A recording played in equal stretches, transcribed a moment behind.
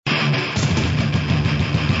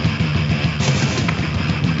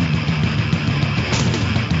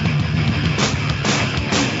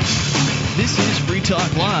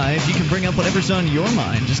Talk Live. You can bring up whatever's on your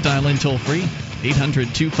mind. Just dial in toll-free,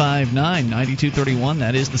 800-259-9231.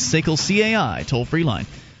 That is the SACL CAI toll-free line.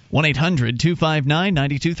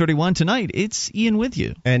 1-800-259-9231. Tonight, it's Ian with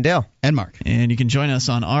you. And Dale. And Mark. And you can join us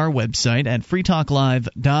on our website at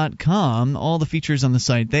freetalklive.com. All the features on the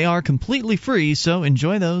site, they are completely free, so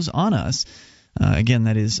enjoy those on us. Again,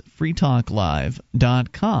 that is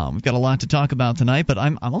freetalklive.com. We've got a lot to talk about tonight, but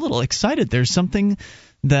I'm a little excited. There's something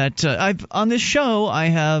that on this show I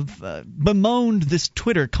have bemoaned this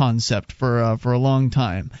Twitter concept for a long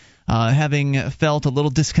time. Having felt a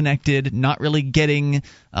little disconnected, not really getting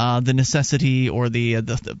the necessity or the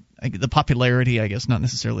popularity, I guess, not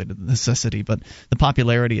necessarily the necessity, but the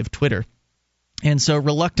popularity of Twitter. And so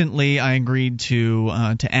reluctantly, I agreed to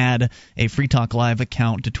add a Free Talk Live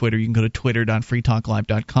account to Twitter. You can go to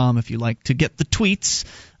twitter.freetalklive.com if you like to get the tweets.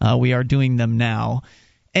 We are doing them now.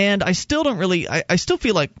 And I still don't really – I still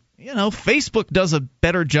feel like, Facebook does a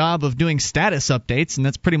better job of doing status updates, and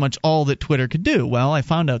that's pretty much all that Twitter could do. Well, I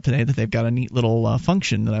found out today that they've got a neat little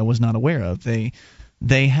function that I was not aware of.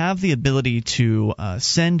 They have the ability to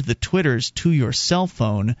send the Twitters to your cell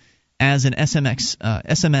phone as an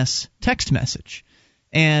SMS text message.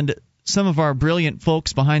 And some of our brilliant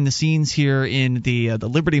folks behind the scenes here in the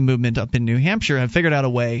Liberty Movement up in New Hampshire have figured out a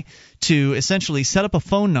way to essentially set up a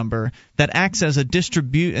phone number that acts as a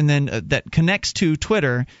that connects to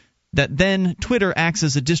Twitter, that then Twitter acts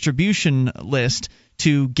as a distribution list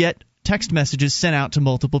to get text messages sent out to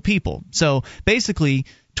multiple people. So basically,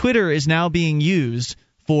 Twitter is now being used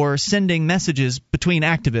for sending messages between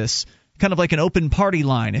activists, kind of like an open party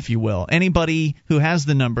line, if you will. Anybody who has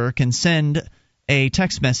the number can send a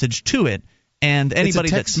text message to it, and anybody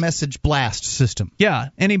it's a text message blast system. Yeah,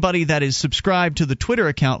 anybody that is subscribed to the Twitter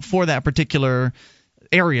account for that particular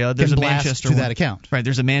area, there's a Manchester to one. that account. Right,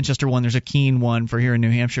 there's a Manchester one, there's a Keene one for here in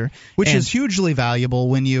New Hampshire, which is hugely valuable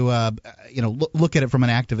when you look at it from an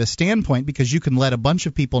activist standpoint, because you can let a bunch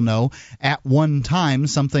of people know at one time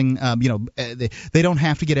something. They don't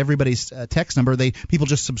have to get everybody's text number. People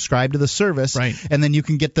just subscribe to the service, right, and then you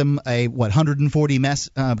can get them a 140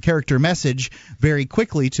 character message very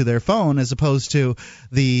quickly to their phone, as opposed to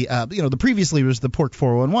the previously was the Pork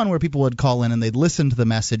 411 where people would call in and they'd listen to the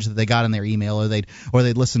message that they got in their email, or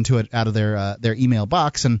they'd listen to it out of their email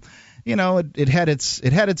box, and it had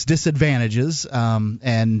its disadvantages.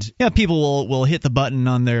 And people will hit the button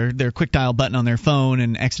on their quick dial button on their phone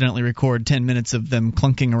and accidentally record 10 minutes of them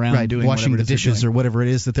clunking around doing washing the dishes or whatever it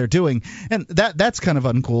is that they're doing, and that's kind of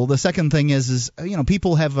uncool. The second thing is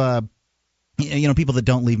people have people that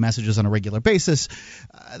don't leave messages on a regular basis,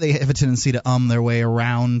 they have a tendency to their way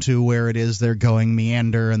around to where it is they're going,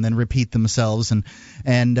 meander, and then repeat themselves, and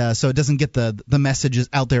so it doesn't get the messages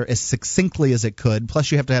out there as succinctly as it could.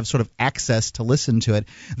 Plus, you have to have sort of access to listen to it.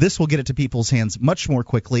 This will get it to people's hands much more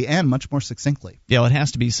quickly and much more succinctly. Yeah, well, it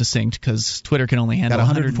has to be succinct because Twitter can only handle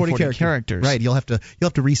 140 characters. Right, you'll have to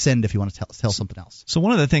resend if you want to tell something else. So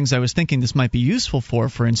one of the things I was thinking this might be useful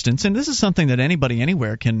for instance, and this is something that anybody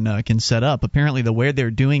anywhere can set up. Apparently, the way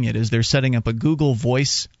they're doing it is they're setting up a Google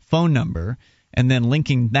Voice phone number and then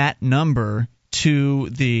linking that number to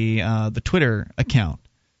the Twitter account.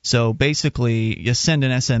 So basically, you send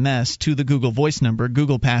an SMS to the Google Voice number.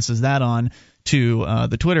 Google passes that on to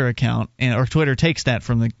the Twitter account, or Twitter takes that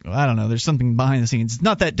from there's something behind the scenes.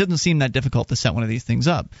 Doesn't seem that difficult to set one of these things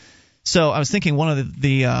up. So I was thinking one of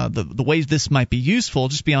the ways this might be useful,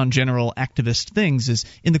 just beyond general activist things, is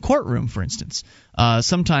in the courtroom, for instance.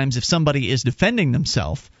 Sometimes if somebody is defending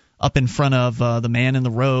themselves up in front of the man in the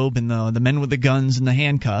robe and the men with the guns and the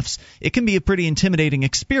handcuffs, it can be a pretty intimidating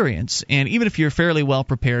experience. And even if you're fairly well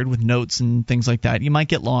prepared with notes and things like that, you might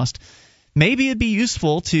get lost. Maybe it'd be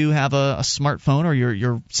useful to have a smartphone or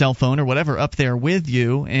your cell phone or whatever up there with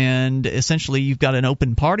you, and essentially you've got an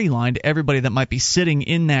open party line to everybody that might be sitting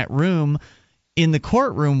in that room, in the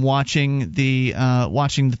courtroom, watching the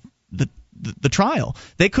trial.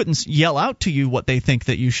 They couldn't yell out to you what they think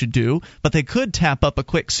that you should do, but they could tap up a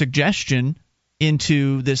quick suggestion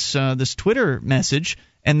into this Twitter message,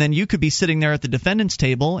 and then you could be sitting there at the defendant's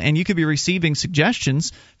table, and you could be receiving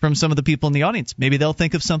suggestions from some of the people in the audience. Maybe they'll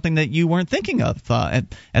think of something that you weren't thinking of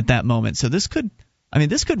at that moment. So this could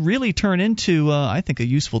really turn into, I think, a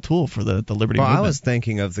useful tool for the Liberty Movement. I was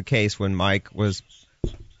thinking of the case when Mike was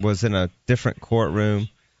in a different courtroom,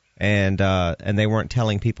 and they weren't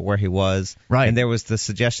telling people where he was. Right. And there was the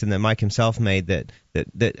suggestion that Mike himself made that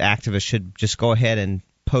activists should just go ahead and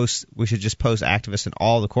we should just post activists in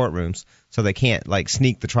all the courtrooms so they can't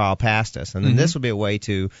sneak the trial past us. And then this would be a way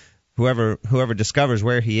to whoever discovers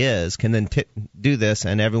where he is can then do this,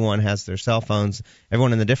 and everyone has their cell phones.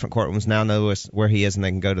 Everyone in the different courtrooms now knows where he is, and they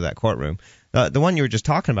can go to that courtroom. The one you were just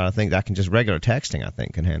talking about, I think that can just regular texting, I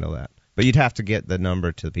think, can handle that. But you'd have to get the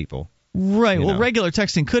number to the people. Right. Well, regular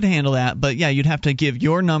texting could handle that, but yeah, you'd have to give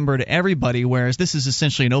your number to everybody, whereas this is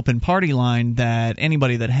essentially an open party line that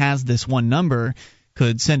anybody that has this one number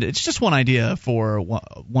could send it. It's just one idea for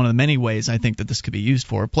one of the many ways I think that this could be used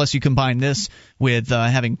for. Plus, you combine this with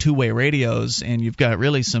having two-way radios, and you've got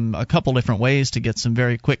really a couple different ways to get some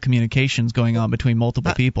very quick communications going on between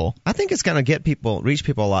multiple people. I think it's going to reach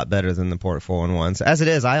people a lot better than the Port 411s. As it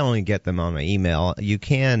is, I only get them on my email. You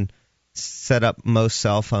can set up most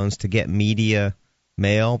cell phones to get media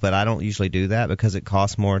mail, but I don't usually do that because it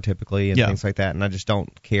costs more typically and things like that, and I just don't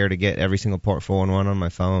care to get every single Port 411 on my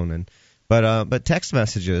phone. But text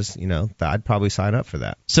messages, I'd probably sign up for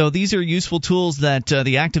that. So these are useful tools that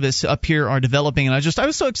the activists up here are developing, and I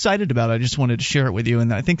was so excited about it. I just wanted to share it with you,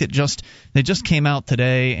 and I think that they just came out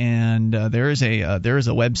today, and there is a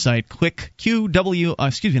website,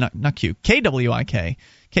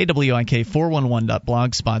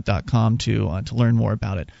 KWIK411.blogspot.com to learn more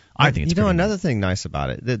about it. I think it's another thing nice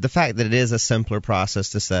about it, the fact that it is a simpler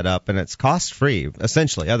process to set up, and it's cost free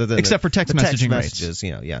essentially, other than except for text messaging messages,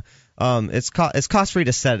 it's cost free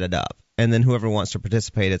to set it up, and then whoever wants to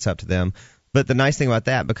participate, it's up to them. But the nice thing about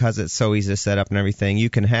that, because it's so easy to set up and everything, we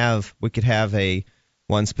could have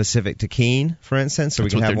one specific to Keene, for instance, or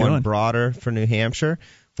we can have one broader for New Hampshire.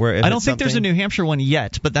 I don't think there's a New Hampshire one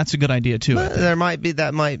yet, but that's a good idea too. There might be.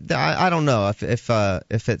 I don't know if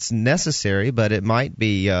it's necessary, but it might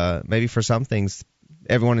be. Maybe for some things,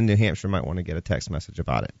 everyone in New Hampshire might want to get a text message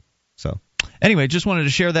about it. So anyway, just wanted to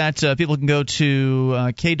share that. People can go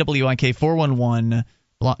to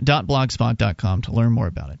KWIK411.blogspot.com to learn more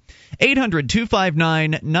about it.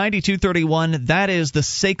 800-259-9231. That is the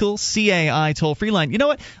SACL CAI toll-free line. You know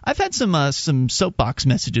what? I've had some soapbox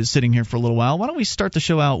messages sitting here for a little while. Why don't we start the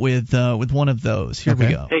show out with one of those? Here we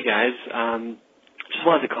go. Hey guys, just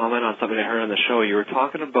wanted to comment on something I heard on the show. You were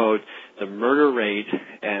talking about the murder rate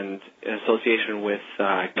and in association with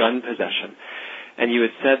gun possession, and you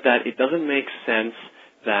had said that it doesn't make sense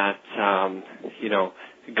that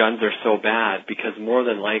guns are so bad because more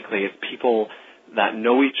than likely it's people that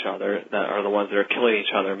know each other that are the ones that are killing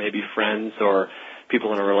each other, maybe friends or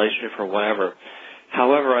people in a relationship or whatever.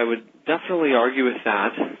 However, I would definitely argue with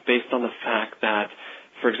that based on the fact that,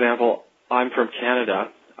 for example, I'm from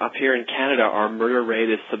Canada. Up here in Canada, our murder rate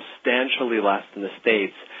is substantially less than the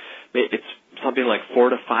States. It's something like 4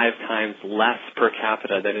 to 5 times less per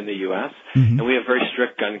capita than in the U.S., and we have very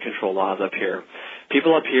strict gun control laws up here.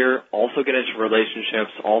 People up here also get into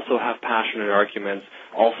relationships, also have passionate arguments,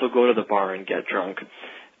 also go to the bar and get drunk.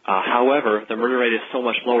 However, the murder rate is so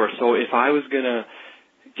much lower. So if I was going to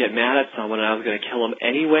get mad at someone and I was going to kill them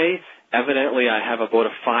anyway, evidently I have about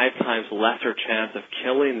a 5 times lesser chance of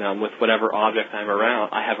killing them with whatever object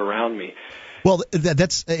I have around me. Well,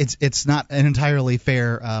 it's not an entirely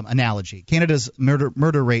fair analogy. Canada's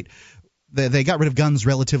murder rate. They got rid of guns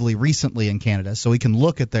relatively recently in Canada, so we can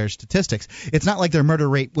look at their statistics. It's not like their murder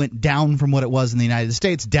rate went down from what it was in the United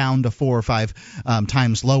States down to 4 or 5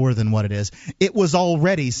 times lower than what it is. It was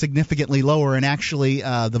already significantly lower, and actually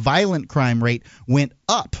the violent crime rate went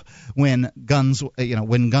up when guns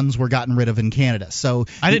were gotten rid of in Canada. So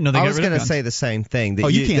I didn't know they got rid of guns. I was going to say the same thing. That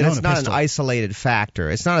you can't own it's not an isolated factor.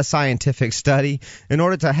 It's not a scientific study. In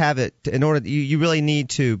order to have it, you really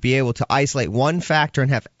need to be able to isolate one factor and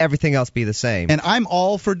have everything else be the same. And I'm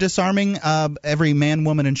all for disarming every man,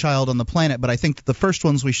 woman, and child on the planet, but I think that the first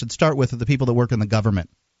ones we should start with are the people that work in the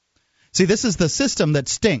government. See, this is the system that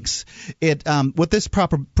stinks. What this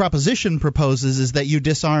proposition proposes is that you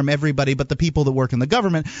disarm everybody but the people that work in the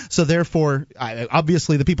government, so therefore,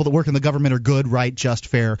 obviously the people that work in the government are good, right, just,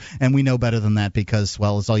 fair, and we know better than that because,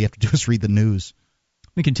 well, all you have to do is read the news.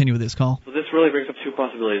 Let me continue with this call. So this really brings up 2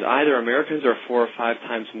 possibilities. Either Americans are 4 or 5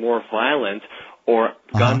 times more violent, or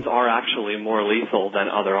guns are actually more lethal than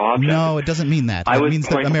other objects. No, it doesn't mean that. It means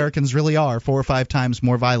that Americans really are 4 or 5 times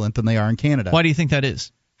more violent than they are in Canada. Why do you think that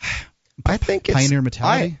is? I think it's pioneer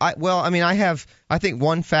mentality. I think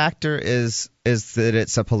one factor is that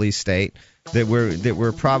it's a police state, that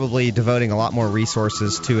we're probably devoting a lot more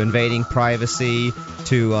resources to invading privacy,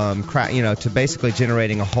 to basically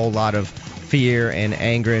generating a whole lot of fear and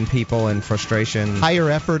anger in people and frustration.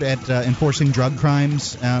 Higher effort at enforcing drug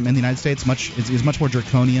crimes in the United States is much more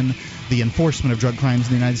draconian. The enforcement of drug crimes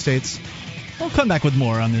in the United States. We'll come back with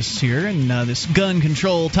more on this here and this gun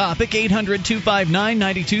control topic.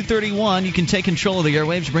 800-259-9231. You can take control of the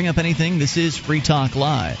airwaves, bring up anything. This is Free Talk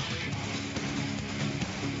Live.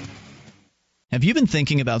 Have you been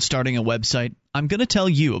thinking about starting a website? I'm going to tell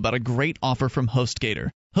you about a great offer from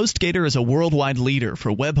HostGator. HostGator is a worldwide leader for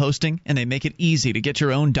web hosting, and they make it easy to get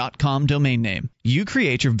your own .com domain name. You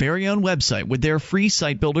create your very own website with their free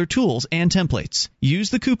site builder tools and templates. Use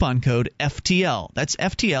the coupon code FTL, that's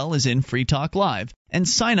FTL as in Free Talk Live, and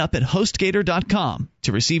sign up at HostGator.com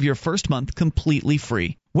to receive your first month completely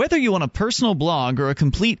free. Whether you want a personal blog or a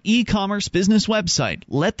complete e-commerce business website,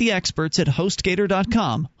 let the experts at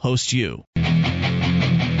HostGator.com host you.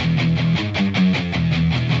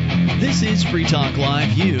 This is Free Talk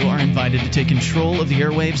Live. You are invited to take control of the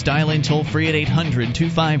airwaves. Dial in toll-free at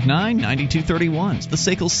 800-259-9231. It's the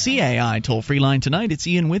SACL CAI toll-free line tonight. It's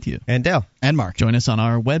Ian with you. And Dale. And Mark. Join us on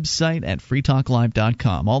our website at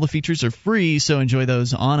freetalklive.com. All the features are free, so enjoy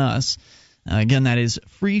those on us. Again, that is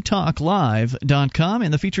freetalklive.com,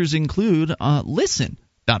 and the features include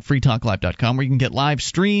listen.freetalklive.com, where you can get live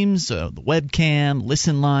streams, the webcam,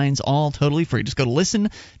 listen lines, all totally free. Just go to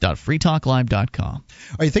listen.freetalklive.com.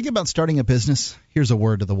 Are you thinking about starting a business? Here's a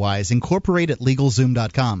word to the wise. Incorporate at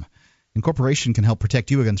LegalZoom.com. Incorporation can help protect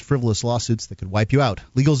you against frivolous lawsuits that could wipe you out.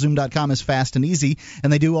 LegalZoom.com is fast and easy,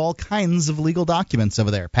 and they do all kinds of legal documents over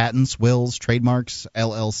there. Patents, wills, trademarks,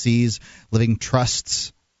 LLCs, living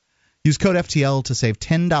trusts. Use code FTL to save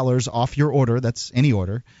 $10 off your order. That's any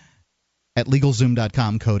order. At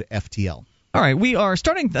LegalZoom.com, code FTL. All right, we are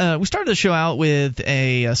starting. We started the show out with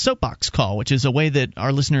a soapbox call, which is a way that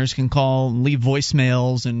our listeners can call and leave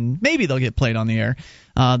voicemails, and maybe they'll get played on the air.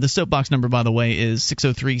 The soapbox number, by the way, is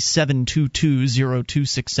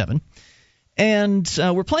 603-722-0267. And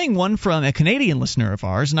we're playing one from a Canadian listener of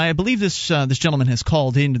ours, and I believe this gentleman has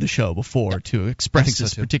called into the show before to express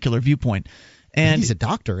this particular viewpoint. And he's a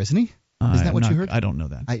doctor, isn't he? Isn't that what you heard? I don't know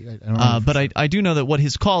that. I don't know. But I do know that what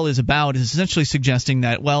his call is about is essentially suggesting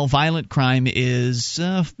that, well, violent crime is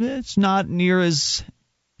it's not near as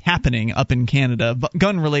happening up in Canada.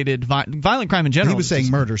 Gun-related violent crime in general. He was saying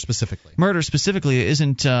murder specifically. Murder specifically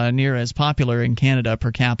isn't near as popular in Canada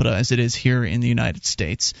per capita as it is here in the United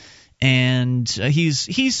States. And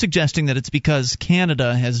he's suggesting that it's because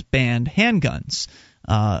Canada has banned handguns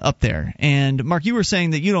up there. And Mark, you were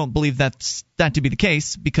saying that you don't believe that to be the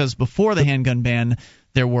case because before the handgun ban,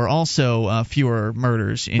 there were also fewer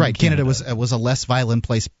murders in Canada. Canada was a less violent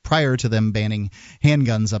place prior to them banning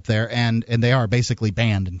handguns up there, and they are basically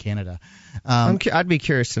banned in Canada. I'd be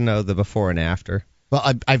curious to know the before and after. Well,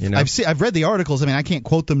 I've read the articles. I mean, I can't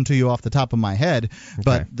quote them to you off the top of my head,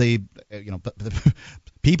 but the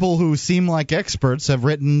people who seem like experts have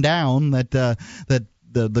written down that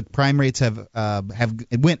the crime rates have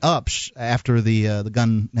went up after the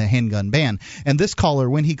handgun ban. And this caller,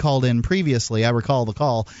 when he called in previously, I recall the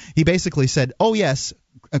call, he basically said, "Oh yes,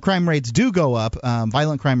 crime rates do go up.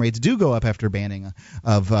 Violent crime rates do go up after banning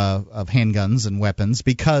of handguns and weapons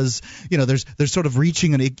because there's sort of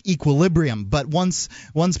reaching an equilibrium. But once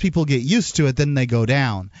people get used to it, then they go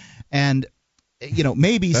down." And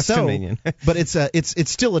maybe that's so, convenient. But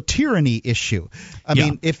it's still a tyranny issue. I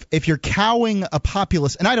mean, if you're cowing a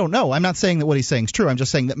populace, and I don't know, I'm not saying that what he's saying is true. I'm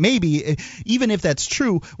just saying that maybe even if that's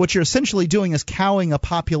true, what you're essentially doing is cowing a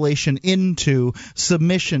population into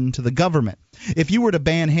submission to the government. If you were to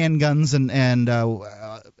ban handguns and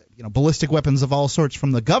ballistic weapons of all sorts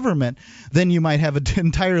from the government, then you might have an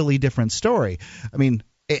entirely different story. I mean,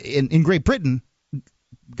 in Great Britain,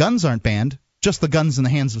 guns aren't banned. Just the guns in the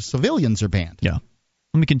hands of civilians are banned. Yeah.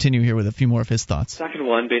 Let me continue here with a few more of his thoughts. Second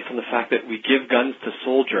one, based on the fact that we give guns to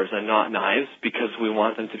soldiers and not knives because we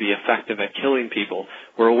want them to be effective at killing people.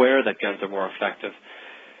 We're aware that guns are more effective.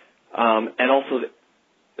 And also,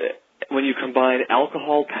 when you combine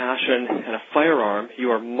alcohol, passion, and a firearm,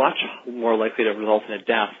 you are much more likely to result in a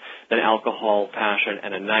death than alcohol, passion,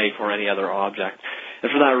 and a knife or any other object.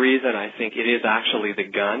 And for that reason, I think it is actually the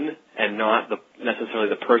gun and not necessarily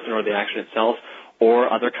the person or the action itself,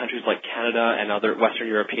 or other countries like Canada and other Western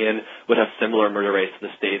European would have similar murder rates to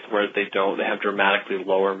the States, whereas they don't. They have dramatically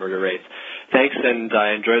lower murder rates. Thanks, and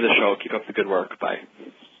I enjoy the show. Keep up the good work. Bye.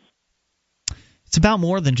 It's about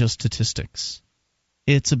more than just statistics.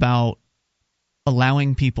 It's about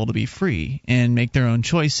allowing people to be free and make their own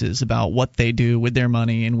choices about what they do with their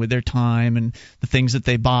money and with their time and the things that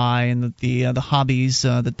they buy and the hobbies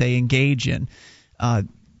that they engage in.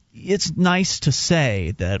 It's nice to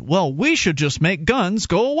say that, well, we should just make guns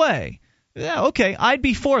go away. Yeah, okay, I'd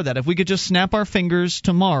be for that. If we could just snap our fingers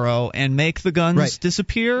tomorrow and make the guns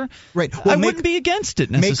disappear, well, I wouldn't be against it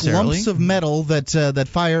necessarily. Make lumps of metal that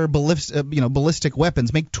fire ballistic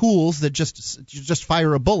weapons. Make tools that just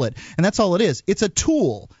fire a bullet, and that's all it is. It's a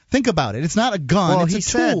tool. Think about it. It's not a gun. Well, it's a he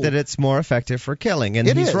tool. said that it's more effective for killing, and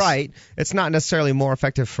he's right. It's not necessarily more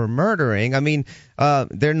effective for murdering. I mean,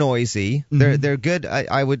 they're noisy. They're good.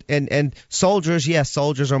 I would and soldiers. Yes,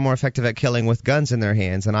 soldiers are more effective at killing with guns in their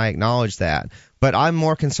hands, and I acknowledge that. But I'm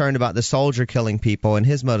more concerned about the soldier killing people and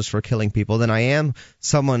his motives for killing people than I am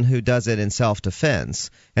someone who does it in self-defense.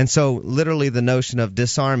 And so, literally, the notion of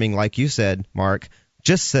disarming, like you said, Mark,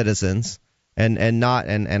 just citizens. And not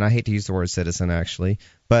I hate to use the word citizen actually,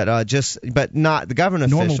 but not the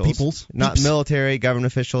government normal officials, peoples, not military, government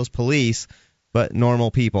officials, police, but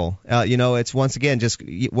normal people. It's once again just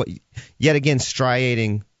yet again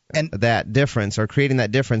striating that difference or creating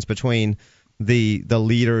that difference between the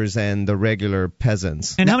leaders and the regular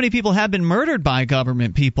peasants. And how many people have been murdered by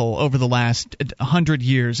government people over the last 100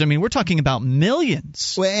 years? I mean, we're talking about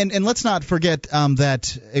millions. Well, and let's not forget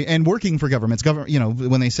that, and working for governments,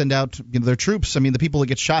 when they send out their troops, I mean, the people that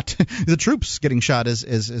get shot, the troops getting shot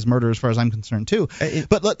is murder as far as I'm concerned too.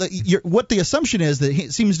 But what the assumption is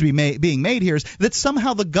that seems to be being made here is that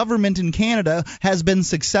somehow the government in Canada has been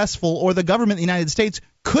successful, or the government in the United States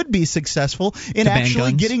could be successful in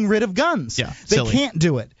actually getting rid of guns. Yeah, they silly. can't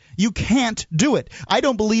do it. You can't do it. I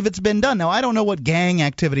don't believe it's been done. Now, I don't know what gang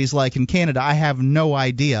activity is like in Canada. I have no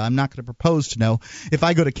idea. I'm not going to propose to know. If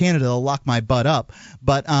I go to Canada, they'll lock my butt up.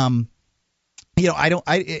 But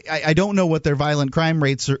I don't know what their violent crime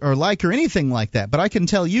rates are like or anything like that. But I can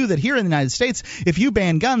tell you that here in the United States, if you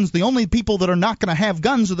ban guns, the only people that are not going to have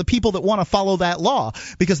guns are the people that want to follow that law,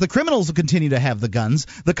 because the criminals will continue to have the guns,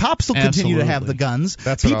 the cops will continue to have the guns,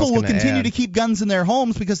 people will continue to keep guns in their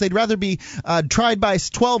homes because they'd rather be tried by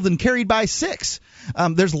 12 than carried by 6.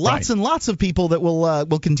 There's lots and lots of people that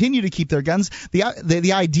will continue to keep their guns.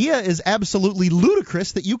 The idea is absolutely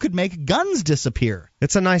ludicrous that you could make guns disappear.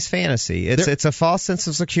 It's a nice fantasy. It's a false sense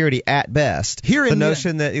of security at best. The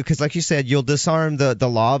notion that, because like you said, you'll disarm the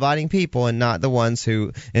law-abiding people and not the ones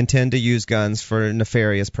who intend to use guns for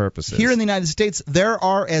nefarious purposes. Here in the United States, there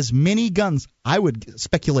are as many guns. I would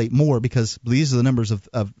speculate more, because these are the numbers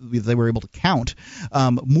of they were able to count.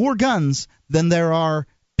 More guns than there are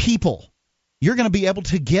people. You're going to be able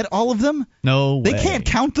to get all of them? No way. They can't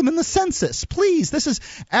count them in the census. Please, this is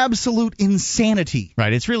absolute insanity.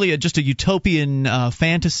 Right. It's really just a utopian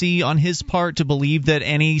fantasy on his part to believe that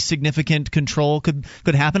any significant control could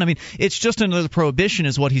happen. I mean, it's just another prohibition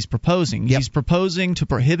is what he's proposing. Yep. He's proposing to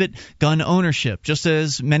prohibit gun ownership, just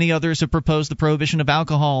as many others have proposed the prohibition of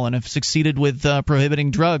alcohol and have succeeded with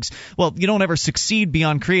prohibiting drugs. Well, you don't ever succeed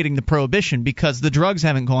beyond creating the prohibition, because the drugs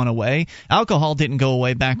haven't gone away. Alcohol didn't go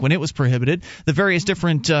away back when it was prohibited. The various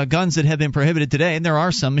different guns that have been prohibited today, and there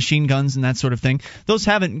are some machine guns and that sort of thing, those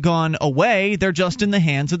haven't gone away. They're just in the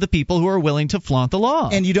hands of the people who are willing to flaunt the law.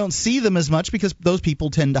 And you don't see them as much because those people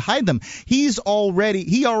tend to hide them. He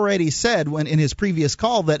already said in his previous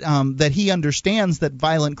call that he understands that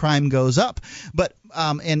violent crime goes up, but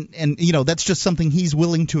that's just something he's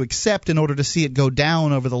willing to accept in order to see it go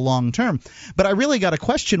down over the long term. But I really got a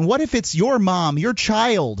question. What if it's your mom, your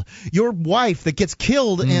child, your wife that gets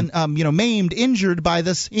killed and maimed, injured by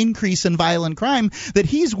this increase in violent crime that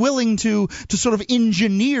he's willing to sort of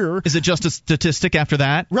engineer? Is it just a statistic after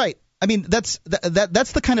that? Right. I mean, that's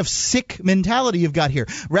the kind of sick mentality you've got here.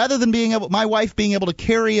 Rather than my wife being able to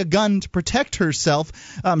carry a gun to protect herself,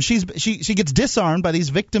 she gets disarmed by these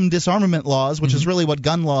victim disarmament laws, which is really what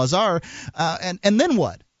gun laws are. And then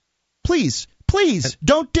what? Please,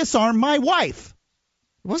 don't disarm my wife.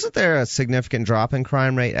 Wasn't there a significant drop in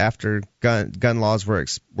crime rate after gun laws were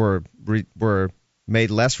made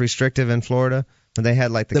less restrictive in Florida? And they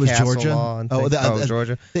had like the castle Georgia? law and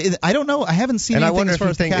Georgia. I don't know. I haven't seen anything. And I wonder as far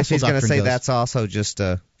as the if he's going to say goes. that's also just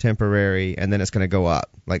a temporary, and then it's going to go up.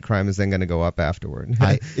 Like crime is then going to go up afterward.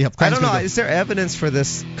 I don't know. Is there evidence for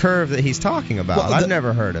this curve that he's talking about? Well, I've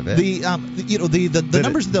never heard of it. The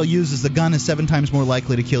numbers that they'll use is the gun is 7 times more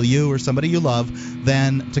likely to kill you or somebody you love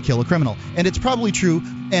than to kill a criminal, and it's probably true.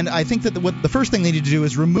 And I think that the first thing they need to do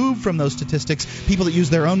is remove from those statistics people that use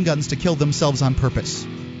their own guns to kill themselves on purpose.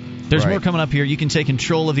 There's more coming up here. You can take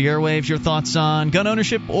control of the airwaves, your thoughts on gun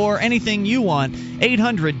ownership or anything you want.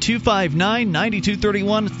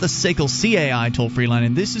 800-259-9231. It's the SACL CAI toll-free line,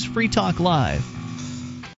 and this is Free Talk Live.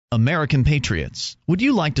 American patriots, would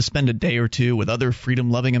you like to spend a day or two with other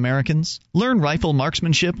freedom-loving Americans? Learn rifle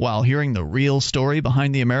marksmanship while hearing the real story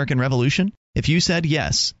behind the American Revolution? If you said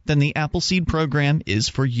yes, then the Appleseed program is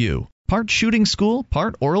for you. Part shooting school,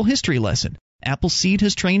 part oral history lesson. Appleseed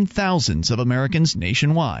has trained thousands of Americans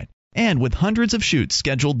nationwide. And with hundreds of shoots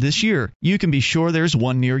scheduled this year, you can be sure there's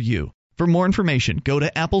one near you. For more information, go to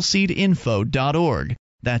appleseedinfo.org.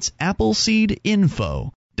 That's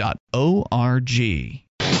appleseedinfo.org.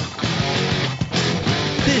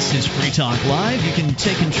 This is Free Talk Live. You can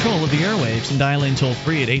take control of the airwaves and dial in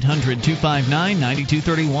toll-free at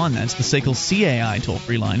 800-259-9231. That's the SACL CAI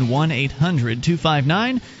toll-free line,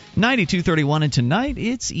 1-800-259-9231. 9231, and tonight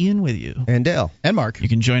it's Ian with you. And Dale. And Mark. You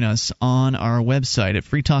can join us on our website at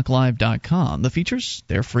freetalklive.com. The features,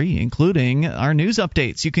 they're free, including our news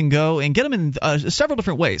updates. You can go and get them in several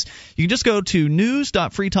different ways. You can just go to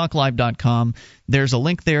news.freetalklive.com. There's a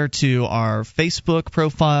link there to our Facebook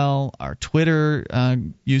profile, our Twitter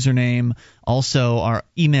username, also our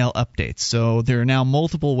email updates. So there are now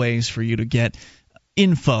multiple ways for you to get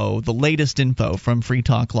info, the latest info from Free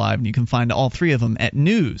Talk Live, and you can find all three of them at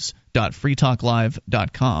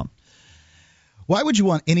news.freetalklive.com. Why would you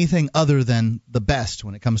want anything other than the best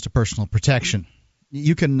when it comes to personal protection?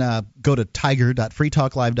 You can go to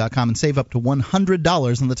tiger.freetalklive.com and save up to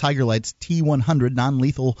 $100 on the Tiger Light's T100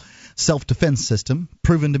 non-lethal self-defense system,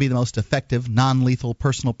 proven to be the most effective non-lethal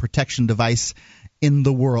personal protection device in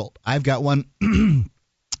the world. I've got one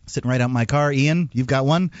sitting right out in my car. Ian, you've got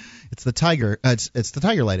one. It's the Tiger. It's the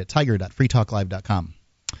Tiger Light at tiger.freetalklive.com.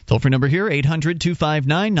 Toll-free number here,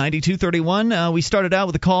 800-259-9231. We started out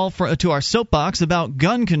with a call to our soapbox about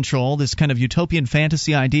gun control, this kind of utopian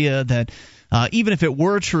fantasy idea that even if it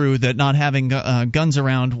were true that not having guns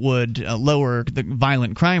around would lower the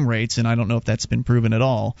violent crime rates, and I don't know if that's been proven at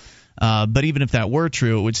all, but even if that were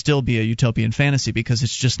true, it would still be a utopian fantasy because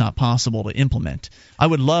it's just not possible to implement. I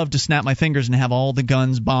would love to snap my fingers and have all the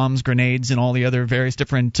guns, bombs, grenades, and all the other various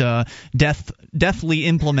different deathly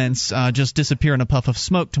implements just disappear in a puff of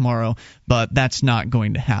smoke tomorrow, but that's not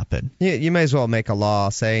going to happen. Yeah, you may as well make a law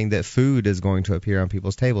saying that food is going to appear on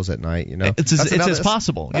people's tables at night. You know, it's as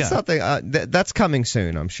possible. That's something that's coming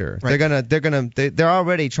soon, I'm sure. Right. They're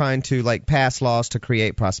already trying to pass laws to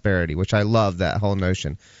create prosperity, which I love that whole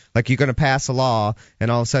notion. Like you're going to pass a law,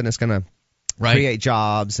 and all of a sudden it's going to create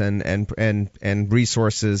jobs and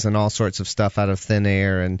resources and all sorts of stuff out of thin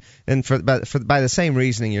air. And by the same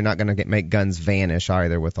reasoning, you're not going to make guns vanish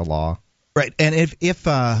either with a law. Right, and if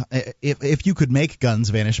you could make guns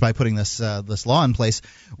vanish by putting this law in place,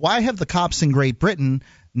 why have the cops in Great Britain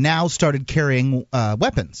now started carrying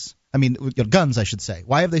weapons? I mean, guns, I should say.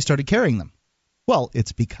 Why have they started carrying them? Well,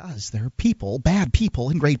 it's because there are bad people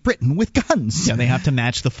in Great Britain with guns. Yeah, they have to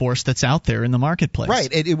match the force that's out there in the marketplace. Right.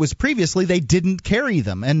 It was previously they didn't carry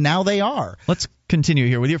them, and now they are. Let's continue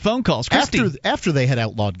here with your phone calls. Christy. After they had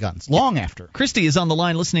outlawed guns, long after. Christy is on the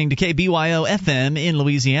line listening to KBYO FM in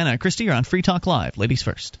Louisiana. Christy, you're on Free Talk Live. Ladies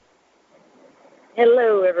first.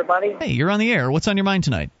 Hello, everybody. Hey, you're on the air. What's on your mind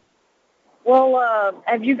tonight? Well,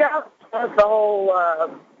 have you got the whole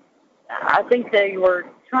I think they were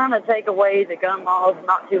trying to take away the gun laws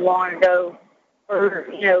not too long ago.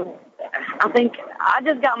 I think I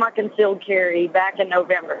just got my concealed carry back in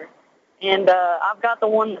November, and I've got the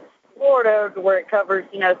one that's Florida where it covers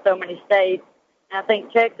so many states. And I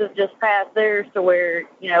think Texas just passed theirs to where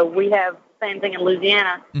we have the same thing in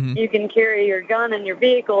Louisiana. Mm-hmm. You can carry your gun in your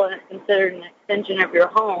vehicle, and it's considered an extension of your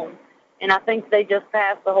home. And I think they just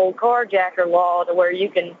passed the whole carjacker law to where you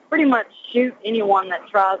can pretty much shoot anyone that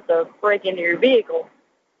tries to break into your vehicle.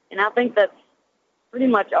 And I think that's pretty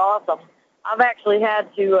much awesome. I've actually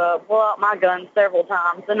had to pull out my gun several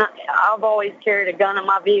times, and I've always carried a gun in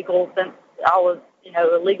my vehicle since I was,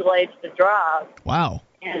 legal age to drive. Wow.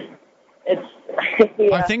 And it's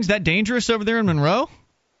yeah. Are things that dangerous over there in Monroe?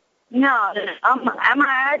 No,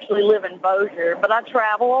 I actually live in Bossier, but I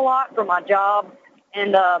travel a lot for my job.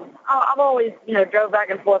 And I've always, drove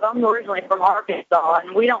back and forth. I'm originally from Arkansas,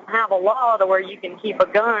 and we don't have a law to where you can keep a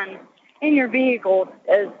gun in your vehicle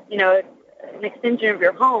as, an extension of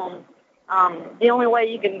your home. The only way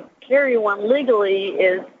you can carry one legally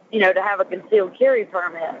is, to have a concealed carry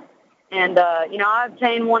permit. And, I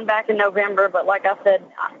obtained one back in November, but like I said,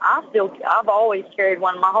 I've always carried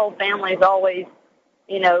one. My whole family's always,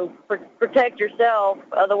 protect yourself.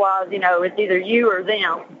 Otherwise, it's either you or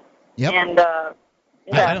them. Yep. And,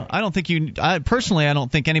 yeah. I don't think personally, I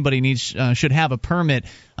don't think anybody should have a permit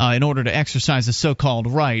in order to exercise a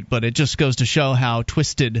so-called right, but it just goes to show how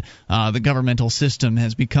twisted the governmental system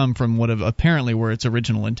has become from what apparently were its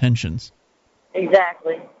original intentions.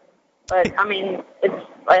 Exactly. But,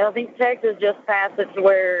 I think Texas just passed it to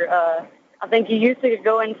where I think you used to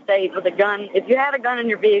go in state with a gun. If you had a gun in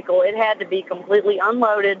your vehicle, it had to be completely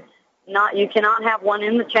unloaded. You cannot have one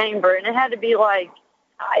in the chamber, and it had to be like,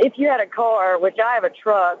 if you had a car, which I have a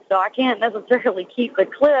truck, so I can't necessarily keep the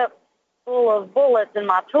clip full of bullets in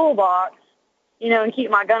my toolbox, and keep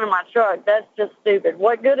my gun in my truck. That's just stupid.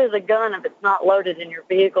 What good is a gun if it's not loaded in your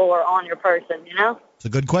vehicle or on your person, It's a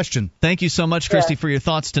good question. Thank you so much, Christy, for your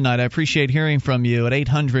thoughts tonight. I appreciate hearing from you at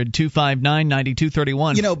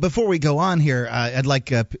 800-259-9231. Before we go on here, I'd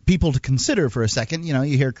like people to consider for a second.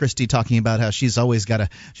 You hear Christy talking about how she's always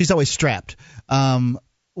strapped.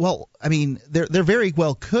 Well, I mean, there very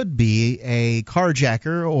well could be a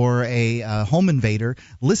carjacker or a home invader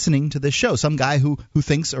listening to this show. Some guy who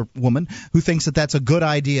thinks, or woman, who thinks that that's a good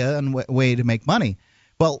idea and way to make money.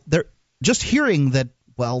 Well, they're just hearing that,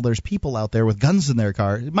 there's people out there with guns in their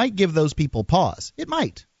car. It might give those people pause. It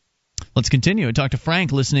might. Let's continue and talk to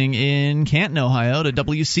Frank listening in Canton, Ohio to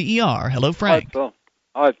WCER. Hello, Frank.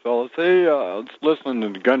 Hi, fellas. Hey, I was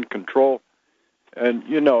listening to gun control, and,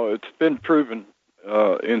 it's been proven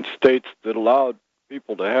in states that allowed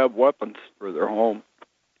people to have weapons for their home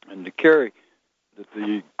and to carry, that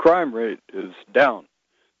the crime rate is down.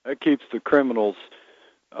 That keeps the criminals'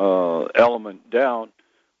 element down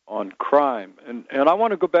on crime. And I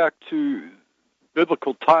want to go back to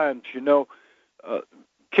biblical times.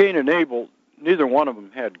 Cain and Abel, neither one of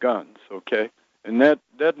them had guns, okay? And that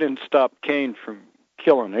didn't stop Cain from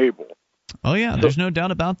killing Abel. Oh, yeah, there's no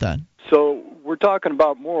doubt about that. So we're talking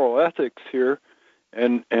about moral ethics here.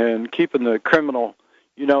 And keeping the criminal,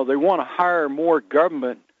 they want to hire more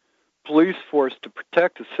government police force to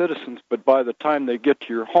protect the citizens, but by the time they get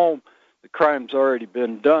to your home, the crime's already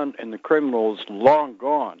been done and the criminal is long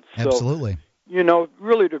gone. Absolutely. So,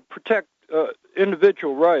 really to protect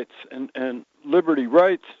individual rights and liberty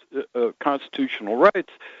rights, constitutional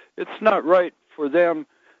rights, it's not right for them.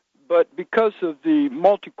 But because of the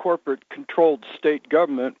multi-corporate controlled state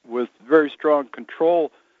government with very strong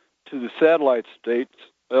control to the satellite states,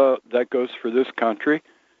 that goes for this country,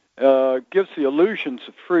 gives the illusions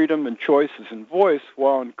of freedom and choices and voice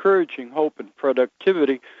while encouraging hope and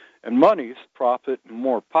productivity and money's profit and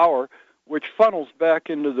more power, which funnels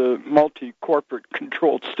back into the multi-corporate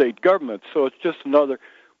controlled state government. So it's just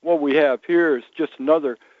what we have here is just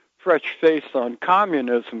another fresh face on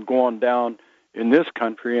communism going down in this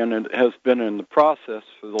country, and it has been in the process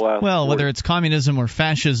for the last whether it's communism or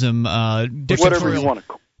fascism, whatever you want to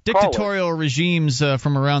call it. Dictatorial regimes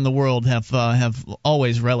from around the world have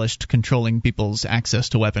always relished controlling people's access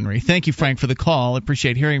to weaponry. Thank you, Frank, for the call.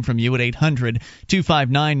 Appreciate hearing from you at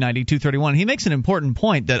 800-259-9231. He makes an important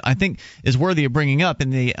point that I think is worthy of bringing up in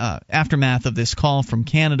the aftermath of this call from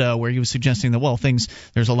Canada, where he was suggesting that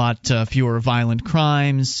there's a lot fewer violent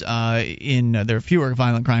crimes there are fewer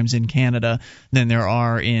violent crimes in Canada than there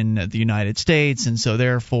are in the United States, and so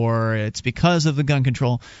therefore it's because of the gun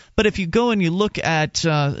control. But if you go and you look at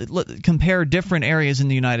compare different areas in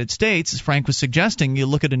the United States, as Frank was suggesting, you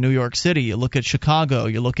look at New York City, you look at Chicago,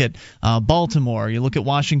 you look at Baltimore, you look at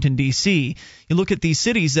Washington, D.C., you look at these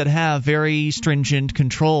cities that have very stringent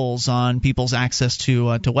controls on people's access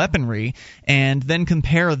to weaponry, and then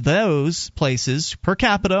compare those places per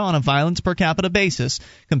capita on a violence per capita basis,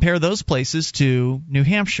 compare those places to New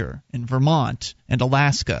Hampshire and Vermont and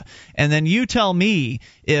Alaska, and then you tell me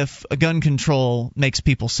if a gun control makes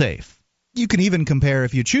people safe. You can even compare,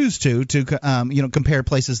 if you choose to compare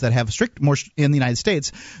places that have more in the United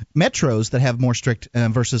States, metros that have more strict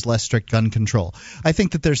versus less strict gun control. I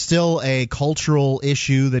think that there's still a cultural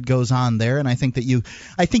issue that goes on there, and I think you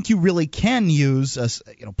really can use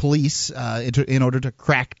police in order to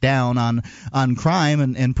crack down on crime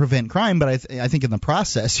and prevent crime. But I think in the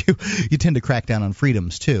process, you tend to crack down on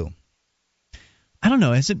freedoms too. I don't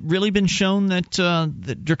know. Has it really been shown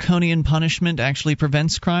that draconian punishment actually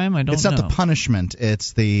prevents crime? I don't know. It's not the punishment.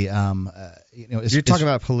 It's the you're talking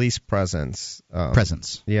about police presence.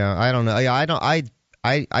 Presence. Yeah, I don't know. Yeah,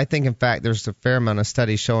 I think in fact there's a fair amount of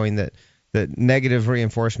studies showing that negative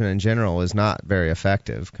reinforcement in general is not very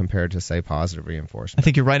effective compared to, say, positive reinforcement. I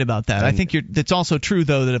think you're right about that. I think it's also true,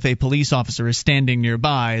 though, that if a police officer is standing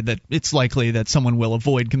nearby, that it's likely that someone will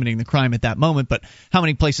avoid committing the crime at that moment. But how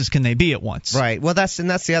many places can they be at once? Right. Well, that's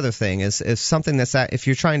the other thing is something that's if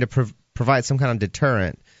you're trying to provide some kind of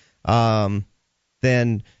deterrent,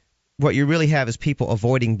 then what you really have is people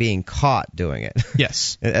avoiding being caught doing it.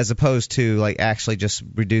 Yes. As opposed to actually just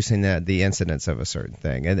reducing the incidence of a certain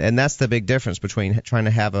thing. And that's the big difference between trying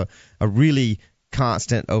to have a really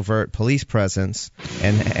constant overt police presence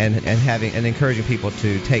and having and encouraging people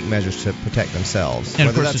to take measures to protect themselves, and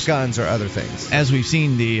whether that's guns or other things. As we've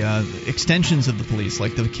seen, the extensions of the police,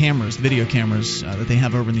 like the video cameras that they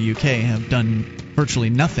have over in the UK, have done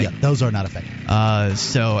virtually nothing. Yeah, those are not effective.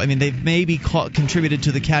 So, I mean, they've maybe contributed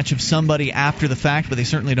to the catch of somebody after the fact, but they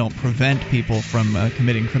certainly don't prevent people from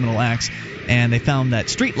committing criminal acts. And they found that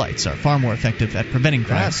streetlights are far more effective at preventing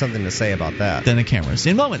crime. I have something to say about that. Than the cameras.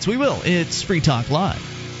 In moments, we will. It's Free Talk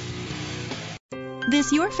Live.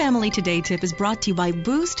 This Your Family Today tip is brought to you by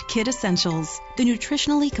Boost Kid Essentials, the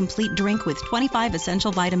nutritionally complete drink with 25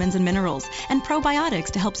 essential vitamins and minerals and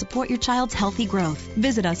probiotics to help support your child's healthy growth.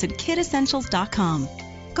 Visit us at kidessentials.com.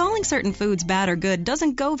 Calling certain foods bad or good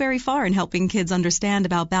doesn't go very far in helping kids understand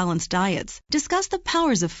about balanced diets. Discuss the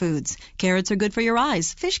powers of foods. Carrots are good for your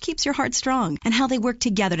eyes, fish keeps your heart strong, and how they work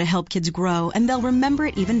together to help kids grow, and they'll remember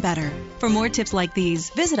it even better. For more tips like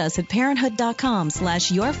these, visit us at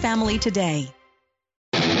parenthood.com/yourfamilytoday.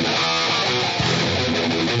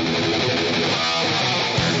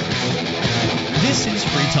 This is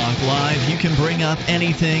Free Talk Live. You can bring up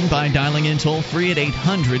anything by dialing in toll-free at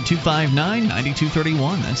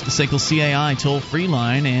 800-259-9231. That's the SACL CAI toll-free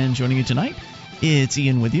line. And joining you tonight, it's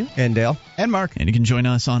Ian with you. And Dale. And Mark. And you can join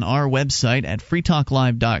us on our website at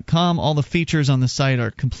freetalklive.com. All the features on the site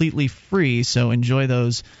are completely free, so enjoy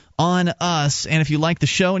those on us. And if you like the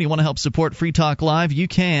show and you want to help support Free Talk Live, you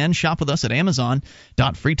can shop with us at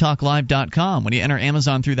amazon.freetalklive.com. When you enter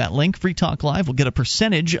Amazon through that link, Free Talk Live will get a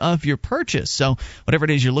percentage of your purchase. So whatever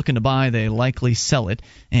it is you're looking to buy, they likely sell it.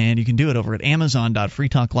 And you can do it over at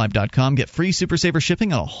amazon.freetalklive.com. Get free Super Saver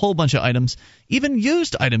shipping on a whole bunch of items, even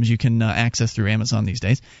used items you can access through Amazon these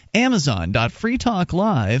days.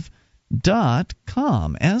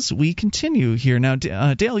 Amazon.freetalklive.com. As we continue here now,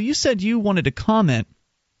 Dale, you said you wanted to comment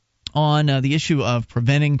on the issue of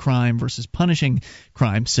preventing crime versus punishing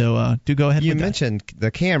crime. So do go ahead with that. You mentioned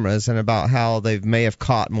the cameras and about how they may have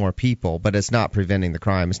caught more people, but it's not preventing the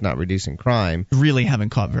crime. It's not reducing crime. Really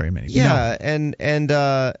haven't caught very many people. Yeah, and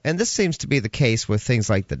this seems to be the case with things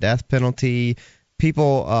like the death penalty.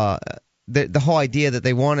 People, the whole idea that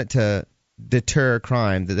they want it to deter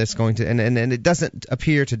crime, that's going to, and it doesn't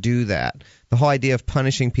appear to do that. The whole idea of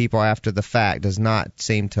punishing people after the fact does not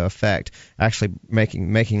seem to affect actually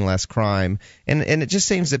making less crime, and it just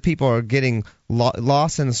seems that people are getting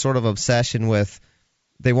lost in a sort of obsession with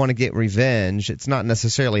they want to get revenge. It's not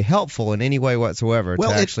necessarily helpful in any way whatsoever to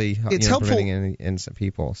actually preventing any innocent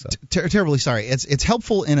people. So. Terribly sorry. It's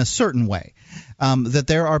helpful in a certain way, that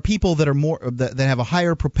there are people that are that have a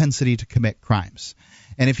higher propensity to commit crimes.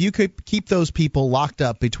 And if you could keep those people locked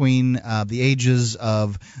up between the ages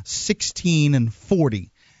of 16 and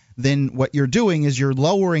 40, then what you're doing is you're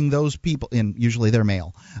lowering those people, and usually they're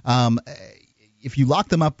male. If you lock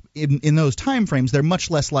them up in those time frames, they're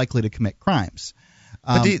much less likely to commit crimes.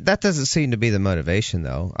 But that doesn't seem to be the motivation,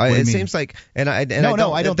 though. It seems like, I don't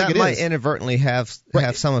think that might inadvertently have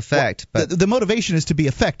some effect. Well, but the motivation is to be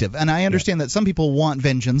effective, and I understand that some people want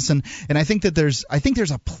vengeance, and I think that there's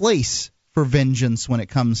a place for vengeance when it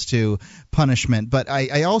comes to punishment, but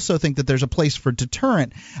I also think that there's a place for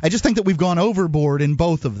deterrent. I just think that we've gone overboard in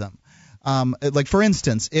both of them. Like, for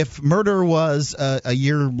instance, if murder was a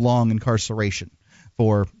year-long incarceration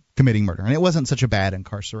for committing murder, and it wasn't such a bad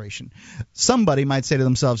incarceration, somebody might say to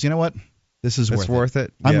themselves, you know what, this is worth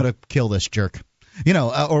it. I'm going to kill this jerk,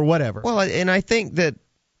 or whatever. Well, and I think that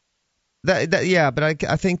but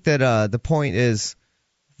I think that the point is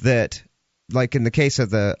that, like in the case of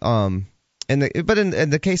the in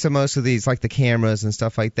the case of most of these, like the cameras and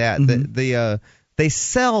stuff like that, they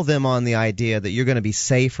sell them on the idea that you're going to be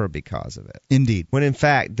safer because of it. Indeed. When in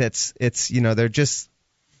fact they're just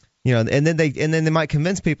and then they might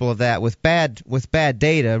convince people of that with bad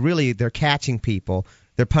data. Really, they're catching people,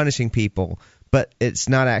 they're punishing people, but it's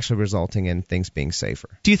not actually resulting in things being safer.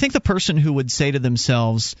 Do you think the person who would say to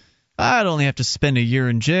themselves, I'd only have to spend a year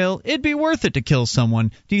in jail, it'd be worth it to kill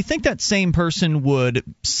someone, do you think that same person would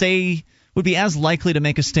be as likely to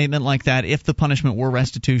make a statement like that if the punishment were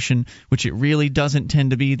restitution, which it really doesn't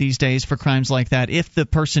tend to be these days for crimes like that? If the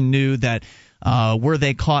person knew that were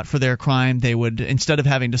they caught for their crime, they would, instead of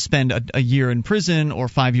having to spend a year in prison or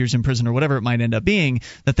 5 years in prison or whatever it might end up being,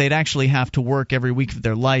 that they'd actually have to work every week of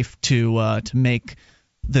their life to make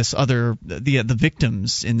the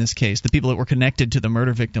victims in this case, the people that were connected to the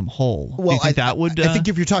murder victim, whole. Well, do you think that would? I think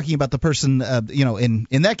if you're talking about the person,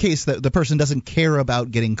 in that case, the person doesn't care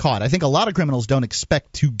about getting caught. I think a lot of criminals don't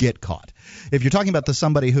expect to get caught. If you're talking about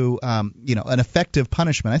somebody who, an effective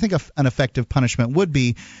punishment, I think an effective punishment would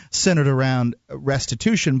be centered around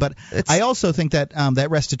restitution. But I also think that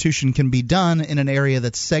that restitution can be done in an area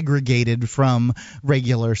that's segregated from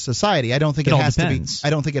regular society. I don't think it has depends. to be.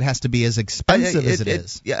 I don't think it has to be as expensive as it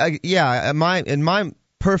is. Yeah. In my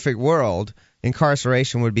perfect world,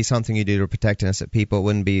 incarceration would be something you do to protect innocent people. It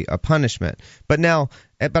wouldn't be a punishment. But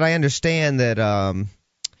I understand that.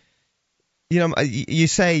 You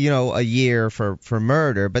say a year for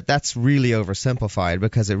murder, but that's really oversimplified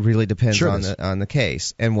because it really depends on the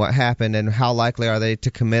case and what happened and how likely are they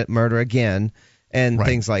to commit murder again and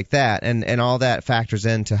things like that, and all that factors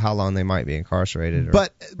into how long they might be incarcerated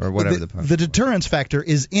or whatever the deterrence factor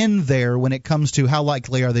is in there when it comes to how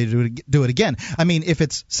likely are they to do it again. I mean, if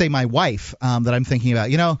it's, say, my wife that I'm thinking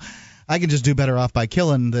about, I can just do better off by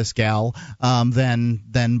killing this gal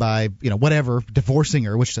than by whatever, divorcing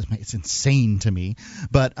her, which it's insane to me.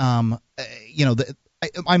 But I'm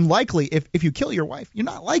likely, if you kill your wife, you're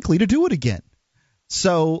not likely to do it again.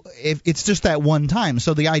 So if it's just that one time.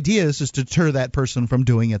 So the idea is just to deter that person from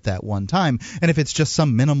doing it that one time. And if it's just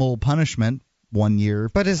some minimal punishment, 1 year,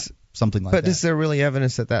 something like that. But is there really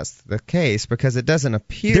evidence that that's the case? Because it doesn't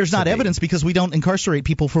appear. There's not evidence because we don't incarcerate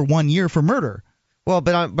people for 1 year for murder. Well,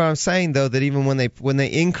 but I'm saying though that even when they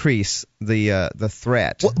increase the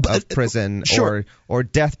threat of prison or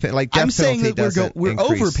death penalty, like death penalty doesn't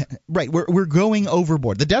increase. We're going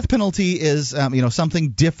overboard. The death penalty is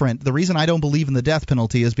something different. The reason I don't believe in the death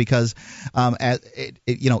penalty is because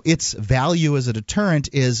its value as a deterrent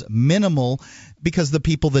is minimal. Because the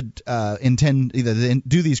people that intend to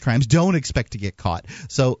do these crimes don't expect to get caught.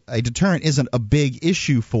 So a deterrent isn't a big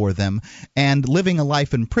issue for them. And living a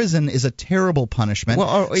life in prison is a terrible punishment.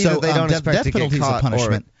 Well, or either they don't expect to get caught, a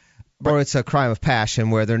punishment. Or it's a crime of passion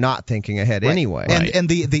where they're not thinking ahead anyway. And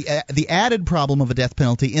the added problem of a death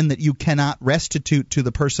penalty in that you cannot restitute to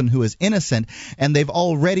the person who is innocent, and they've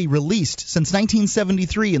already released, since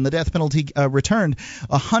 1973 and the death penalty returned,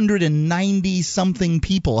 190-something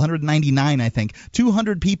people, 199 I think,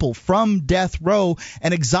 200 people from death row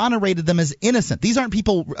and exonerated them as innocent. These aren't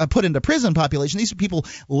people put into prison population. These are people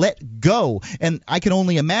let go. And I can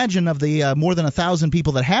only imagine of the more than 1,000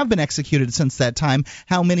 people that have been executed since that time,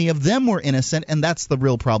 how many of them were innocent, and that's the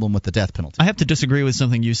real problem with the death penalty. I have to disagree with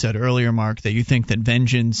something you said earlier, Mark, that you think that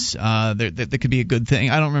vengeance that could be a good thing.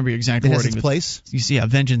 I don't remember your exact wording. It has its place? You see,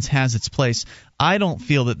 vengeance has its place. I don't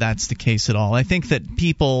feel that that's the case at all. I think that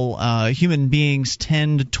people, human beings,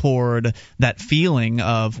 tend toward that feeling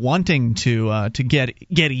of wanting to get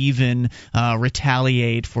even,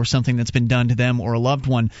 retaliate for something that's been done to them or a loved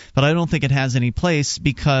one. But I don't think it has any place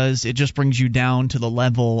because it just brings you down to the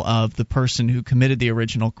level of the person who committed the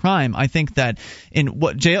original crime. I think that in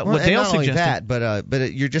what Dale suggested, that,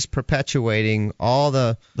 but you're just perpetuating all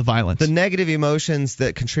the violence, the negative emotions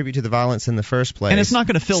that contribute to the violence in the first place. And it's not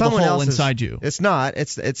going to fill the hole inside you. It's not.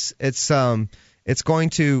 It's going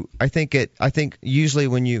to. I think usually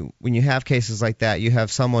when you have cases like that, you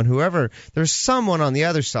have there's someone on the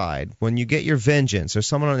other side. When you get your vengeance, there's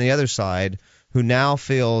someone on the other side who now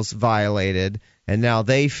feels violated, and now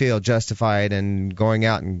they feel justified in going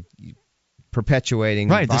out and perpetuating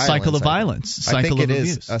the violence. cycle of violence. I think it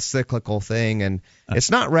is a cyclical thing, and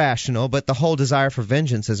it's not rational, but the whole desire for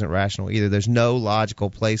vengeance isn't rational either. There's no logical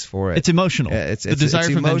place for it. It's emotional. The desire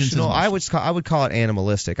for vengeance is emotional. I would call it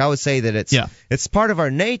animalistic. I would say that it's part of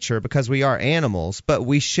our nature because we are animals, but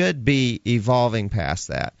we should be evolving past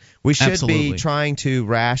that. We should be trying to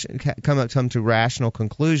come to rational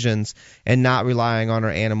conclusions and not relying on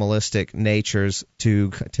our animalistic natures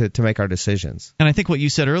to make our decisions. And I think what you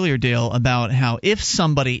said earlier, Dale, about how if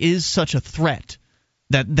somebody is such a threat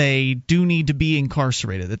that they do need to be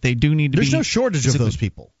incarcerated, that they do need to There's no shortage of those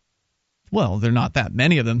people. Well, there are not that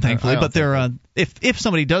many of them, thankfully, but if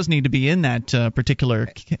somebody does need to be in that particular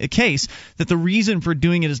case, that the reason for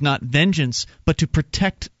doing it is not vengeance, but to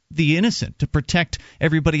protect the innocent, to protect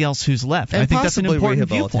everybody else who's left. And I think that's an important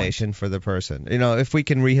rehabilitation viewpoint for the person. If we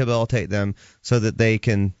can rehabilitate them so that they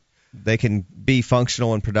can be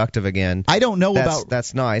functional and productive again. I don't know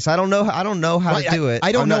that's nice. I don't know how to do it.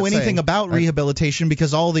 I don't know anything about rehabilitation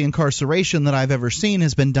because all the incarceration that I've ever seen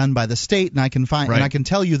has been done by the state, and I can and I can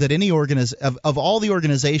tell you that any of all the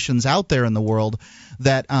organizations out there in the world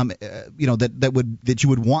that that you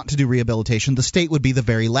would want to do rehabilitation, the state would be the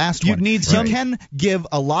very last one. You can give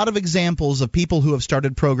a lot of examples of people who have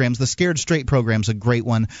started programs. The Scared Straight program's a great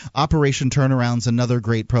one. Operation Turnaround's another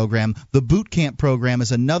great program. The Boot Camp program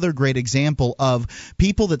is another great example of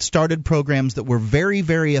people that started programs that were very,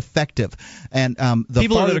 very effective. And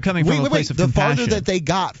people that are coming from a place of compassion. The farther that they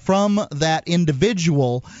got from that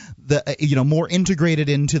individual, more integrated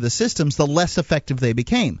into the systems, the less effective they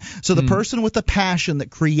became. So the person with the passion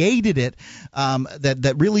that created it,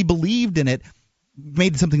 that really believed in it,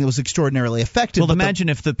 made something that was extraordinarily effective. Well, imagine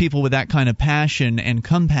if the people with that kind of passion and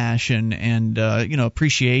compassion and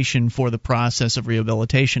appreciation for the process of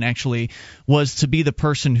rehabilitation actually was to be the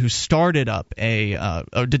person who started up a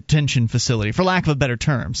detention facility, for lack of a better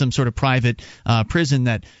term, some sort of private prison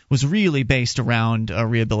that was really based around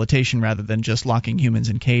rehabilitation rather than just locking humans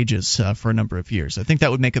in cages for a number of years. I think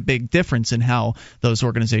that would make a big difference in how those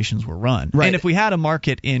organizations were run. Right. And if we had a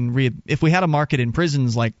market in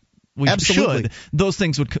prisons like we Absolutely. should, those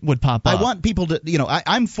things would pop up. I want people to,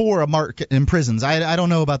 I'm for a market in prisons. I don't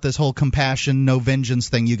know about this whole compassion, no vengeance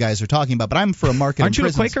thing you guys are talking about, but I'm for a market in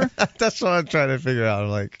prisons. Aren't you a Quaker? That's what I'm trying to figure out. I'm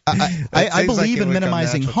like, I believe in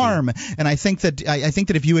minimizing harm, and I think that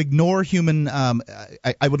if you ignore human,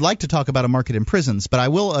 I would like to talk about a market in prisons, but I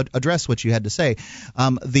will address what you had to say.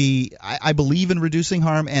 I believe in reducing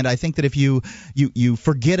harm, and I think that if you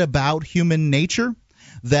forget about human nature,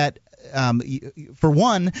 that for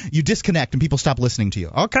one, you disconnect and people stop listening to you.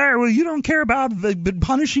 Okay, well, you don't care about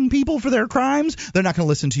punishing people for their crimes. They're not going to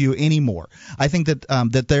listen to you anymore. I think that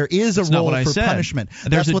that there is a role for punishment.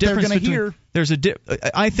 That's what they're going to hear.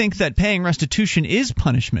 I think that paying restitution is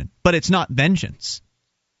punishment, but it's not vengeance.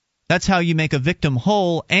 That's how you make a victim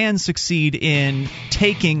whole and succeed in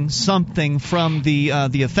taking something from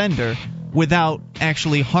the offender without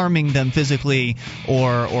actually harming them physically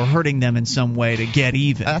or hurting them in some way to get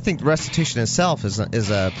even. I think restitution itself is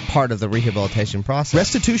a part of the rehabilitation process.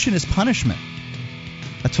 Restitution is punishment.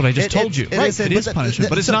 That's what I just told you. It is punishment,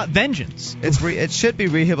 but it's not vengeance. It should be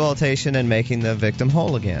rehabilitation and making the victim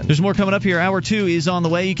whole again. There's more coming up here. Hour 2 is on the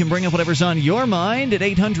way. You can bring up whatever's on your mind at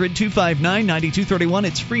 800-259-9231.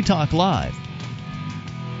 It's Free Talk Live.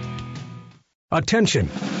 Attention,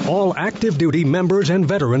 all active duty members and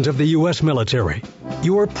veterans of the U.S. military.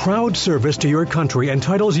 Your proud service to your country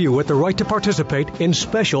entitles you with the right to participate in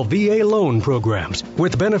special VA loan programs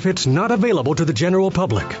with benefits not available to the general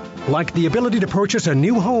public, like the ability to purchase a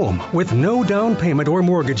new home with no down payment or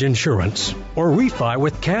mortgage insurance, or refi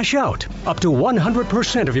with cash out, up to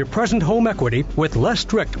 100% of your present home equity with less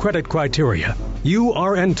strict credit criteria. You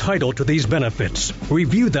are entitled to these benefits.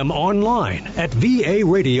 Review them online at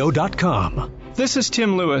varadio.com. This is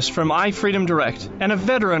Tim Lewis from iFreedom Direct and a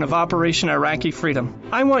veteran of Operation Iraqi Freedom.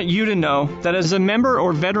 I want you to know that as a member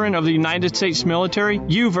or veteran of the United States military,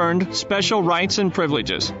 you've earned special rights and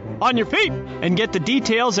privileges. On your feet and get the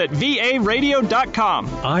details at varadio.com.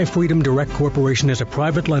 iFreedom Direct Corporation is a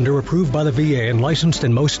private lender approved by the VA and licensed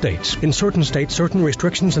in most states. In certain states, certain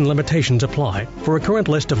restrictions and limitations apply. For a current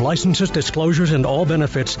list of licenses, disclosures, and all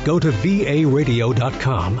benefits, go to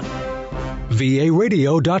varadio.com.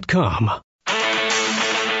 varadio.com.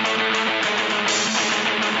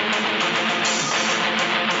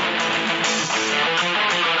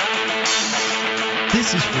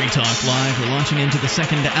 This is Free Talk Live. We're launching into the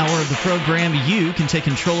second hour of the program. You can take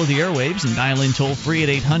control of the airwaves and dial in toll-free at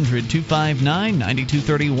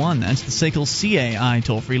 800-259-9231. That's the SACL CAI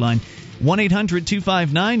toll-free line.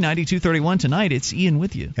 1-800-259-9231. Tonight, it's Ian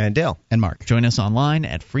with you. And Dale. And Mark. Join us online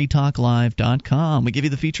at freetalklive.com. We give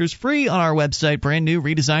you the features free on our website. Brand new,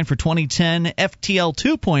 redesigned for 2010,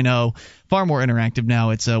 FTL2010. Far more interactive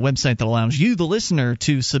now. It's a website that allows you, the listener,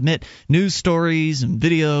 to submit news stories and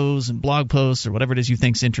videos and blog posts or whatever it is you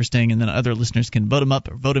think's interesting, and then other listeners can vote them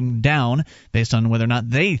up or vote them down based on whether or not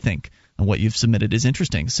they think what you've submitted is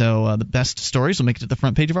interesting. So the best stories will make it to the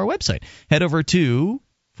front page of our website. Head over to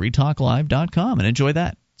freetalklive.com and enjoy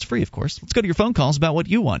that. It's free, of course. Let's go to your phone calls about what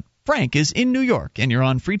you want. Frank is in New York, and you're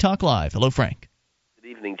on Free Talk Live. Hello, Frank. Good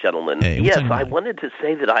evening, gentlemen. Hey, yes, I wanted to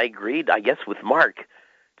say that I agreed, I guess, with Mark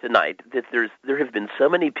tonight that there have been so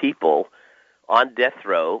many people on death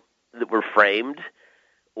row that were framed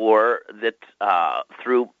or that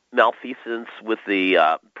through malfeasance with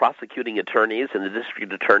the prosecuting attorneys and the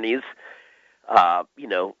district attorneys,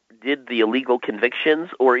 did the illegal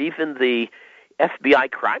convictions, or even the FBI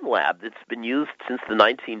crime lab that's been used since the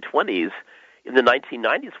 1920s. In the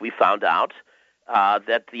 1990s, we found out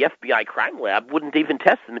that the FBI crime lab wouldn't even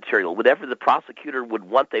test the material. Whatever the prosecutor would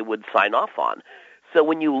want, they would sign off on. So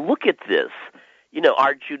when you look at this,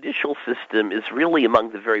 our judicial system is really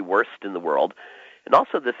among the very worst in the world, and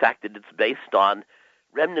also the fact that it's based on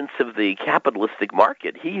remnants of the capitalistic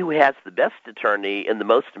market. He who has the best attorney and the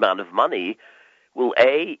most amount of money will,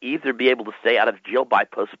 either be able to stay out of jail by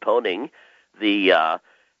postponing the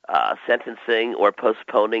sentencing or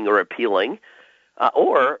postponing or appealing,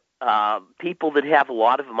 or people that have a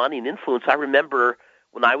lot of money and influence. I remember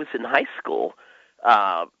when I was in high school,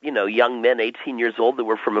 young men, 18 years old, that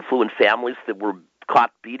were from affluent families that were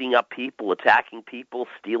caught beating up people, attacking people,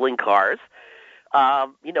 stealing cars.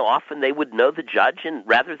 Often they would know the judge, and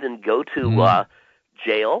rather than go to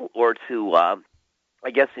jail or to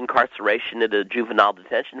I guess, incarceration at a juvenile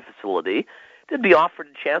detention facility, they'd be offered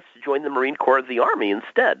a chance to join the Marine Corps or the Army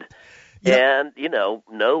instead. Yeah. And,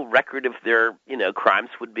 no record of their, crimes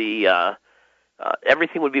would be,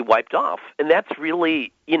 everything would be wiped off. And that's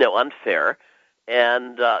really, unfair.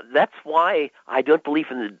 And that's why I don't believe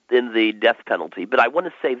in the death penalty. But I want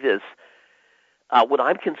to say this. What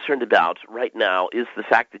I'm concerned about right now is the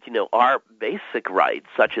fact that, our basic rights,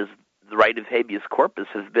 such as the right of habeas corpus,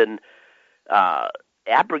 have been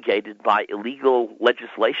abrogated by illegal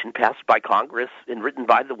legislation passed by Congress and written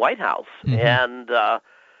by the White House. Mm-hmm. And,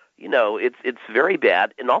 it's very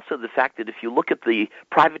bad. And also the fact that if you look at the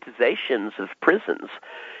privatizations of prisons,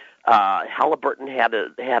 Halliburton had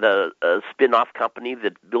a spin-off company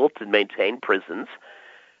that built and maintained prisons.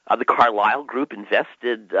 The Carlyle Group owned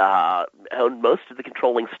most of the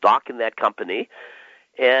controlling stock in that company.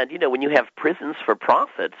 And, when you have prisons for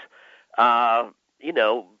profit, it's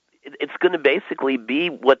going to basically be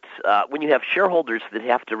what, when you have shareholders that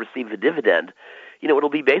have to receive a dividend, it'll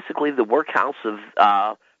be basically the workhouse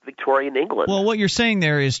of Victorian England. Well, what you're saying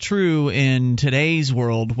there is true in today's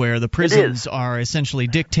world, where the prisons are essentially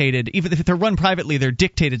dictated. Even if they're run privately, they're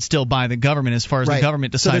dictated still by the government as far as the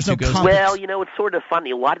government decides who goes. Well, it's sort of funny.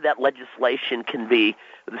 A lot of that legislation can be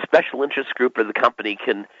the special interest group or the company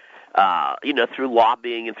can, through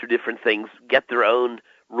lobbying and through different things, get their own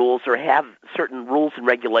rules or have certain rules and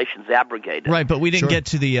regulations abrogated. Right, but we didn't get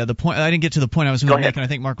to the point. I didn't get to the point I was going to make, and I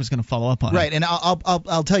think Mark was going to follow up on it. Right, and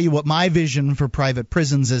I'll tell you what my vision for private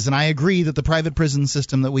prisons is, and I agree that the private prison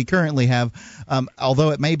system that we currently have,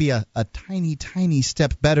 although it may be a tiny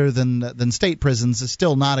step better than state prisons, is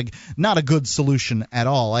still not a good solution at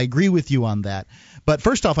all. I agree with you on that. But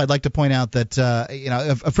first off, I'd like to point out that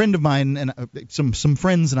a friend of mine and some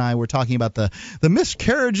friends and I were talking about the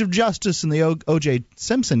miscarriage of justice in the O.J.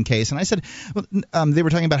 Simpson case, and I said they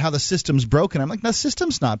were talking about how the system's broken. I'm like, no, the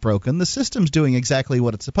system's not broken. The system's doing exactly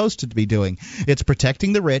what it's supposed to be doing. It's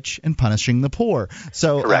protecting the rich and punishing the poor.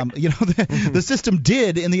 So the system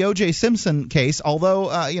did in the O.J. Simpson case,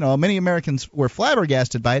 although many Americans were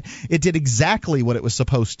flabbergasted by it. It did exactly what it was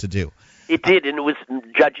supposed to do. It did, and it was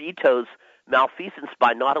Judge Ito's malfeasance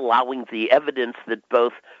by not allowing the evidence that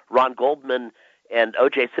both Ron Goldman and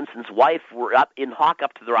O.J. Simpson's wife were up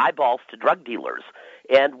to their eyeballs to drug dealers.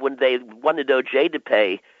 And when they wanted O.J. to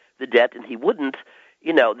pay the debt and he wouldn't,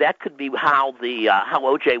 that could be how how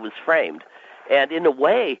O.J. was framed. And in a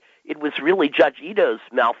way, it was really Judge Ito's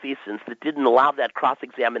malfeasance that didn't allow that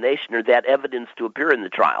cross-examination or that evidence to appear in the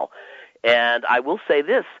trial. And I will say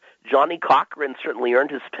this, Johnny Cochran certainly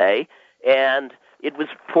earned his pay, and it was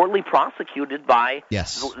poorly prosecuted by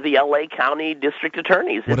the L.A. County District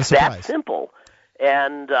Attorneys. It's that simple.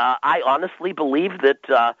 And I honestly believe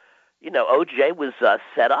that, O.J. was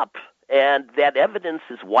set up, and that evidence,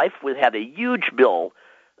 his wife had a huge bill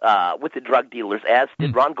with the drug dealers, as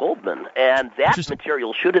did Ron Goldman. And that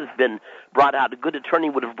material should have been brought out. A good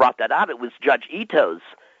attorney would have brought that out. It was Judge Ito's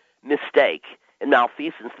mistake and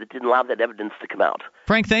malfeasance that didn't allow that evidence to come out.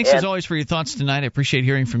 Frank, thanks as always for your thoughts tonight. I appreciate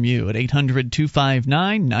hearing from you at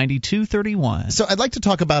 800-259-9231. So I'd like to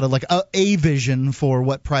talk about a vision for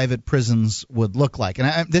what private prisons would look like.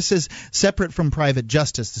 And this is separate from private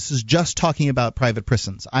justice. This is just talking about private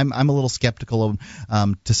prisons. I'm a little skeptical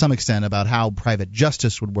to some extent about how private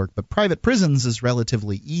justice would work, but private prisons is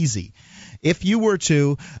relatively easy. If you were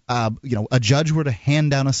to, a judge were to hand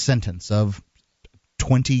down a sentence of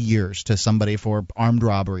 20 years to somebody for armed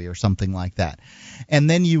robbery or something like that. And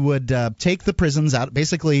then you would take the prisons out,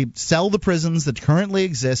 basically sell the prisons that currently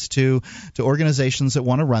exist to organizations that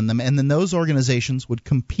want to run them, and then those organizations would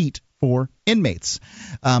compete for inmates.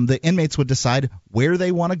 The inmates would decide where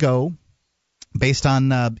they want to go based on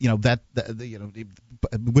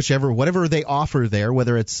whatever they offer there,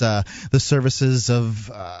 whether it's the services of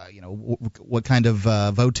what kind of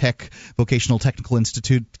vocational technical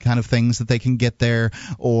institute kind of things that they can get there,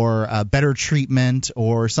 or better treatment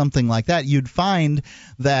or something like that. You'd find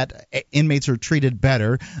that inmates are treated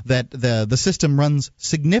better, that the system runs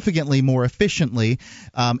significantly more efficiently.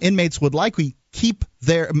 Inmates would likely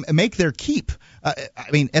make their keep.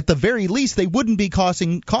 At the very least, they wouldn't be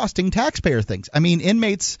costing taxpayer things.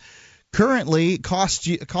 Inmates currently cost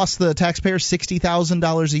the taxpayer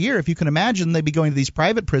 $60,000 a year. If you can imagine, they'd be going to these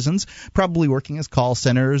private prisons, probably working as call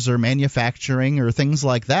centers or manufacturing or things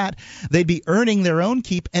like that. They'd be earning their own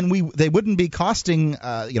keep, and they wouldn't be costing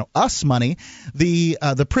us money.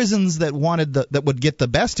 The prisons that would get the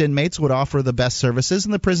best inmates would offer the best services,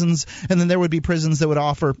 and then there would be prisons that would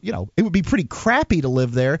offer, it would be pretty crappy to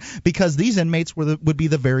live there because these inmates would be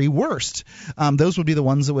the very worst. Those would be the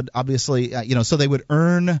ones that would obviously, so they would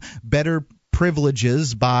earn better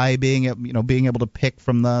privileges by being able to pick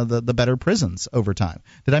from the better prisons over time.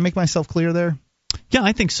 Did I make myself clear there? Yeah,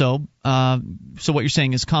 I think so. So what you're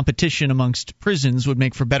saying is competition amongst prisons would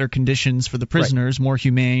make for better conditions for the prisoners, right. More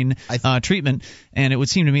humane treatment, and it would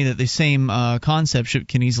seem to me that the same concept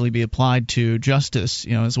can easily be applied to justice,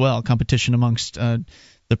 as well. Competition amongst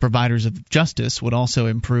the providers of justice would also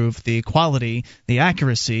improve the quality, the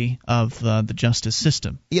accuracy of the justice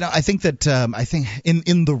system. I think that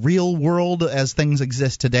in the real world as things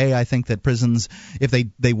exist today, I think that prisons, if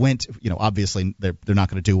they went, obviously they're not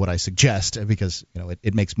going to do what I suggest because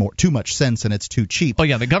it makes too much sense and it's too cheap. Oh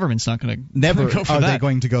yeah, the government's not going to never go for are that. They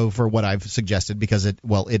going to go for what I've suggested because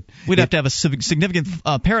we'd have to have a significant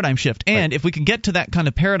paradigm shift, and if we can get to that kind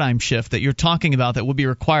of paradigm shift that you're talking about, that would be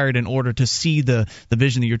required in order to see the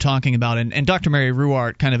vision that you're talking about. And Dr. Mary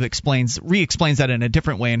Ruwart kind of re-explains that in a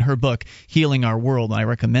different way in her book, Healing Our World. And I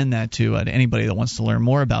recommend that to anybody that wants to learn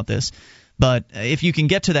more about this. But if you can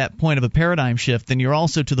get to that point of a paradigm shift, then you're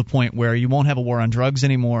also to the point where you won't have a war on drugs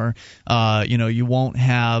anymore. You won't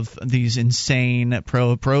have these insane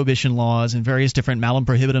prohibition laws and various different malum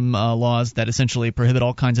prohibitum laws that essentially prohibit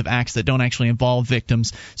all kinds of acts that don't actually involve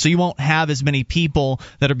victims. So you won't have as many people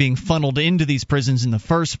that are being funneled into these prisons in the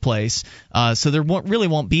first place. So there really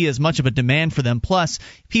won't be as much of a demand for them. Plus,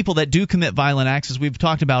 people that do commit violent acts, as we've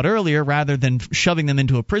talked about earlier, rather than shoving them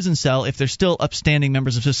into a prison cell, if they're still upstanding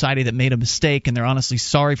members of society that made a mistake and they're honestly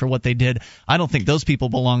sorry for what they did, I don't think those people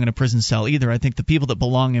belong in a prison cell either. I think the people that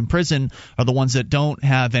belong in prison are the ones that don't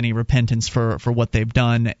have any repentance for what they've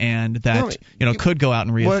done and that could go out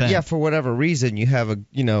and reoffend. Well, yeah, for whatever reason, you have a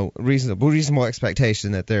reasonable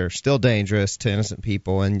expectation that they're still dangerous to innocent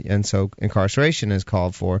people, and so incarceration is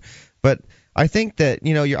called for. But I think that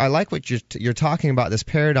I like what you're talking about, this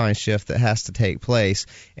paradigm shift that has to take place,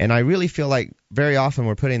 and I really feel like very often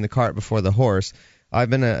we're putting the cart before the horse. I've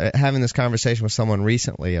been having this conversation with someone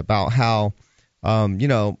recently about how,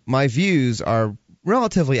 my views are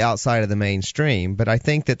relatively outside of the mainstream, but I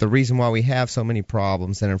think that the reason why we have so many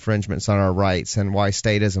problems and infringements on our rights and why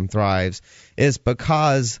statism thrives is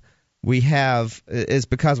because we have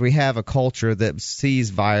a culture that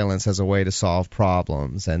sees violence as a way to solve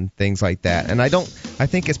problems and things like that. And I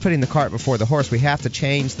think it's putting the cart before the horse. We have to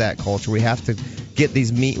change that culture. We have to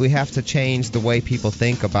we have to change the way people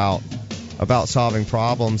think about solving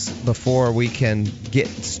problems before we can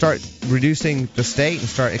start reducing the state and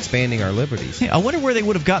start expanding our liberties. Hey, I wonder where they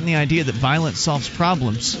would have gotten the idea that violence solves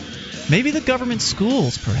problems. Maybe the government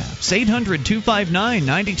schools, perhaps.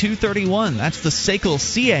 800-259-9231. That's the SACL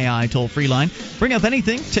CAI toll-free line. Bring up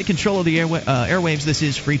anything. Take control of the airwaves. This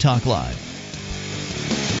is Free Talk Live.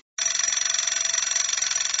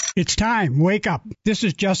 It's time. Wake up. This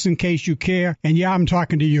is Just In Case You Care, and yeah, I'm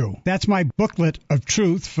talking to you. That's my booklet of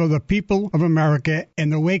truth for the people of America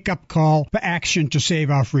and the wake-up call for action to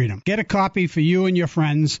save our freedom. Get a copy for you and your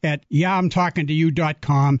friends at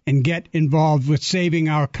yeahimtalkingtoyou.com and get involved with saving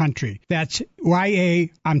our country. That's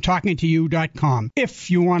YAI'mtalkingtoyou.com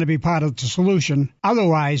if you want to be part of the solution.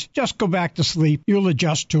 Otherwise, just go back to sleep. You'll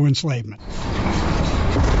adjust to enslavement.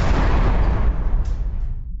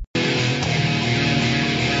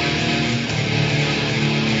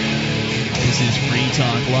 This is Free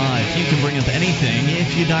Talk Live. You can bring up anything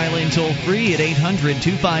if you dial in toll-free at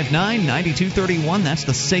 800-259-9231. That's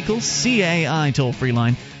the SACL CAI toll-free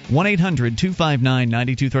line,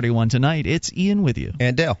 1-800-259-9231. Tonight, it's Ian with you.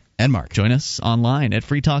 And Dale. And Mark. Join us online at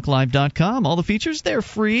freetalklive.com. All the features, they're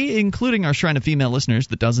free, including our Shrine of Female listeners,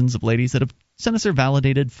 the dozens of ladies that have sent us their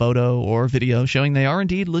validated photo or video showing they are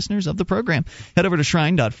indeed listeners of the program. Head over to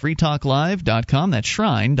shrine.freetalklive.com. That's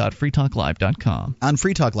shrine.freetalklive.com. On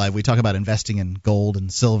Free Talk Live, we talk about investing in gold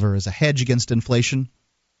and silver as a hedge against inflation,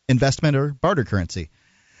 investment, or barter currency.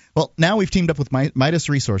 Well, now we've teamed up with Midas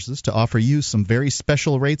Resources to offer you some very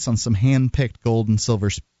special rates on some hand-picked gold and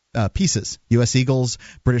silver pieces. U.S. Eagles,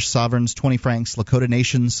 British Sovereigns, 20 francs, Lakota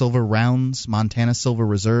Nation silver rounds, Montana silver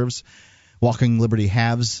reserves, Walking Liberty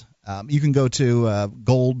halves. You can go to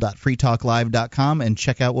gold.freetalklive.com and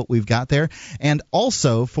check out what we've got there. And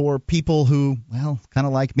also for people who, kind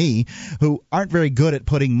of like me, who aren't very good at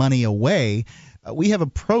putting money away, we have a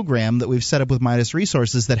program that we've set up with Midas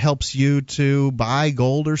Resources that helps you to buy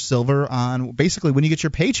gold or silver on basically when you get your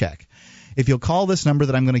paycheck. If you'll call this number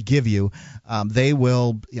that I'm going to give you, they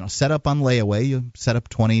will set up on layaway. You set up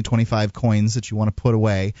 20, 25 coins that you want to put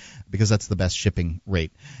away because that's the best shipping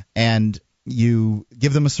rate. And you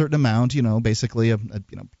give them a certain amount, basically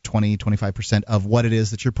 20, 25% of what it is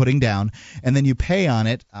that you're putting down, and then you pay on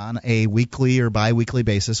it on a weekly or bi-weekly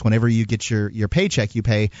basis. Whenever you get your paycheck, you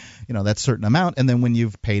pay that certain amount, and then when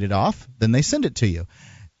you've paid it off, then they send it to you.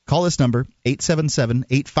 Call this number,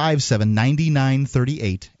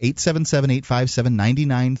 877-857-9938,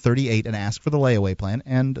 877-857-9938, and ask for the layaway plan,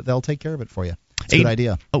 and they'll take care of it for you. It's a good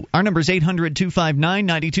idea. Oh, our number is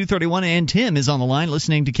 800-259-9231, and Tim is on the line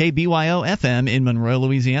listening to KBYO-FM in Monroe,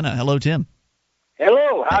 Louisiana. Hello, Tim.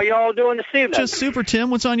 Hello. How y'all doing this evening? Just super, Tim.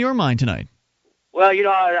 What's on your mind tonight? Well,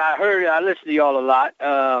 I listen to y'all a lot.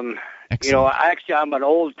 Actually, I'm an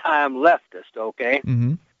old-time leftist, okay?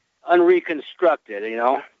 Mm-hmm. Unreconstructed,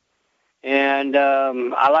 and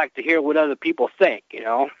I like to hear what other people think,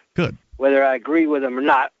 Good. Whether I agree with them or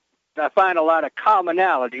not. I find a lot of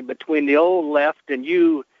commonality between the old left and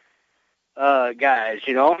you guys,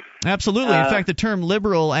 Absolutely. In fact, the term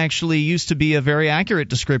liberal actually used to be a very accurate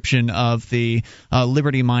description of the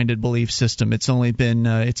liberty-minded belief system. It's only been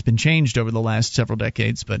changed over the last several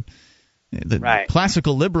decades, but the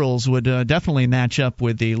classical liberals would definitely match up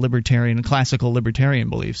with the classical libertarian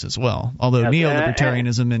beliefs as well. Although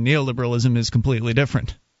neo-libertarianism and neoliberalism is completely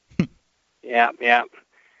different. Yeah.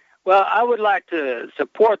 Well, I would like to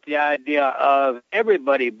support the idea of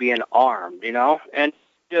everybody being armed, and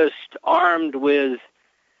just armed with,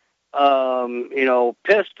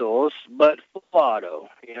 pistols, but full auto,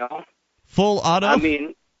 Full auto? I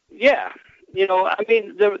mean, yeah.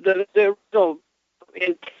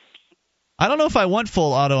 I don't know if I want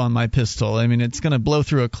full auto on my pistol. I mean, it's going to blow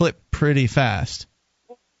through a clip pretty fast.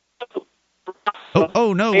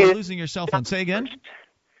 Oh no, we're losing your cell phone. Say again?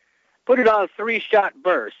 Put it on 3-shot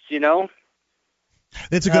bursts, It's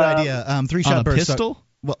a good idea. 3-shot bursts. Pistol?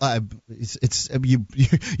 Well,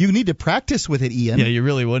 you need to practice with it, Ian. Yeah, you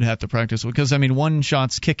really would have to practice because one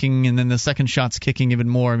shot's kicking and then the second shot's kicking even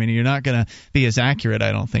more. I mean, you're not going to be as accurate,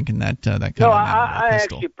 I don't think, in that kind of pistol. No, I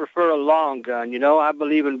actually prefer a long gun. I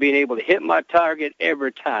believe in being able to hit my target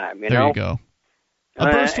every time. There you go. A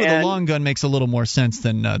burst with a long gun makes a little more sense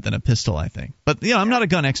than a pistol, I think. But I'm not a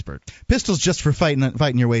gun expert. Pistol's just for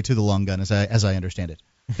fighting your way to the long gun, as I understand it.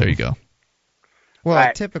 There you go.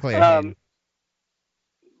 Well, typically.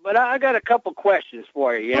 But I got a couple questions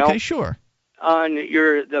for you. Okay, sure. On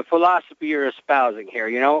the philosophy you're espousing here.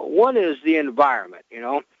 One is the environment.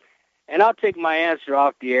 And I'll take my answer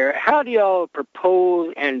off the air. How do y'all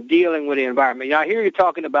propose and dealing with the environment? I hear you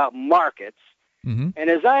talking about markets. Mm-hmm. And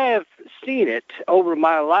as I have seen it over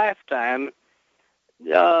my lifetime,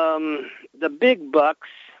 the big bucks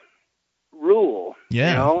rule.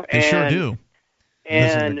 Yeah, they sure do.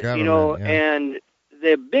 And and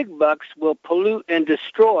the big bucks will pollute and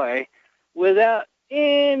destroy without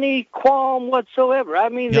any qualm whatsoever. I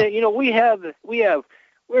mean, we're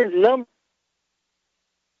number.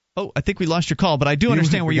 Oh, I think we lost your call, but I do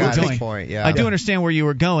understand where you were going. I do understand where you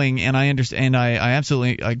were going, and I understand. I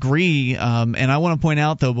absolutely agree. And I want to point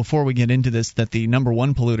out, though, before we get into this, that the number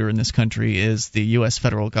one polluter in this country is the U.S.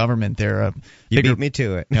 federal government. They're you beat me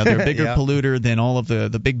to it. They're a bigger polluter than all of the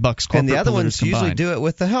big bucks corporate polluters combined. And the other ones usually do it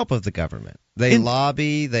with the help of the government. They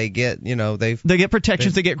lobby. They get they get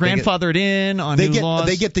protections. They get grandfathered in on new laws.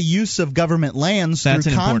 They get the use of government lands through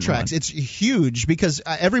contracts. It's huge because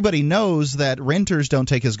everybody knows that renters don't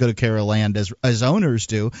take as good a care of land as owners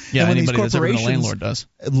do. Yeah, and when anybody these that's ever been a corporations landlord does.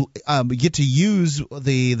 Get to use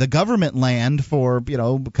the government land for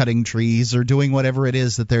cutting trees or doing whatever it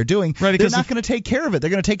is that they're doing. Right, they're not going to take care of it. They're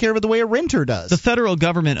going to take care of it the way a renter does. The federal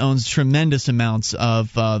government owns tremendous amounts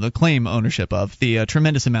of ownership of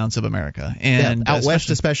tremendous amounts of America. And out west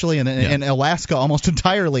especially, and Alaska almost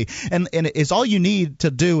entirely. And it's all you need to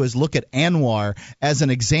do is look at ANWR as an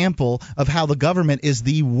example of how the government is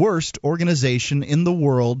the worst organization in the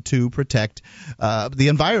world to protect the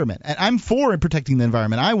environment. And I'm for protecting the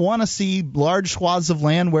environment. I want to see large swaths of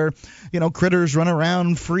land where critters run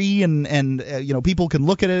around free and people can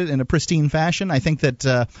look at it in a pristine fashion. I think that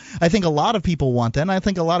a lot of people want that. And I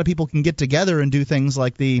think a lot of people can get together and do things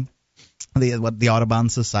like the Audubon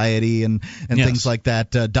Society and things like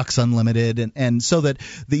that, Ducks Unlimited, and so that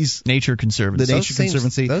these Nature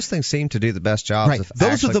Conservancy, those things seem to do the best jobs. Right, of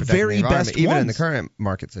those are the very best even ones. in the current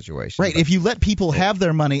market situation. Right, if you let people have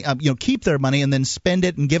their money, keep their money, and then spend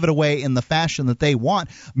it and give it away in the fashion that they want,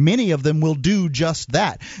 many of them will do just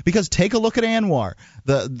that. Because take a look at ANWR.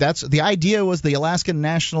 The idea was the Alaskan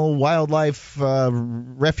National Wildlife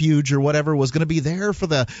Refuge or whatever was going to be there for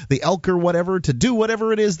the elk or whatever to do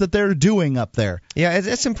whatever it is that they're doing up there. Yeah,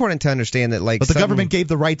 it's important to understand that, but the government gave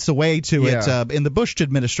the rights away to it in the Bush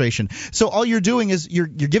administration. So all you're doing is you're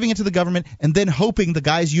giving it to the government and then hoping the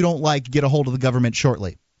guys you don't like get a hold of the government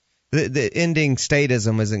shortly. the ending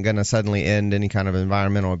statism isn't going to suddenly end any kind of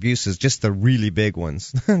environmental abuses, just the really big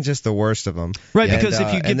ones, just the worst of them. Right, because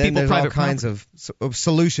if you give people private all kinds of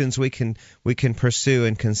solutions we can pursue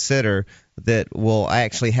and consider that will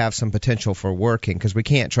actually have some potential for working, because we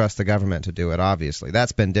can't trust the government to do it, obviously.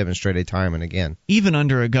 That's been demonstrated time and again. Even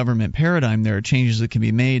under a government paradigm, there are changes that can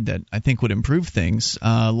be made that I think would improve things,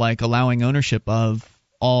 like allowing ownership of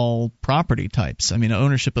all property types. I mean,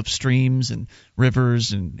 ownership of streams and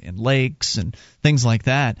rivers and lakes and things like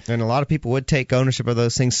that. And a lot of people would take ownership of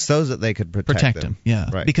those things so that they could protect them.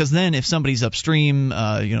 Yeah, right. Because then if somebody's upstream,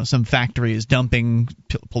 some factory is dumping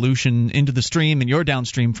pollution into the stream and you're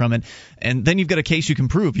downstream from it, and then you've got a case you can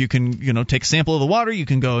prove. You can, take a sample of the water, you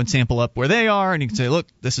can go and sample up where they are, and you can say, look,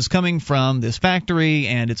 this is coming from this factory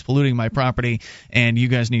and it's polluting my property, and you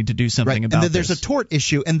guys need to do something about and there's this. a tort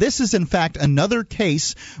issue, and this is in fact another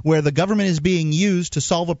case where the government is being used to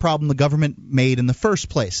solve a problem the government made in the first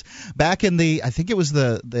place. Back in I think it was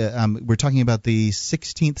we're talking about the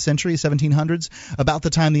 16th century, 1700s, about the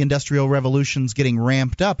time the Industrial Revolution's getting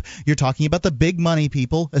ramped up. You're talking about the big money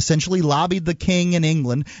people essentially lobbied the king in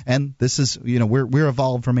England, and this is, we're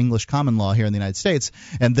evolved from English common law here in the United States,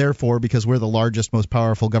 and therefore, because we're the largest, most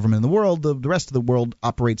powerful government in the world, the rest of the world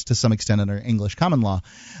operates to some extent under English common law.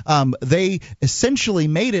 They essentially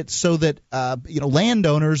made it so that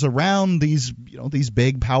landowners around these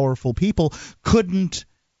big powerful people couldn't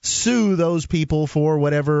sue those people for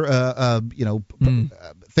whatever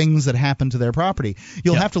things that happened to their property.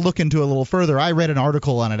 You'll have to look into it a little further. I read an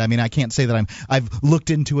article on it. I mean, I can't say that I've looked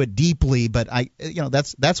into it deeply, but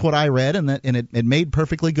that's what I read, and it made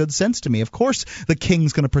perfectly good sense to me. Of course, the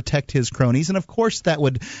king's going to protect his cronies, and of course that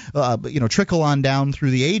would trickle on down through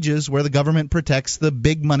the ages where the government protects the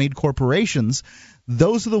big moneyed corporations.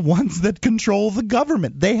 Those are the ones that control the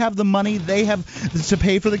government. They have the money. They have to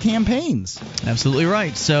pay for the campaigns. Absolutely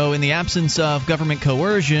right. So in the absence of government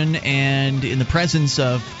coercion and in the presence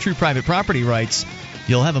of true private property rights,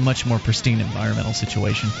 you'll have a much more pristine environmental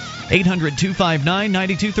situation.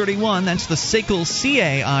 800-259-9231. That's the SACL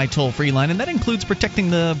CAI toll-free line, and that includes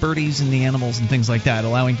protecting the birdies and the animals and things like that,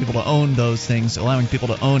 allowing people to own those things, allowing people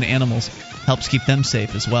to own animals. Helps keep them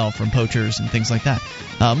safe as well from poachers and things like that.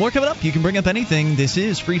 More coming up. You can bring up anything. This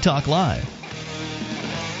is Free Talk Live.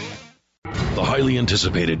 The highly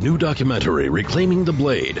anticipated new documentary Reclaiming the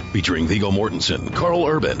Blade, featuring Viggo Mortensen, Carl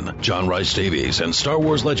Urban, John Rhys Davies, and Star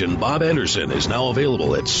Wars legend Bob Anderson, is now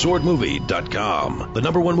available at swordmovie.com. The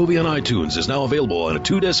 #1 movie on iTunes is now available on a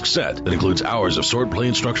 2-disc set that includes hours of swordplay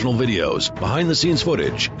instructional videos, behind-the-scenes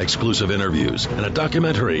footage, exclusive interviews, and a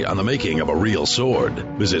documentary on the making of a real sword.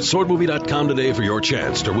 Visit swordmovie.com today for your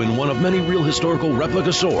chance to win one of many real historical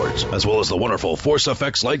replica swords, as well as the wonderful Force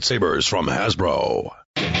FX lightsabers from Hasbro.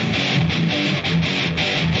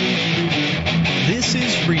 This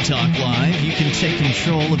is Free Talk Live. You can take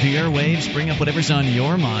control of the airwaves, bring up whatever's on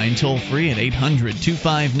your mind, toll-free at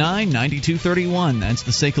 800-259-9231. That's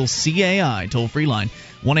the SACL CAI toll-free line,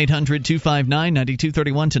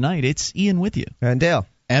 1-800-259-9231. Tonight, it's Ian with you. And Dale.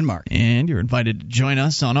 And Mark. And you're invited to join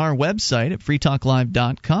us on our website at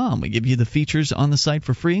freetalklive.com. We give you the features on the site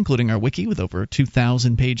for free, including our wiki with over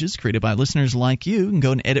 2,000 pages created by listeners like you. You can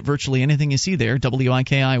go and edit virtually anything you see there,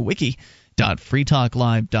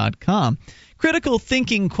 wikiwiki.freetalklive.com. Critical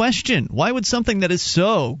thinking question. Why would something that is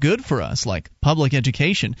so good for us, like public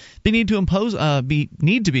education, need to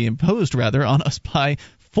be imposed on us by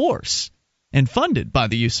force and funded by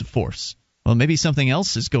the use of force? Well, maybe something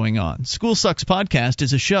else is going on. School Sucks Podcast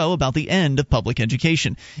is a show about the end of public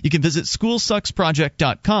education. You can visit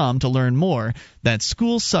schoolsucksproject.com to learn more. That's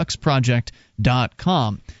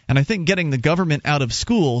schoolsucksproject.com. And I think getting the government out of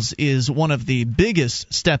schools is one of the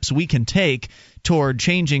biggest steps we can take toward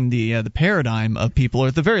changing the paradigm of people, or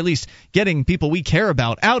at the very least getting people we care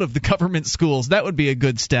about out of the government schools. That would be a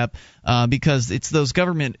good step, because it's those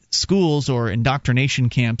government schools, or indoctrination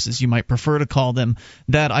camps as you might prefer to call them,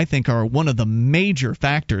 that I think are one of the major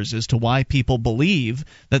factors as to why people believe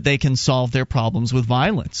that they can solve their problems with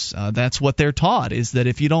violence. That's what they're taught, is that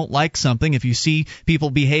if you don't like something, if you see people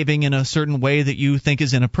behaving in a certain way that you think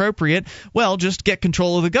is inappropriate, well, just get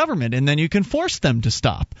control of the government and then you can force them to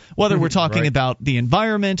stop. Whether we're talking about the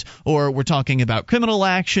environment, or we're talking about criminal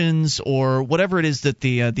actions, or whatever it is that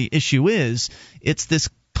the issue is, it's this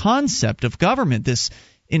concept of government, this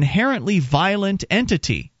inherently violent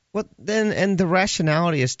entity. Well, then, and the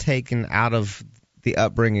rationality is taken out of the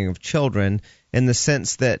upbringing of children, in the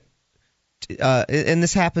sense that, and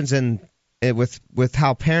this happens with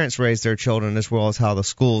how parents raise their children as well as how the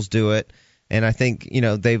schools do it. And I think,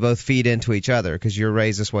 they both feed into each other, because you're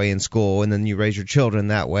raised this way in school and then you raise your children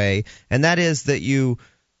that way. And that is that you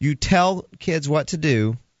tell kids what to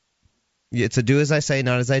do, It's a do as I say,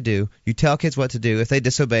 not as I do. You tell kids what to do. If they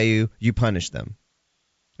disobey you, you punish them.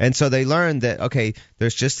 And so they learn that, okay,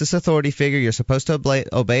 there's just this authority figure. You're supposed to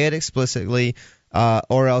obey it explicitly,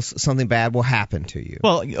 or else something bad will happen to you.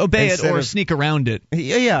 Well, obey it or sneak around it.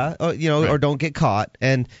 Yeah, or don't get caught.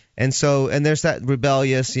 And there's that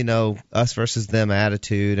rebellious, us versus them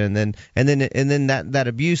attitude, and then that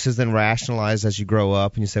abuse is then rationalized as you grow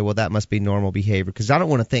up, and you say, well, that must be normal behavior, because I don't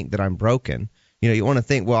want to think that I'm broken. You want to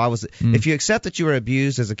think, well, if you accept that you were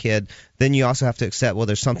abused as a kid, then you also have to accept, well,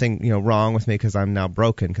 there's something, wrong with me because I'm now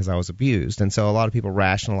broken because I was abused. And so a lot of people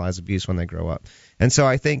rationalize abuse when they grow up. And so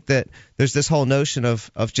I think that there's this whole notion of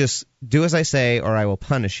just do as I say or I will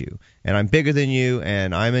punish you. And I'm bigger than you,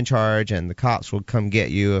 and I'm in charge, and the cops will come get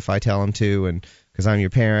you if I tell them to, and because I'm your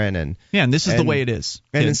parent. And this is the way it is.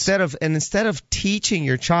 And instead of teaching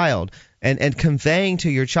your child and conveying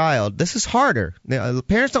to your child, this is harder.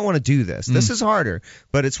 Parents don't want to do this. This is harder,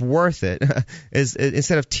 but it's worth it.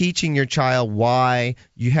 Instead of teaching your child why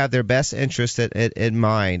you have their best interest in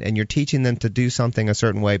mind, and you're teaching them to do something a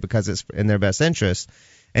certain way because it's in their best interest,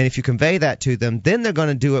 and if you convey that to them, then they're going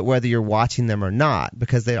to do it whether you're watching them or not,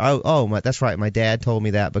 because that's right, my dad told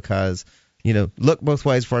me that because look both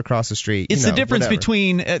ways before I cross the street. It's the difference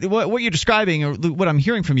between what you're describing, or what I'm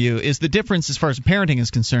hearing from you, is the difference as far as parenting is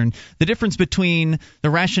concerned, the difference between the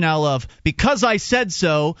rationale of because I said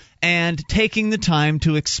so and taking the time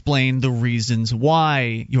to explain the reasons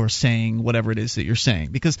why you're saying whatever it is that you're saying.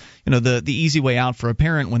 Because, the easy way out for a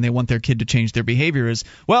parent when they want their kid to change their behavior is,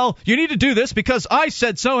 well, you need to do this because I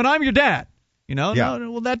said so and I'm your dad. No,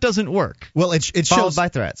 well, that doesn't work. Well, it shows by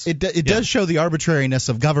threats. It does show the arbitrariness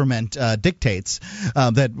of government dictates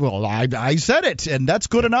that. Well, I said it, and that's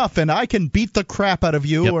good enough, and I can beat the crap out of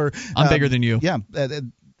you, or I'm bigger than you. Yeah.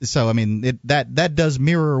 So I mean, that does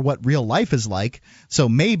mirror what real life is like. So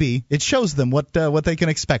maybe it shows them what they can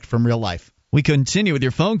expect from real life. We continue with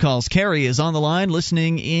your phone calls. Carrie is on the line,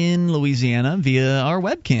 listening in Louisiana via our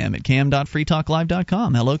webcam at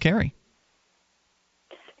cam.freetalklive.com. Hello, Carrie.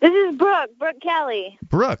 This is Brooke Kelly.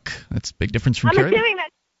 Brooke. That's a big difference from Carrie. I'm assuming that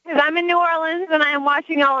because I'm in New Orleans and I am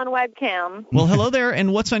watching y'all on webcam. Well, hello there,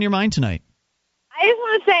 and what's on your mind tonight? I just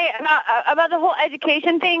want to say about the whole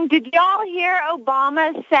education thing. Did y'all hear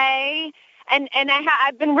Obama say, and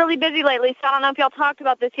I've been really busy lately, so I don't know if y'all talked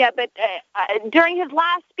about this yet, but during his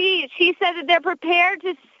last speech, he said that they're prepared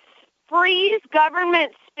to freeze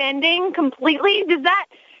government spending completely. Does that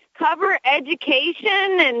cover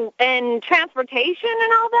education and transportation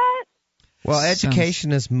and all that? Well,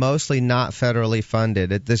 education is mostly not federally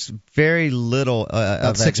funded. There's very little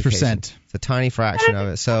of 6%. It's a tiny fraction of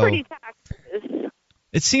it. So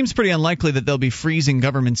it seems pretty unlikely that they'll be freezing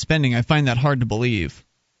government spending. I find that hard to believe.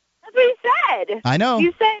 That's what he said. I know.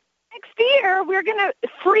 You said next year we're going to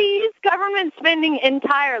freeze government spending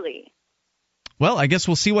entirely. Well, I guess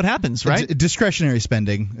we'll see what happens, right? Discretionary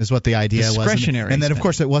spending is what the idea was. Discretionary, and then of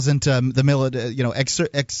course it wasn't exerting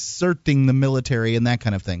the military and that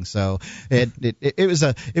kind of thing. So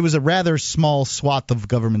it was a rather small swath of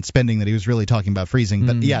government spending that he was really talking about freezing.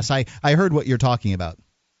 But yes, I heard what you're talking about.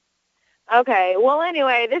 Okay. Well,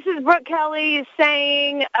 anyway, this is Brooke Kelly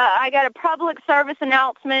saying I got a public service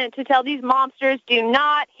announcement to tell these mobsters: do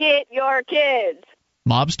not hit your kids.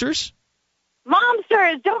 Mobsters?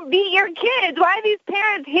 Momsters, don't beat your kids. Why are these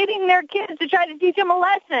parents hitting their kids to try to teach them a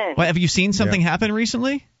lesson? Well, have you seen something happen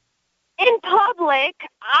recently? In public,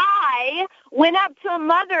 I went up to a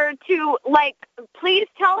mother to, please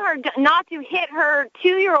tell her not to hit her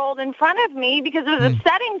 2-year-old in front of me because it was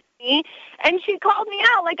upsetting to me, and she called me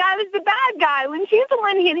out like I was the bad guy when she's the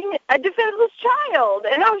one hitting a defenseless child,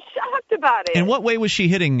 and I was shocked about it. In what way was she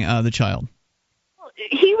hitting the child?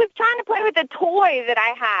 He was trying to play with a toy that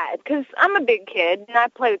I had because I'm a big kid and I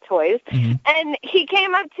play with toys. Mm-hmm. And he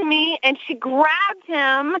came up to me and she grabbed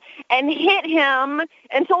him and hit him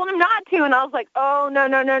and told him not to. And I was like, oh,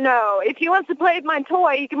 no. If he wants to play with my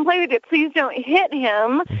toy, you can play with it. Please don't hit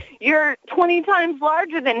him. You're 20 times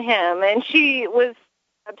larger than him. And she was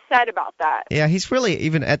upset about that. Yeah, he's really,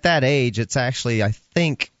 even at that age, it's actually, I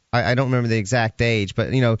think, I don't remember the exact age,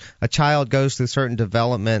 but, a child goes through certain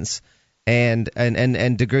developments and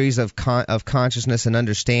degrees of consciousness and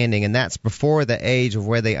understanding, and that's before the age of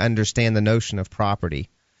where they understand the notion of property.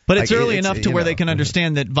 But it's early enough to where they can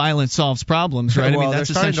understand that violence solves problems, right? Well, that's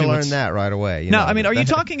they're starting to learn that right away. Now, are you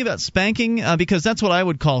talking about spanking? Because that's what I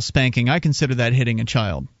would call spanking. I consider that hitting a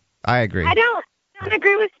child. I agree. I don't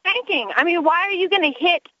agree with spanking. Why are you going to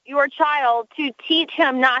hit your child to teach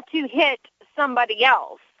him not to hit somebody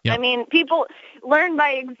else? Yep. People learn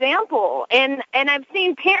by example, and I've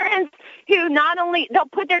seen parents who not only they'll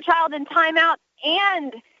put their child in timeout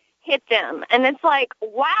and hit them. And it's like,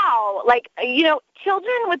 wow, like, you know,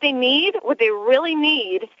 children, what they really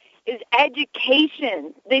need is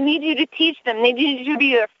education. They need you to teach them. They need you to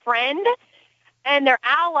be their friend and their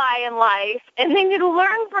ally in life, and they need to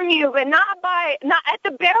learn from you, but not at the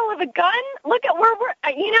barrel of a gun. Look at where we're,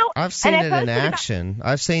 you know. I've seen it in action.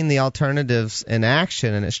 I've seen the alternatives in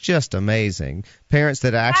action, and it's just amazing. Parents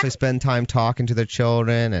that actually spend time talking to their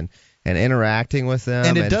children and interacting with them.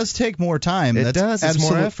 And it does take more time. It does. It's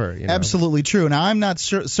more effort. You know? Absolutely true. Now, I'm not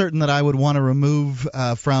certain that I would want to remove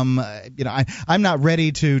from, I'm not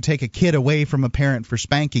ready to take a kid away from a parent for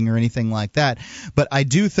spanking or anything like that. But I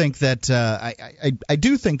do think that I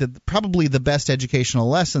do think that probably the best educational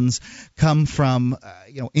lessons come from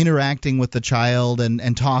interacting with the child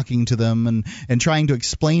and talking to them and trying to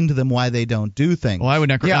explain to them why they don't do things. Well, I would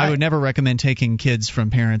never recommend taking kids from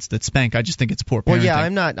parents that spank. I just think it's poor parenting. Well, yeah,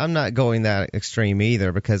 I'm not going that extreme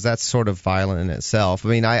either, because that's sort of violent in itself. I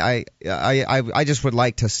mean, I just would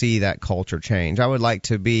like to see that culture change. I would like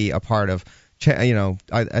to be a part of,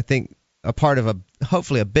 I think a part of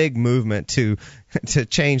hopefully a big movement to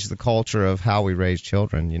change the culture of how we raise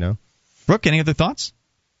children. You know, Brooke, any other thoughts?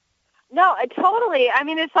 No, totally. I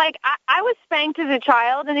mean, it's like I was spanked as a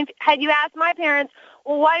child, and had you asked my parents,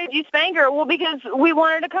 well, why did you spank her? Well, because we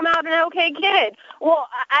wanted to come out an okay kid. Well,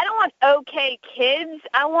 I don't want okay kids.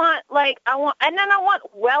 I want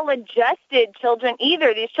well-adjusted children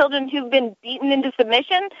either. These children who've been beaten into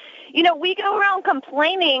submission. You know, we go around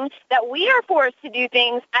complaining that we are forced to do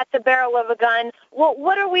things at the barrel of a gun. Well,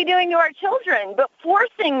 what are we doing to our children? But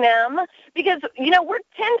forcing them because, we're 10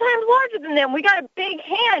 times larger than them. We got a big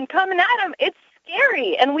hand coming at them. It's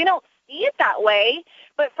scary, and we don't see it that way.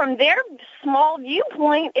 But from their small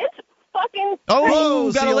viewpoint, it's fucking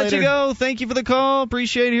Oh, gotta let you go. Thank you for the call.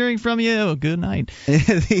 Appreciate hearing from you. Good night.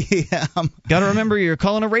 Gotta remember, you're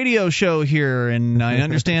calling a radio show here, and I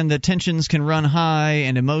understand that tensions can run high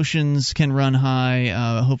and emotions can run high.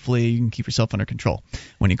 Hopefully you can keep yourself under control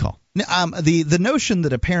when you call. The notion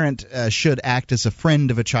that a parent should act as a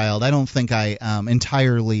friend of a child, I don't think I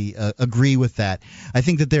entirely agree with that. I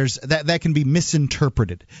think that that can be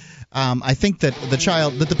misinterpreted. I think that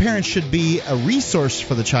the parent should be a resource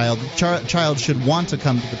for the child. The child should want to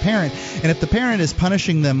come to the parent, and if the parent is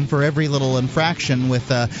punishing them for every little infraction with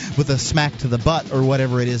a smack to the butt or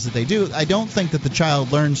whatever it is that they do, I don't think that the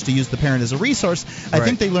child learns to use the parent as a resource. I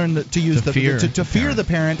think they learn to use to fear the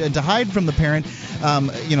parent and to hide from the parent.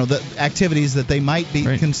 The activities that they might be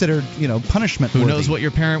considered, punishment worthy. Who knows what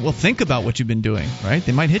your parent will think about what you've been doing, right?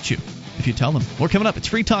 They might hit you if you tell them. We're coming up. It's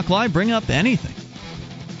Free Talk Live. Bring up anything.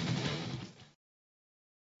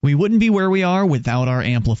 We wouldn't be where we are without our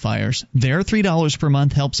amplifiers. Their $3 per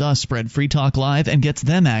month helps us spread Free Talk Live and gets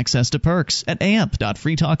them access to perks at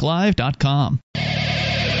amp.freetalklive.com.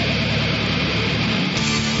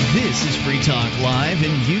 This is Free Talk Live,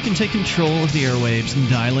 and you can take control of the airwaves and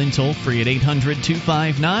dial in toll-free at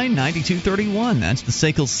 800-259-9231. That's the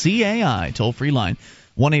SACL CAI toll-free line.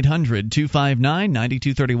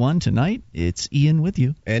 1-800-259-9231. Tonight, it's Ian with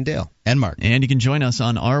you. And Dale. And Mark. And you can join us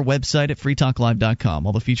on our website at freetalklive.com.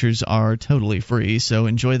 All the features are totally free, so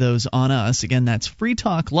enjoy those on us. Again, that's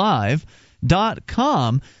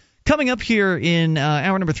freetalklive.com. Coming up here in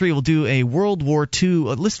hour number 3, we'll do a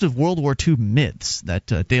list of World War II myths that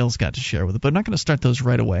Dale's got to share with us. But I'm not going to start those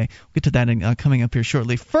right away. We'll get to that coming up here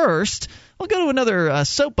shortly. First, we'll go to another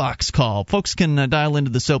soapbox call. Folks can dial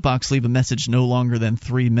into the soapbox, leave a message no longer than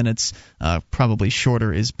 3 minutes. Probably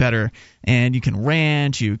shorter is better. And you can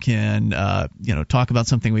rant. You can talk about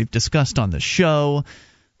something we've discussed on the show.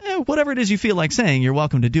 Whatever it is you feel like saying, you're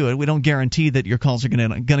welcome to do it. We don't guarantee that your calls are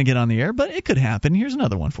going to get on the air, but it could happen. Here's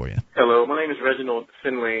another one for you. Hello, my name is Reginald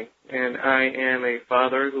Finley, and I am a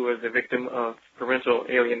father who is a victim of parental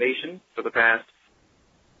alienation for the past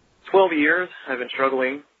 12 years. I've been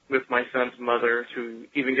struggling with my son's mother to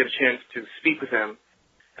even get a chance to speak with him.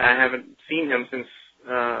 I haven't seen him since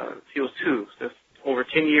he was 2. So that's over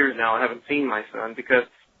 10 years now I haven't seen my son because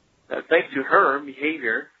thanks to her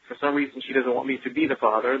behavior, for some reason, she doesn't want me to be the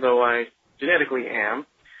father, though I genetically am.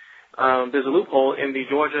 There's a loophole in the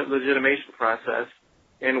Georgia legitimation process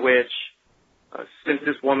in which, since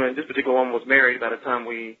this particular woman was married by the time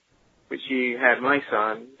she had my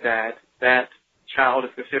son, that child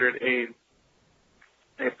is considered a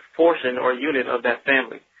portion or unit of that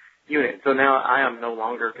family unit. So now I am no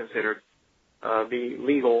longer considered the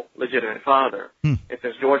legal legitimate father. And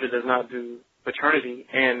since Georgia does not do paternity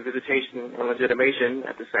and visitation and legitimation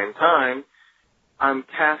at the same time, I'm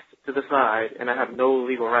cast to the side and I have no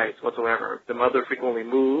legal rights whatsoever. The mother frequently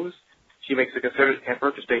moves. She makes a concerted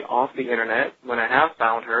effort to stay off the internet. When I have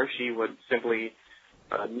found her, she would simply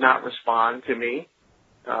not respond to me.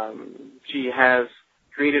 she has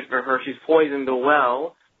created for her, she's poisoned the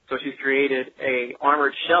well, so she's created a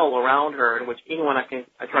armored shell around her in which anyone I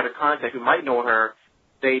try to contact who might know her,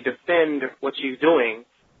 they defend what she's doing,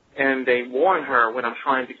 and they warn her when I'm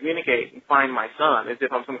trying to communicate and find my son, as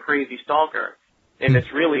if I'm some crazy stalker. And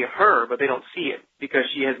it's really her, but they don't see it, because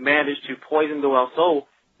she has managed to poison the well so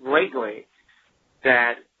greatly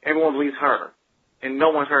that everyone believes her, and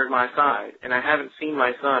no one's heard my side. And I haven't seen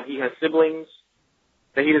my son. He has siblings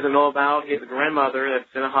that he doesn't know about. He has a grandmother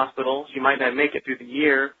that's in a hospital. She might not make it through the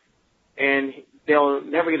year, and they'll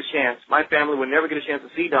never get a chance. My family will never get a chance to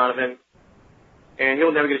see Donovan, and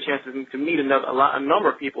he'll never get a chance to meet a number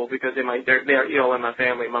of people because they're ill in my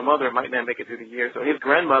family. My mother might not make it through the year, so his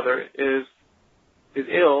grandmother is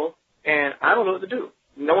ill, and I don't know what to do.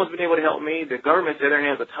 No one's been able to help me. The government said their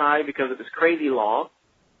hands are tied because of this crazy law.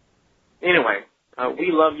 Anyway,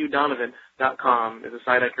 WeLoveYouDonovan.com is a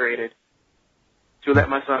site I created to let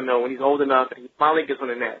my son know when he's old enough and he finally gets on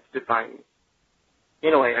the net to find me.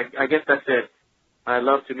 Anyway, I guess that's it. I'd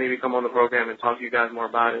love to maybe come on the program and talk to you guys more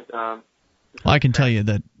about it. Well, I can tell you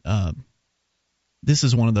that this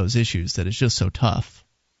is one of those issues that is just so tough.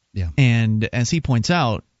 Yeah. And as he points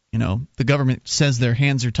out, the government says their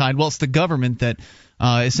hands are tied. Well, it's the government that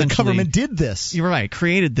essentially... The government did this. You're right,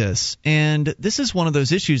 created this. And this is one of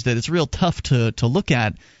those issues that it's real tough to look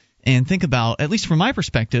at and think about, at least from my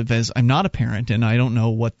perspective, as I'm not a parent and I don't know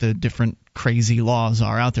what the different crazy laws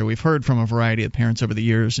are out there. We've heard from a variety of parents over the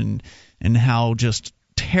years and how just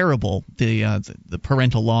terrible the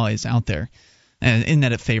parental law is out there. And in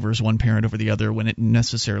that it favors one parent over the other when it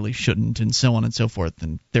necessarily shouldn't, and so on and so forth.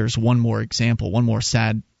 And there's one more example, one more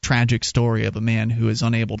sad, tragic story of a man who is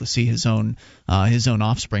unable to see his own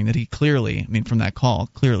offspring that he clearly, from that call,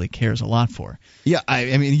 clearly cares a lot for. Yeah,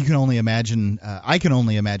 I mean, you can only imagine. I can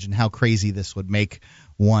only imagine how crazy this would make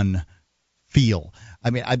one feel. I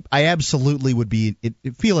mean, I absolutely would be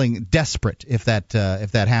feeling desperate if that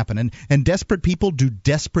happened. And desperate people do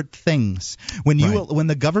desperate things. When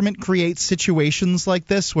the government creates situations like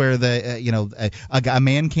this where a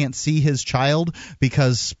man can't see his child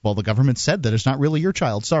because the government said that it's not really your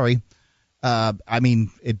child. Sorry.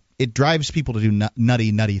 It drives people to do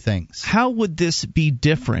nutty things. How would this be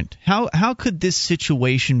different? How could this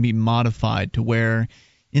situation be modified to where,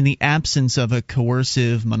 in the absence of a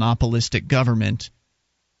coercive, monopolistic government,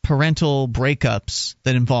 parental breakups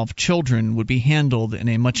that involve children would be handled in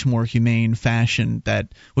a much more humane fashion that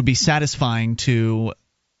would be satisfying to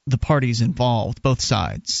the parties involved, both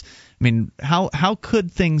sides? I mean, how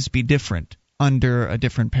could things be different under a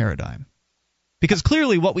different paradigm? Because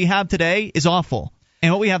clearly what we have today is awful.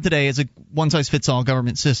 And what we have today is a one-size-fits-all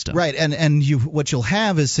government system. Right, and what you'll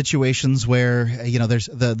have is situations where there's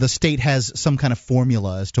the state has some kind of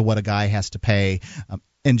formula as to what a guy has to pay.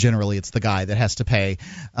 And generally, it's the guy that has to pay,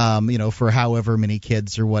 for however many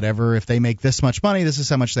kids or whatever. If they make this much money, this is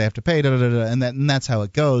how much they have to pay, and that's how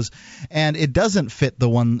it goes. And it doesn't fit the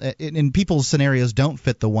one in people's scenarios don't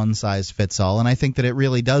fit the one size fits all. And I think that it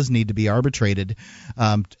really does need to be arbitrated.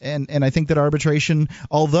 And I think that arbitration,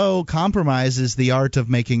 although compromise is the art of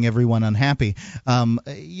making everyone unhappy,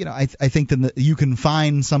 I think that you can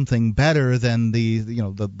find something better than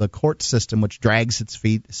the court system, which drags its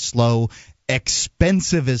feet, slow,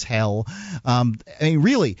 expensive as hell.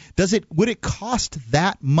 Really, would it cost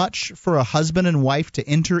that much for a husband and wife to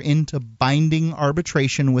enter into binding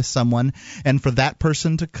arbitration with someone and for that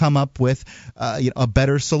person to come up with a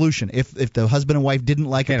better solution? If the husband and wife didn't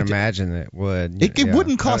like it, I can't imagine it would. It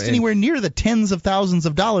wouldn't cost anywhere near the tens of thousands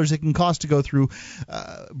of dollars it can cost to go through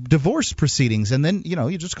divorce proceedings, and then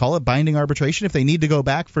you just call it binding arbitration. If they need to go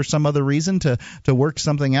back for some other reason to work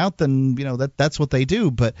something out, then that's what they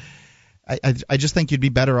do. But I just think you'd be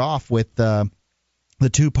better off with the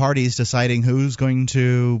two parties deciding who's going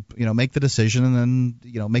to make the decision and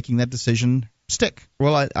then making that decision stick.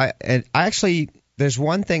 Well, I actually there's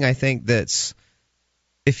one thing I think that's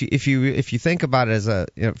if you think about it as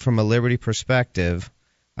from a liberty perspective,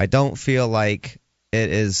 I don't feel like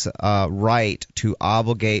it is right to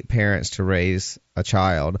obligate parents to raise a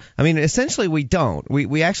child. I mean, essentially we don't.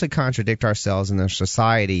 We actually contradict ourselves in our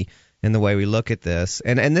society in the way we look at this,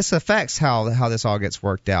 and this affects how this all gets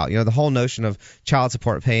worked out. The whole notion of child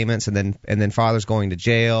support payments, and then fathers going to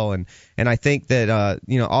jail, and I think that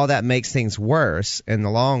all that makes things worse in the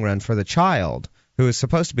long run for the child who is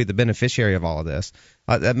supposed to be the beneficiary of all of this.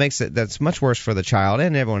 That's much worse for the child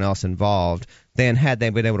and everyone else involved than had they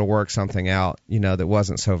been able to work something out, that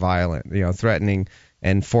wasn't so violent, threatening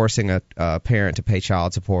and forcing a parent to pay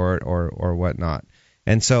child support or whatnot.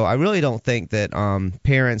 And so I really don't think that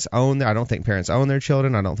parents own their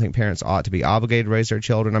children. I don't think parents ought to be obligated to raise their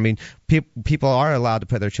children. I mean, people are allowed to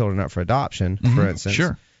put their children up for adoption, for instance.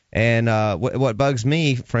 Sure. And what bugs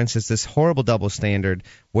me, for instance, this horrible double standard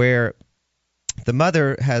where the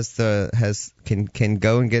mother can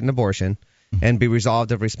go and get an abortion and be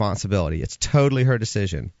resolved of responsibility. It's totally her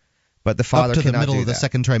decision, but the father up to cannot the middle do of the that.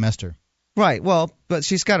 second trimester. Right. Well, but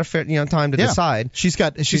she's got a fair, time to decide. She's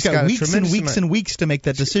got weeks and weeks and weeks to make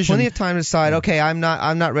that decision. Plenty of time to decide. Okay, I'm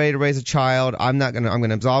not ready to raise a child. I'm going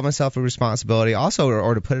to absolve myself of responsibility. Also,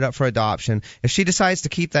 or to put it up for adoption. If she decides to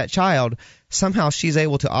keep that child, somehow she's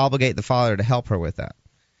able to obligate the father to help her with that.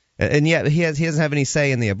 And yet he doesn't have any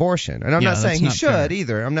say in the abortion. And I'm not saying he should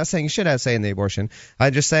either. I'm not saying he should have say in the abortion.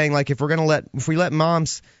 I'm just saying, like, if we let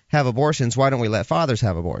moms have abortions, why don't we let fathers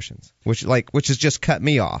have abortions? Which is just cut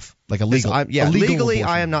me off. Like illegal. Legally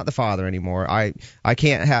I am not the father anymore. I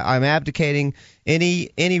can't have. I'm abdicating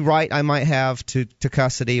any right I might have to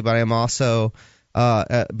custody, but I'm also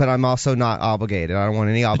not obligated. I don't want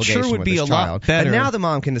any obligation would with be this a lot child. better. And now the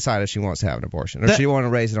mom can decide if she wants to have an abortion or if she wants to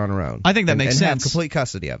raise it on her own. I think that makes sense. And have complete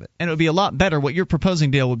custody of it. And it would be a lot better. What you're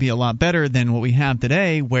proposing, Dale, would be a lot better than what we have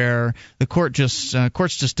today, where the courts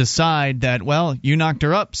just decide that, well, you knocked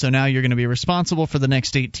her up, so now you're going to be responsible for the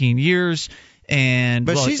next 18 years.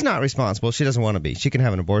 But she's not responsible. She doesn't want to be. She can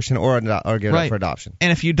have an abortion or give it up for adoption.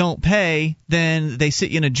 And if you don't pay, then they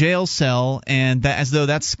sit you in a jail cell, and as though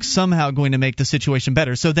that's somehow going to make the situation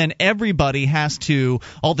better. So then everybody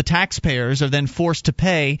all the taxpayers are then forced to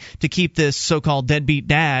pay to keep this so-called deadbeat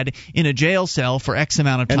dad in a jail cell for X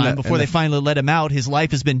amount of time before they finally let him out. His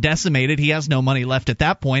life has been decimated. He has no money left at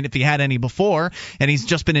that point, if he had any before, and he's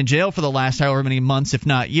just been in jail for the last however many months, if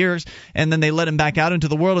not years. And then they let him back out into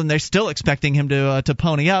the world, and they're still expecting him to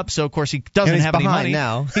pony up. So of course he doesn't have any money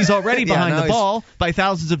now. He's already behind the ball by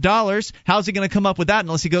thousands of dollars. How's he going to come up with that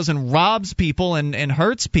unless he goes and robs people and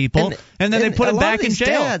hurts people, and then they put him back in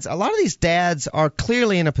jail? A lot of these dads are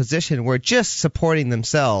clearly in a position where just supporting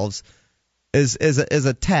themselves is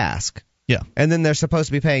a task. Yeah. And then they're supposed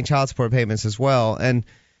to be paying child support payments as well.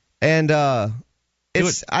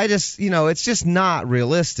 It's just not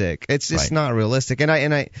realistic. It's just not realistic.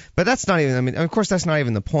 But that's not even. I mean, of course, that's not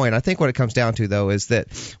even the point. I think what it comes down to, though, is that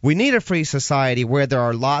we need a free society where there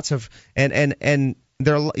are lots of and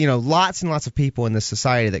there are lots and lots of people in this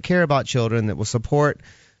society that care about children, that will support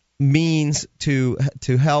means to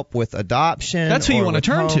help with adoption. That's who you want to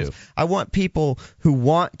turn to. I want people who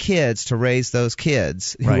want kids to raise those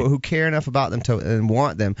kids, who care enough about them and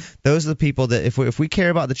want them. Those are the people that if we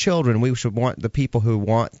care about the children, we should want the people who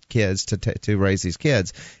want kids to raise these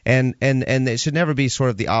kids. And it should never be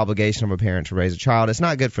sort of the obligation of a parent to raise a child. It's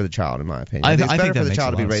not good for the child, in my opinion. It's better for the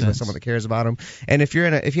child to be raised by someone that cares about them. And if you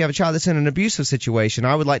have a child that's in an abusive situation,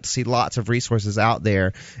 I would like to see lots of resources out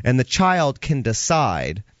there, and the child can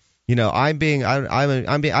decide. I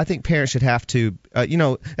think parents should have to,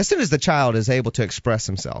 as soon as the child is able to express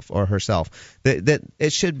himself or herself, that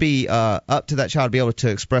it should be up to that child to be able to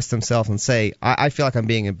express themselves and say, I feel like I'm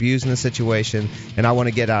being abused in this situation, and I want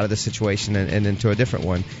to get out of this situation and into a different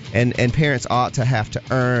one. And parents ought to have to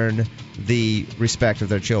earn the respect of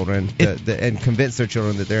their children and convince their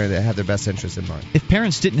children that they have their best interests in mind. If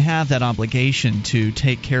parents didn't have that obligation to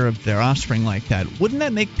take care of their offspring like that, wouldn't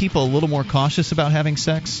that make people a little more cautious about having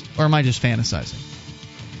sex? Or am I just fantasizing?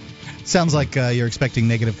 Sounds like you're expecting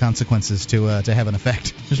negative consequences to have an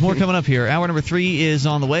effect. There's more coming up here. Hour number 3 is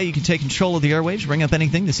on the way. You can take control of the airwaves, bring up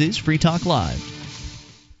anything. This is Free Talk Live.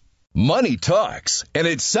 Money talks, and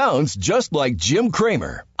it sounds just like Jim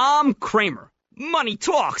Cramer. I'm Cramer. Money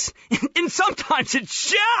talks, and sometimes it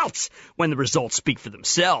shouts when the results speak for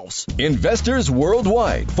themselves. Investors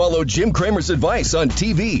worldwide follow Jim Cramer's advice on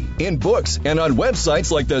TV, in books, and on websites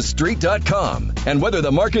like TheStreet.com. And whether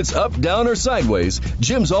the market's up, down, or sideways,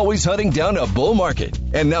 Jim's always hunting down a bull market.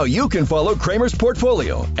 And now you can follow Cramer's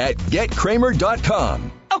portfolio at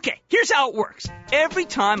GetCramer.com. Okay, here's how it works. Every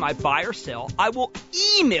time I buy or sell, I will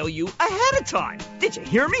email you ahead of time. Did you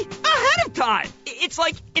hear me? Ahead of time. It's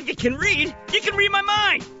like, if you can read my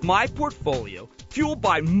mind. My portfolio, fueled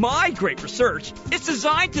by my great research, is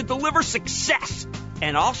designed to deliver success.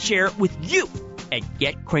 And I'll share it with you at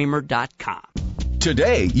GetCramer.com.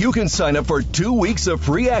 Today, you can sign up for 2 weeks of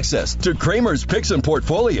free access to Cramer's Picks and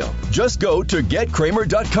Portfolio. Just go to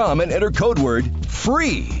GetCramer.com and enter code word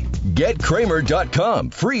FREE.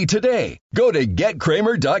 GetCramer.com, free today. Go to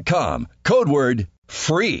GetCramer.com, code word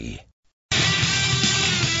FREE.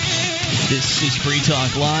 This is Free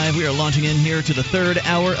Talk Live. We are launching in here to the third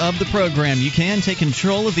hour of the program. You can take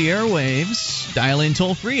control of the airwaves. Dial in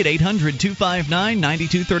toll free at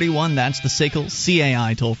 800-259-9231. That's the SACL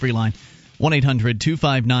CAI toll free line.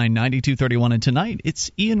 1-800-259-9231. And tonight,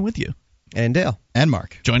 it's Ian with you. And Dale. And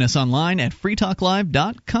Mark. Join us online at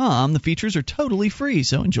freetalklive.com. The features are totally free,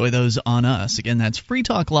 so enjoy those on us. Again, that's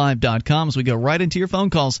freetalklive.com as we go right into your phone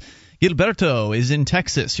calls. Gilberto is in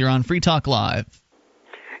Texas. You're on Free Talk Live.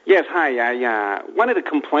 Yes, hi. I wanted to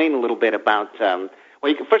complain a little bit about,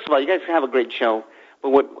 first of all, you guys have a great show, but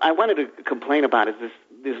what I wanted to complain about is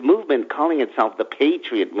this movement calling itself the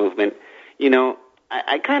Patriot Movement. I'm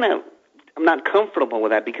not comfortable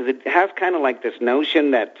with that because it has kind of like this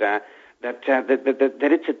notion that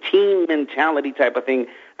it's a team mentality type of thing.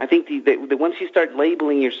 I think the once you start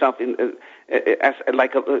labeling yourself in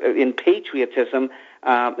patriotism,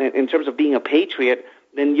 in terms of being a patriot,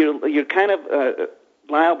 then you're kind of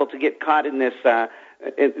liable to get caught in this this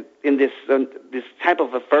type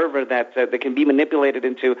of a fervor that can be manipulated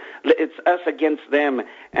into it's us against them,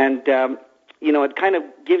 and it kind of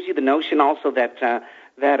gives you the notion also that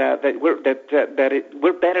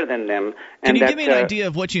we're better than them. Can you give me an idea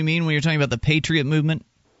of what you mean when you're talking about the Patriot Movement?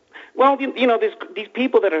 Well, these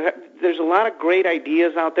people there's a lot of great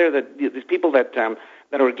ideas out there. These people that are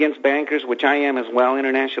against bankers, which I am as well,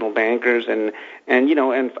 international bankers, and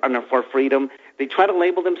are for freedom. They try to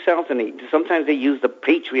label themselves, and sometimes they use the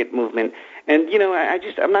Patriot Movement. And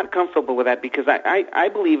I'm not comfortable with that because I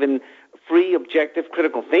believe in free, objective,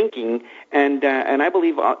 critical thinking, and I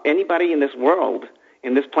believe anybody in this world,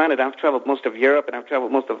 in this planet. I've traveled most of Europe and I've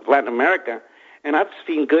traveled most of Latin America, and I've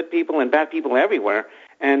seen good people and bad people everywhere.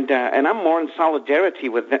 And I'm more in solidarity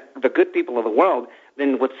with the good people of the world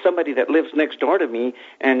than with somebody that lives next door to me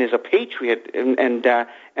and is a patriot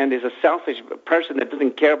and is a selfish person that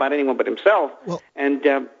doesn't care about anyone but himself. Well, and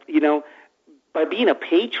by being a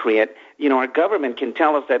patriot, our government can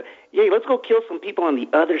tell us that, hey, let's go kill some people on the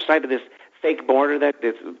other side of this fake border,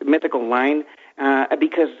 this mythical line,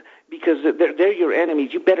 because they're your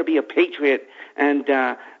enemies. You better be a patriot, and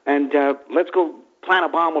let's go plant a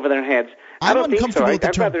bomb over their heads. I don't think so.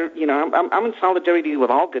 I'd rather, I'm in solidarity with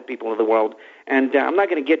all good people of the world, and I'm not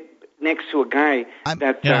going to get next to a guy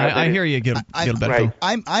that. I hear you, Gilberto. Right.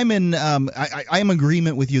 I'm in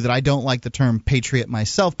agreement with you that I don't like the term patriot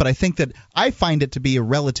myself, but I think that I find it to be a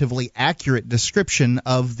relatively accurate description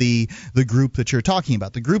of the group that you're talking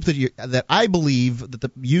about. The group that I believe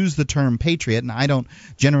that use the term patriot, and I don't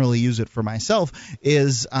generally use it for myself,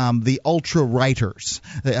 is the ultra righters.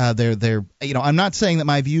 They're I'm not saying that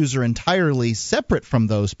my views are entirely separate from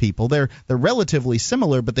those people. They're relatively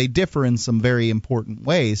similar, but they differ in some very important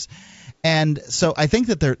ways. And so I think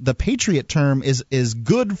that the patriot term is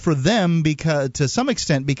good for them to some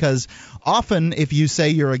extent, because often if you say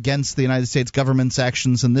you're against the United States government's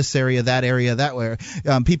actions in this area, that way,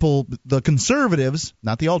 people, the conservatives,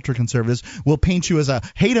 not the ultra conservatives, will paint you as a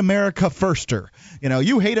hate America firster.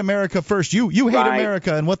 You hate America first. You hate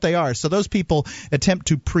America and what they are. So those people attempt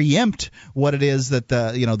to preempt what it is that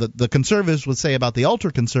the conservatives would say about the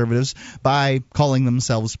ultra conservatives by calling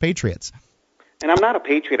themselves patriots. And I'm not a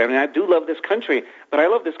patriot. I mean, I do love this country, but I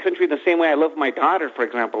love this country the same way I love my daughter, for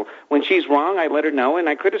example. When she's wrong, I let her know, and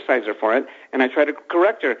I criticize her for it, and I try to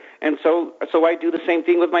correct her. And so I do the same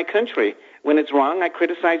thing with my country. When it's wrong, I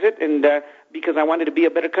criticize it, and because I want it to be a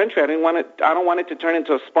better country. I don't want it to turn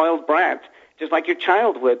into a spoiled brat, just like your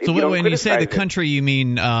child would. So when you say the country, you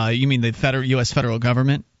mean the U.S. federal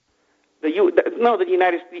government? The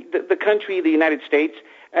country, the United States.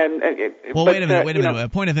 Wait a minute. A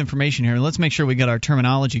point of information here. Let's make sure we get our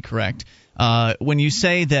terminology correct. When you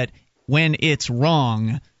say that when it's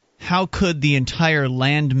wrong, how could the entire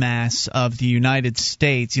landmass of the United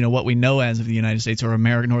States, what we know as of the United States or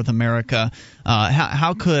North America,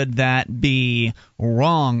 how could that be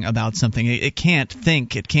wrong about something? It can't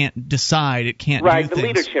think, it can't decide, it can't do things. Right, the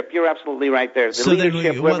leadership. You're absolutely right there.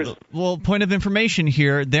 Point of information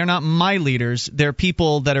here, they're not my leaders. They're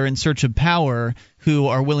people that are in search of power who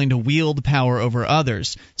are willing to wield power over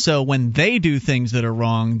others. So when they do things that are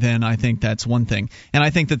wrong, then I think that's one thing. And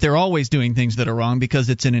I think that they're always doing things that are wrong because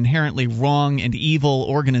it's an inherently wrong and evil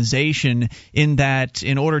organization in that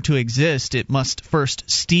in order to exist, it must first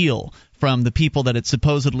steal from the people that it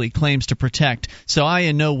supposedly claims to protect. So I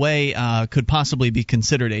in no way could possibly be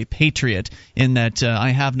considered a patriot in that I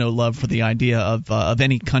have no love for the idea of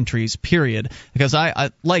any countries, period. Because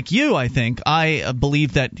I like you, I think, I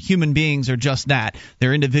believe that human beings are just that.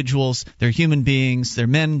 They're individuals, they're human beings, they're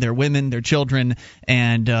men, they're women, they're children,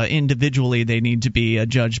 and individually they need to be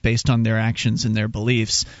judged based on their actions and their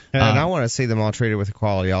beliefs. And I want to see them all treated with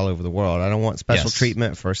equality all over the world. I don't want special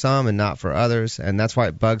treatment for some and not for others, and that's why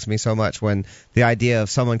it bugs me so much much when the idea of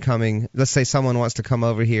someone coming, let's say someone wants to come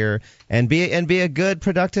over here and be a good,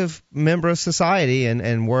 productive member of society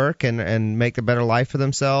and work and make a better life for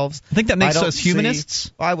themselves. I think that makes us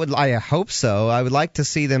humanists. I hope so. I would like to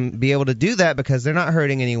see them be able to do that because they're not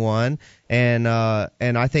hurting anyone, and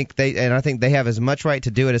I think they have as much right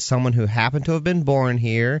to do it as someone who happened to have been born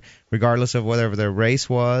here, regardless of whatever their race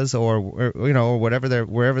was or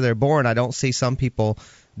wherever they're born. I don't see some people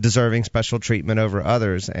deserving special treatment over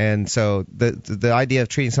others, and so the idea of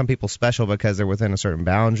treating some people special because they're within a certain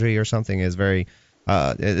boundary or something is very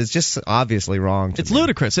it's just obviously wrong. It's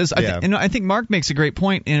ludicrous. And I think Mark makes a great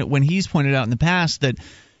point when he's pointed out in the past that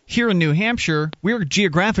here in New Hampshire, we're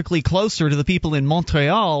geographically closer to the people in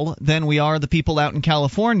Montreal than we are the people out in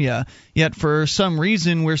California. Yet for some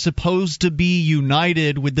reason, we're supposed to be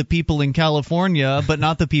united with the people in California, but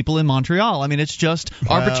not the people in Montreal. I mean, it's just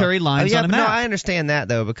arbitrary lines on a map. No, I understand that,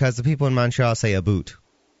 though, because the people in Montreal say a boot.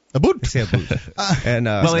 A boot? They say a boot. And,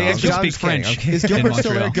 well, they actually speak French. Is Gilbert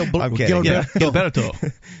still there?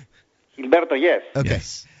 Gilberto. Gilberto, yes. Okay.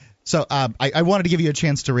 Yes. So I wanted to give you a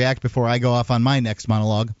chance to react before I go off on my next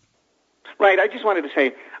monologue. Right. I just wanted to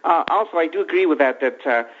say, also, I do agree with that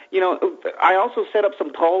I also set up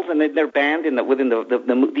some polls, and they're banned within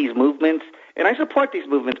these movements. And I support these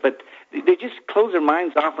movements, but they just close their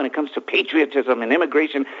minds off when it comes to patriotism and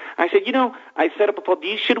immigration. I said, I set up a poll.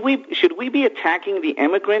 Should we be attacking the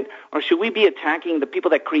immigrant, or should we be attacking the people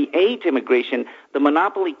that create immigration, the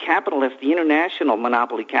monopoly capitalists, the international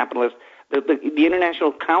monopoly capitalists, the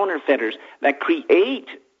international counterfeiters that create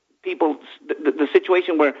people, the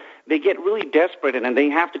situation where they get really desperate and they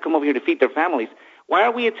have to come over here to feed their families? Why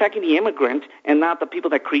are we attacking the immigrant and not the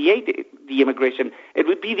people that create the immigration? It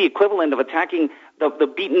would be the equivalent of attacking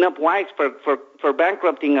the beaten-up wives for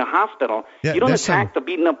bankrupting a hospital. Yeah, you don't attack the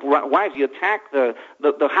beaten-up wives. You attack the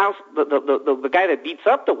guy that beats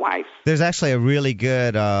up the wives. There's actually a really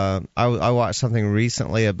good I watched something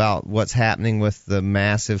recently about what's happening with the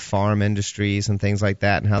massive farm industries and things like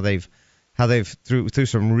that, and how they've through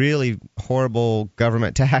some really horrible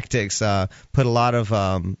government tactics put a lot of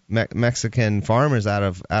Mexican farmers out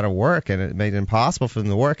of work, and it made it impossible for them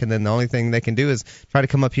to work. And then the only thing they can do is try to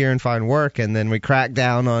come up here and find work, and then we crack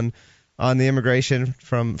down on the immigration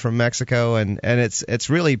from Mexico, and it's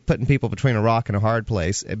really putting people between a rock and a hard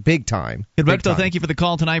place, big time. Gilberto, thank you for the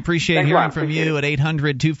call tonight. Appreciate hearing from you at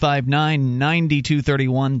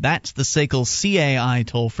 800-259-9231. That's the SACL CAI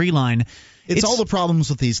toll-free line. It's all the problems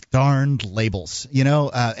with these darned labels.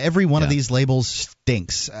 Every one of these labels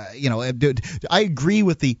stinks. I agree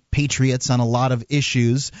with the patriots on a lot of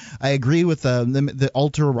issues. I agree with the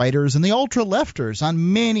ultra-righters and the ultra-lefters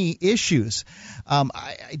on many issues.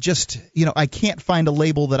 I can't find a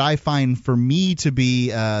label that I find for me to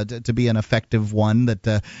be an effective one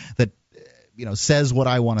that says what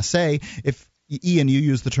I want to say. If Ian, you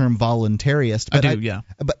use the term voluntarist. But I do, yeah.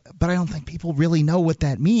 But I don't think people really know what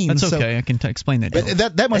that means. That's okay. I can explain that.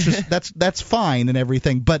 That's fine and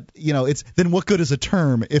everything. But then what good is a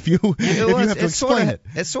term if you have to explain it?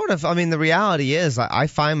 It's sort of. I mean, the reality is, I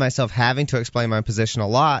find myself having to explain my position a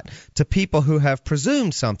lot to people who have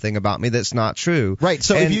presumed something about me that's not true. Right.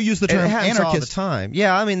 So if you use the term anarchist all the time,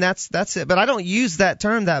 yeah. I mean, that's it. But I don't use that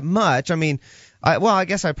term that much. I mean. I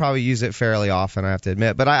guess I probably use it fairly often, I have to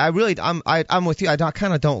admit. But I'm with you. I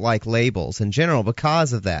kind of don't like labels in general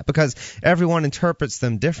because of that, because everyone interprets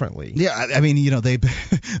them differently. Yeah, I mean,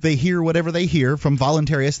 they hear whatever they hear from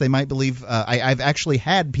voluntarists. They might believe. I've actually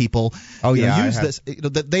had people use this.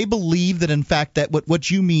 That they believe that in fact that what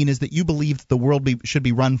you mean is that you believe that the world should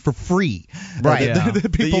be run for free. Right.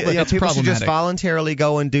 People should just voluntarily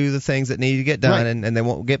go and do the things that need to get done, right. and they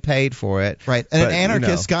won't get paid for it. Right. And an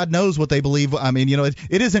anarchist, God knows what they believe. I mean,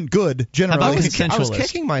 it isn't good generally. I was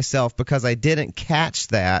kicking myself because I didn't catch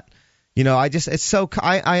that.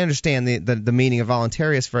 I understand the meaning of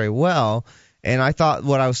voluntarist very well, and I thought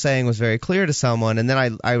what I was saying was very clear to someone. And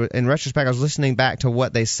then I in retrospect, I was listening back to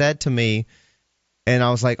what they said to me, and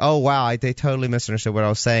I was like, oh wow, they totally misunderstood what I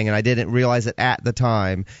was saying, and I didn't realize it at the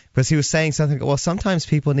time because he was saying something. Well, sometimes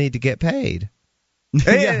people need to get paid. And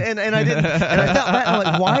I didn't, and I felt that. I'm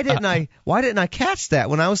like, why didn't I catch that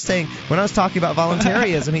when I was talking about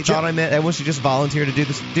voluntarism? He thought I meant everyone should just volunteer to do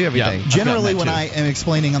everything. Yeah, generally, when I am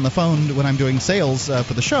explaining on the phone when I'm doing sales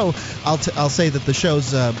for the show, I'll say that the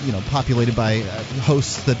show's populated by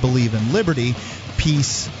hosts that believe in liberty,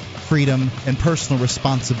 peace, freedom, and personal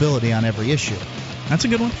responsibility on every issue. That's a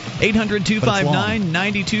good one.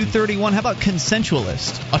 800-259-9231. How about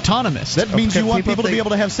consensualist? Autonomist. That means you want people to be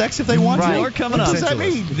able to have sex if they want to? More coming up. What does that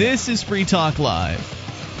mean? This is Free Talk Live.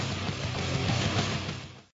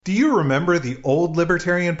 Do you remember the old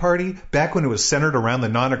Libertarian Party, back when it was centered around the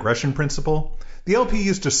non-aggression principle? The LP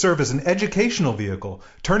used to serve as an educational vehicle,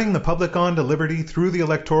 turning the public on to liberty through the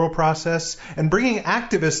electoral process and bringing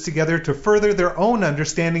activists together to further their own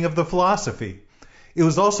understanding of the philosophy. It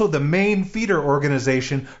was also the main feeder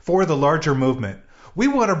organization for the larger movement. We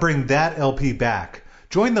want to bring that LP back.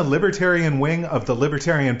 Join the libertarian wing of the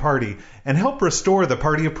Libertarian Party and help restore the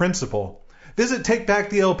party of principle. Visit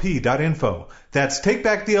TakeBackTheLP.info. That's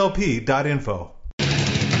TakeBackTheLP.info.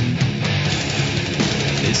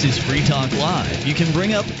 This is Free Talk Live. You can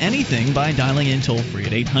bring up anything by dialing in toll-free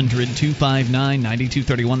at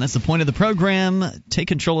 800-259-9231. That's the point of the program. Take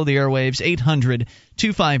control of the airwaves,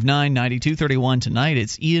 800-259-9231. Tonight,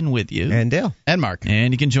 it's Ian with you. And Dale. And Mark.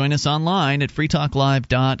 And you can join us online at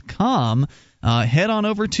freetalklive.com. Head on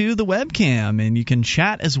over to the webcam, and you can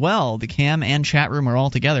chat as well. The cam and chat room are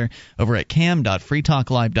all together over at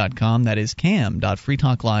cam.freetalklive.com. That is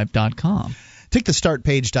cam.freetalklive.com. Take the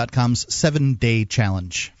StartPage.com's 7-day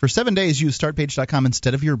challenge. For 7 days, use StartPage.com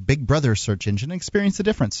instead of your Big Brother search engine and experience the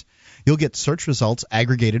difference. You'll get search results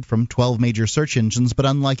aggregated from 12 major search engines, but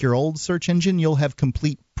unlike your old search engine, you'll have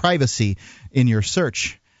complete privacy in your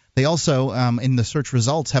search. They also, in the search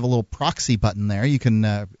results, have a little proxy button there. You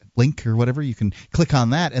can link or whatever. You can click on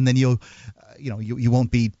that, and then you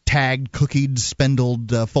won't be tagged, cookied,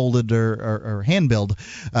 spindled, folded, or hand-billed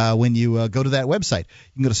when you go to that website.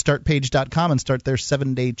 You can go to StartPage.com and start their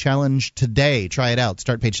 7-day challenge today. Try it out,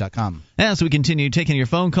 StartPage.com. As we continue taking your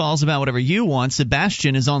phone calls about whatever you want,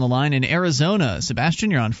 Sebastian is on the line in Arizona.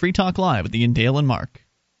 Sebastian, you're on Free Talk Live with Ian, Dale, and Mark.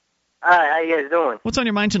 Hi, how you guys doing? What's on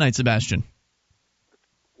your mind tonight, Sebastian?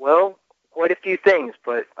 Well, quite a few things,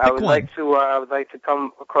 but I would like to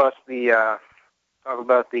come across the talk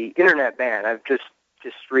about the internet ban. I've just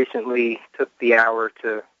recently took the hour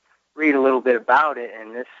to read a little bit about it,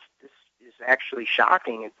 and this is actually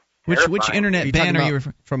shocking. It's Which internet ban are you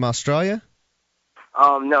from Australia?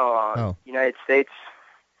 No, United States.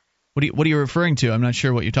 What are you referring to? I'm not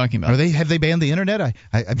sure what you're talking about. Have they banned the internet?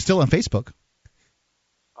 I'm still on Facebook.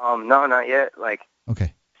 No, not yet.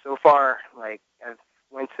 Okay. So far, I've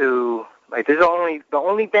went to this is the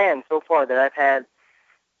only ban so far that I've had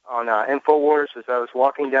on InfoWars was I was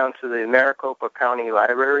walking down to the Maricopa County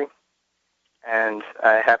Library, and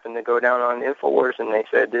I happened to go down on InfoWars, and they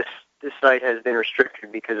said this site has been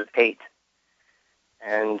restricted because of hate.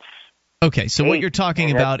 And okay, so what you're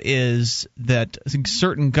talking about is that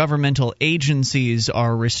certain governmental agencies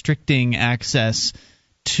are restricting access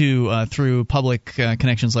to through public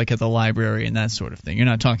connections, like at the library and that sort of thing. You're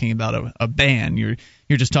not talking about a ban. You're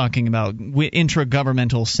just talking about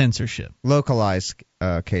intragovernmental censorship. Localized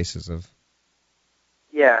cases of.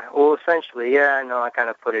 Yeah, well, essentially, I know I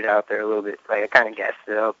kind of put it out there a little bit. I kind of gassed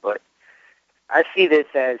it up, but I see this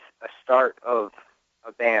as a start of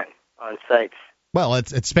a ban on sites. Well,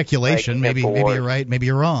 it's speculation. Maybe you're right. Maybe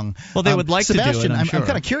you're wrong. Well, they would like Sebastian, to do it. I'm sure. I'm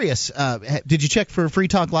kind of curious. Did you check for Free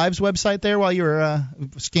Talk Live's website there while you were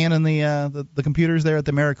scanning the computers there at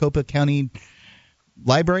the Maricopa County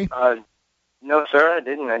Library? No, sir, I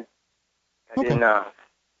didn't. I didn't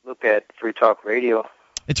look at Free Talk Radio.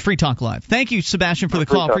 It's Free Talk Live. Thank you, Sebastian, for the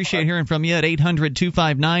call. Appreciate hearing from you at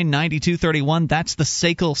 800-259-9231. That's the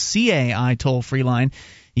SACL CAI toll-free line.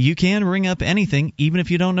 You can ring up anything, even if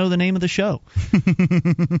you don't know the name of the show.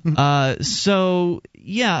 So,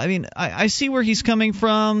 yeah, I mean, I see where he's coming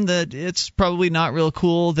from, that it's probably not real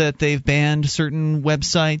cool that they've banned certain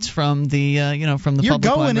websites from the, from the public library. You're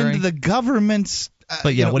going into the government's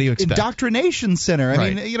but yeah, what do you expect? Indoctrination center.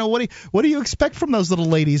 I mean, what do you expect from those little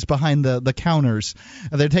ladies behind the counters?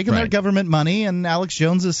 They're taking their government money, and Alex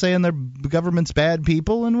Jones is saying their government's bad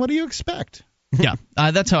people, and what do you expect? Yeah,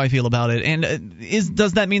 that's how I feel about it. And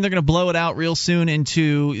does that mean they're going to blow it out real soon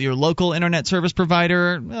into your local internet service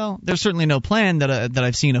provider? Well, there's certainly no plan that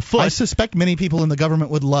I've seen afoot. I suspect many people in the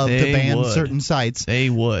government would love to ban certain sites. They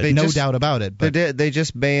would. No doubt about it. But They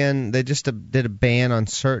just did a ban on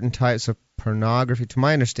certain types of pornography. To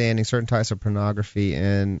my understanding, certain types of pornography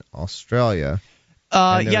in Australia.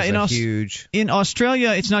 In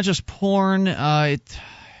Australia, it's not just porn.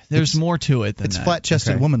 There's more to it than that. It's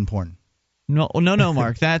flat-chested woman porn. No,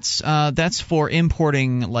 Mark. That's for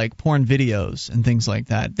importing like porn videos and things like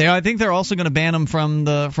that. I think they're also going to ban them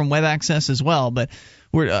from web access as well. But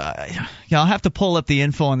I'll have to pull up the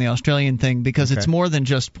info on the Australian thing because it's more than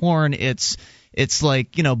just porn. It's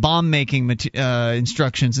like bomb making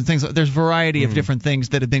instructions and things. There's a variety of different things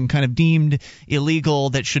that have been kind of deemed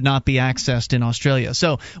illegal that should not be accessed in Australia.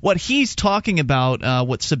 So what he's talking about,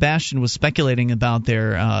 what Sebastian was speculating about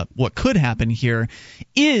there, what could happen here,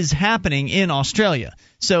 is happening in Australia.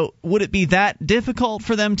 So would it be that difficult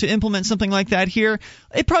for them to implement something like that here?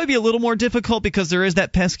 It'd probably be a little more difficult because there is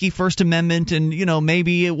that pesky First Amendment, and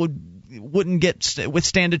maybe it wouldn't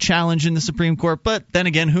withstand a challenge in the Supreme Court. But then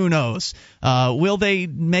again, who knows? Will they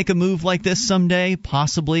make a move like this someday?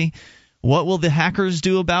 Possibly. What will the hackers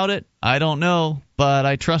do about it? I don't know, but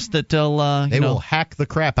I trust that they'll will hack the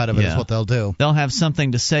crap out of it. Is what they'll do. They'll have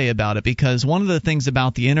something to say about it, because one of the things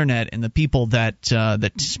about the internet and the people that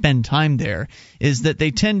spend time there is that they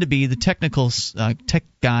tend to be the tech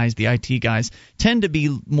guys, the IT guys, tend to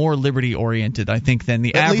be more liberty oriented, I think, than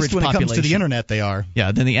the average population. At least when it comes to the internet, they are.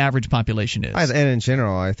 Yeah, than the average population is. And in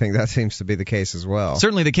general, I think that seems to be the case as well.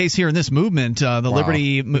 Certainly the case here in this movement.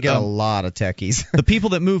 Liberty. We get a lot of techies. The people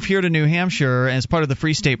that move here to New Hampshire as part of the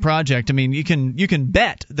Free State Project, I mean, you can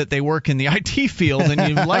bet that they work in the IT field, and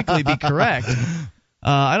you'd likely be correct.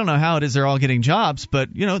 I don't know how it is they're all getting jobs, but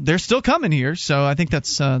they're still coming here, so I think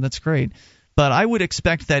that's great. But I would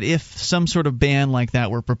expect that if some sort of ban like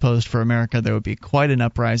that were proposed for America, there would be quite an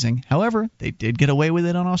uprising. However, they did get away with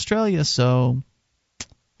it on Australia, so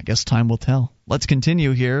I guess time will tell. Let's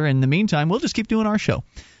continue here. In the meantime, we'll just keep doing our show.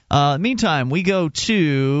 Meantime, we go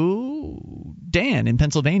to Dan in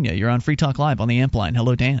Pennsylvania. You're on Free Talk Live on the Amp line.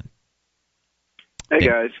 Hello, Dan. Hey,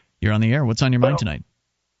 guys. You're on the air. What's on your mind tonight?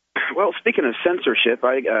 Well, speaking of censorship,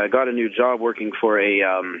 I got a new job working for a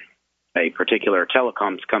particular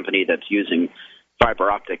telecoms company that's using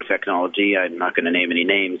fiber optic technology. I'm not going to name any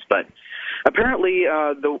names, but apparently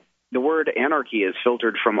the word anarchy is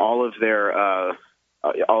filtered from all of their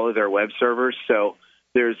web servers. So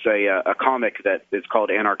there's a comic that is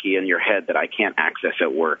called Anarchy in Your Head that I can't access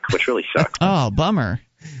at work, which really sucks. Oh, bummer.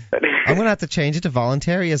 I'm going to have to change it to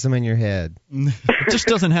voluntaryism in your head. It just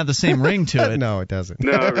doesn't have the same ring to it. No, it doesn't.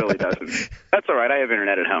 No, it really doesn't. That's all right. I have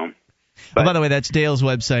internet at home. But, by the way, that's Dale's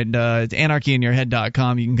website, it's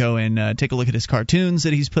anarchyinyourhead.com. You can go and take a look at his cartoons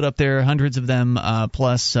that he's put up there, hundreds of them,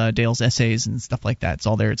 plus Dale's essays and stuff like that. It's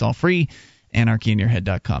all there. It's all free,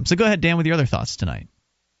 anarchyinyourhead.com. So go ahead, Dan, with your other thoughts tonight.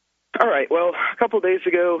 All right. Well, a couple of days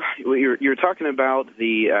ago, you were talking about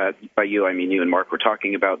by you, I mean you and Mark were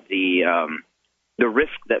talking about the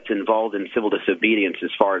risk that's involved in civil disobedience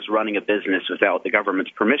as far as running a business without the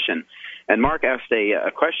government's permission. And Mark asked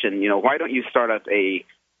a question, why don't you start up an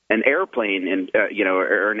airplane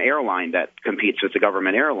or an airline that competes with the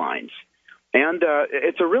government airlines? And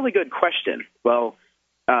it's a really good question. Well,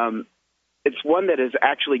 it's one that is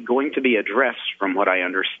actually going to be addressed, from what I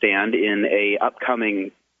understand, in a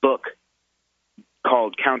upcoming book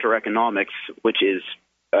called Counter Economics, which is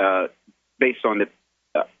based on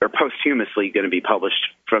or posthumously going to be published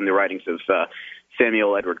from the writings of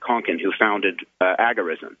Samuel Edward Konkin, who founded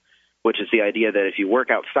agorism, which is the idea that if you work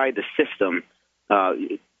outside the system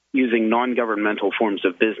using non-governmental forms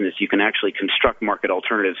of business, you can actually construct market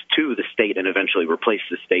alternatives to the state and eventually replace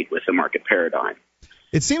the state with the market paradigm.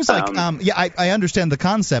 It seems like, I understand the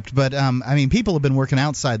concept, but people have been working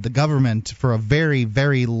outside the government for a very,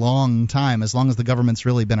 very long time, as long as the government's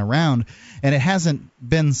really been around, and it hasn't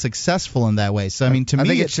been successful in that way. So, I think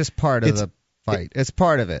it's just part of the fight. It's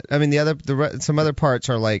part of it. I mean, some other parts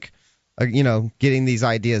are like, getting these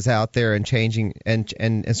ideas out there and changing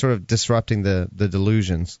and sort of disrupting the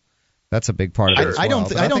delusions. That's a big part of it as well. I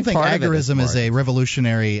don't think agorism is a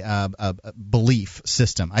revolutionary belief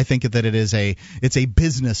system. I think that it's a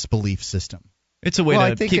business belief system. It's a way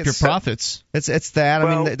to keep your profits. It's that.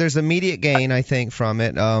 I mean, there's immediate gain, I think, from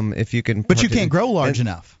it. If you can, but you can't grow large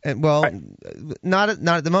enough. Not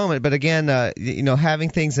at the moment. But again, having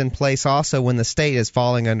things in place also when the state is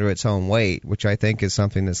falling under its own weight, which I think is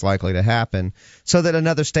something that's likely to happen, so that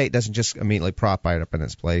another state doesn't just immediately prop right up in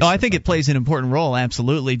its place. Oh, I think it plays an important role.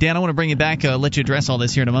 Absolutely, Dan. I want to bring you back. Let you address all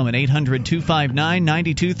this here in a moment.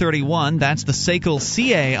 800-259-9231. That's the SACL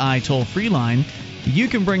CAI toll-free line. You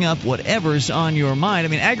can bring up whatever's on your mind. I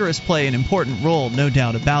mean, agorists play an important role, no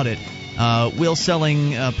doubt about it. Will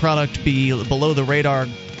selling a product be below the radar,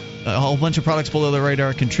 a whole bunch of products below the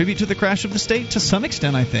radar, contribute to the crash of the state? To some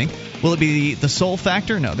extent, I think. Will it be the sole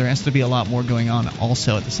factor? No, there has to be a lot more going on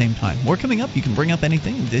also at the same time. More coming up. You can bring up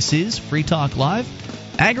anything. This is Free Talk Live.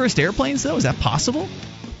 Agorist airplanes, though, is that possible?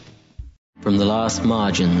 From the last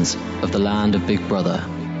margins of the land of Big Brother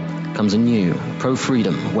comes a new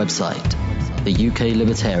pro-freedom website. The UK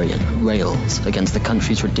Libertarian rails against the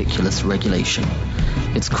country's ridiculous regulation,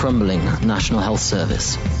 its crumbling National Health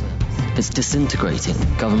Service, its disintegrating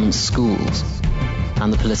government schools,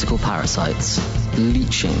 and the political parasites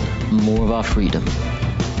leeching more of our freedom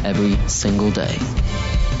every single day.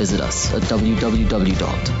 Visit us at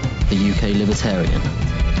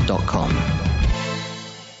www.theuklibertarian.com.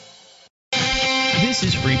 This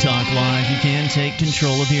This is Free Talk Live. You can take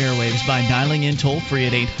control of the airwaves by dialing in toll-free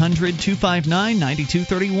at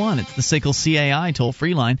 800-259-9231. It's the SACL CAI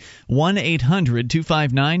toll-free line,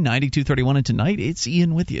 1-800-259-9231. And tonight, it's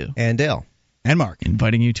Ian with you. And Dale. And Mark.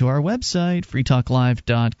 Inviting you to our website,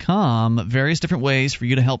 freetalklive.com. Various different ways for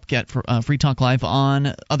you to help get Free Talk Live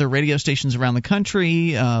on other radio stations around the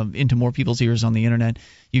country, into more people's ears on the Internet.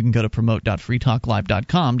 You can go to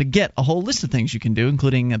promote.freetalklive.com to get a whole list of things you can do,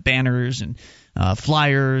 including banners and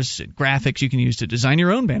flyers, and graphics you can use to design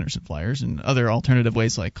your own banners and flyers, and other alternative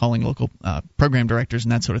ways like calling local program directors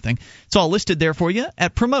and that sort of thing. It's all listed there for you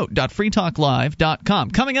at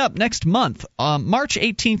promote.freetalklive.com. Coming up next month, March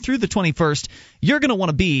 18th through the 21st, you're going to want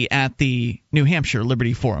to be at the New Hampshire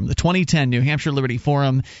Liberty Forum, the 2010 New Hampshire Liberty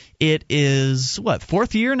Forum. It is,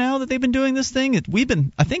 fourth year now that they've been doing this thing? We've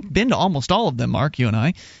been, I think, been to almost all of them, Mark, you and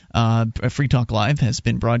I. Free Talk Live has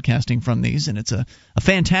been broadcasting from these, and it's a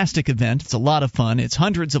fantastic event. It's a lot of fun. It's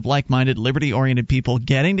hundreds of like-minded, liberty-oriented people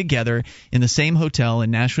getting together in the same hotel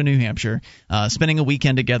in Nashua, New Hampshire, spending a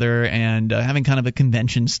weekend together and having kind of a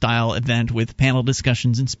convention-style event with panel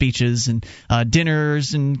discussions and speeches and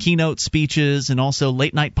dinners and keynote speeches and also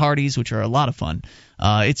late-night parties, which are a lot of fun.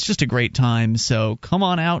 It's just a great time, so come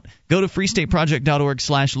on out. Go to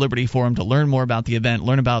freestateproject.org/Liberty Forum to learn more about the event,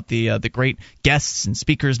 learn about the great guests and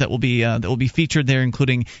speakers that will be featured there,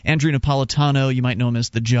 including Andrew Napolitano. You might know him as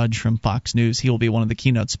the judge from Fox News. He will be one of the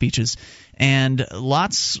keynote speeches. And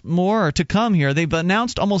lots more to come here. They've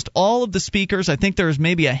announced almost all of the speakers. I think there's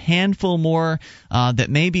maybe a handful more that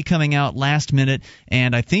may be coming out last minute,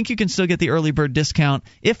 and I think you can still get the early bird discount.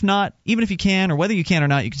 If not, even if you can, or whether you can or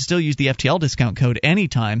not, you can still use the FTL discount code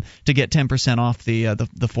anytime to get 10% off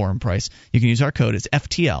the forum price. You can use our code. It's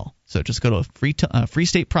FTL. So just go to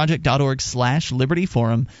freestateproject.org/Liberty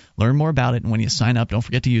Forum, learn more about it, and when you sign up, don't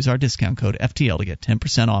forget to use our discount code FTL to get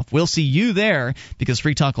 10% off. We'll see you there because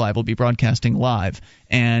Free Talk Live will be broadcasting live,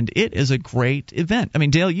 and it is a great event. I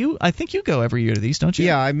mean, Dale, I think you go every year to these, don't you?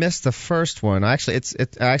 Yeah, I missed the first one. I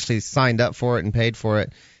actually signed up for it and paid for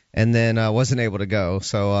it, and then wasn't able to go.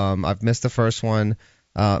 So I've missed the first one,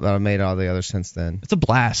 but I've made all the others since then. It's a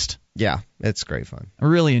blast. Yeah, it's great fun. I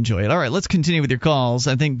really enjoy it. All right, let's continue with your calls.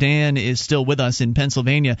 I think Dan is still with us in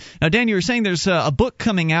Pennsylvania. Now, Dan, you were saying there's a book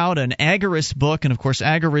coming out, an agorist book, and of course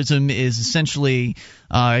agorism is essentially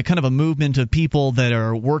kind of a movement of people that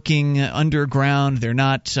are working underground. They're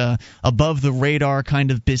not above the radar kind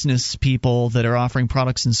of business people that are offering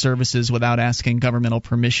products and services without asking governmental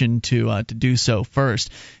permission to do so first.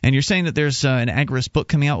 And you're saying that there's an agorist book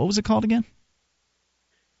coming out. What was it called again?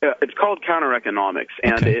 It's called Counter Economics,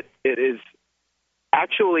 and okay. it is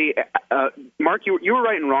actually, Mark, you were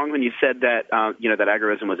right and wrong when you said that that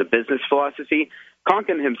agorism was a business philosophy.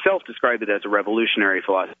 Konkin himself described it as a revolutionary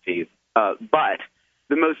philosophy, but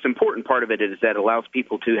the most important part of it is that it allows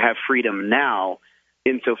people to have freedom now,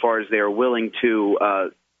 insofar as they are willing to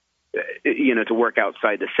to work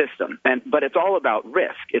outside the system. But it's all about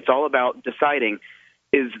risk. It's all about deciding,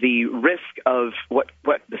 is the risk of what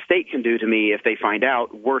the state can do to me if they find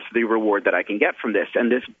out worth the reward that I can get from this?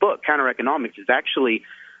 And this book, Counter Economics, is actually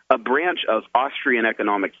a branch of Austrian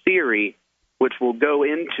economic theory, which will go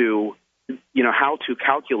into how to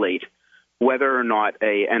calculate whether or not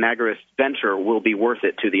an agorist venture will be worth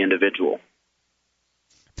it to the individual.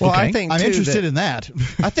 Well, okay. I think I'm too, interested in that.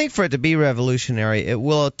 I think for it to be revolutionary, it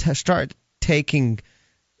will start taking.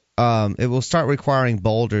 It will start requiring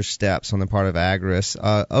bolder steps on the part of agorists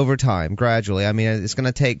over time, gradually. I mean, it's going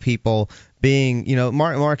to take people being,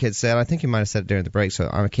 Mark had said, I think he might have said it during the break, so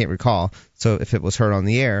I can't recall, so if it was heard on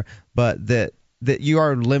the air, but that you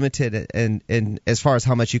are limited in as far as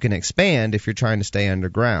how much you can expand if you're trying to stay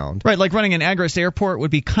underground. Right, like running an agorist airport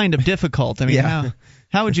would be kind of difficult. I mean, yeah.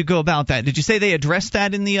 How would you go about that? Did you say they addressed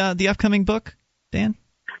that in the upcoming book, Dan?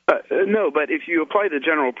 No, but if you apply the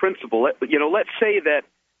general principle, let's say that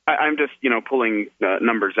I'm just, pulling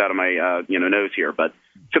numbers out of my, nose here. But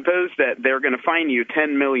suppose that they're going to fine you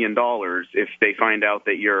 $10 million if they find out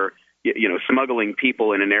that you're, smuggling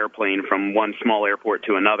people in an airplane from one small airport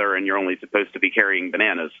to another, and you're only supposed to be carrying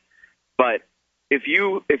bananas. But if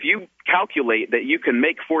you calculate that you can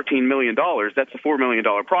make $14 million, that's a $4 million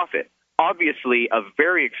profit. Obviously, a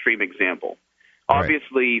very extreme example.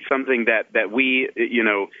 Obviously, something that we,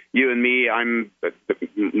 you and me,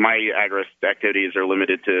 my agorist activities are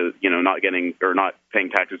limited to, not getting or not paying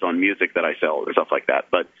taxes on music that I sell or stuff like that.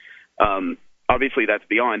 But obviously, that's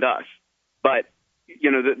beyond us. But,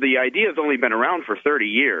 the idea has only been around for 30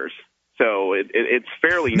 years. So it's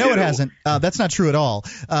fairly No, new. it hasn't. That's not true at all.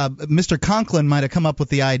 Mr. Conklin might have come up with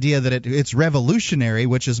the idea that it's revolutionary,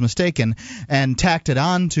 which is mistaken, and tacked it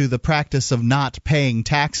on to the practice of not paying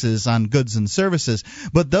taxes on goods and services.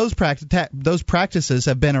 But those practices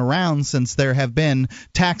have been around since there have been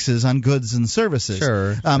taxes on goods and services.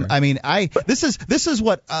 Sure. I mean, this is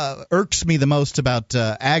what irks me the most about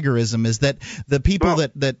agorism, is that the people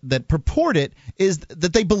that purport it is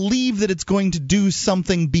that they believe that it's going to do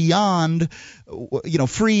something beyond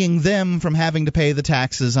freeing them from having to pay the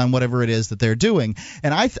taxes on whatever it is that they're doing.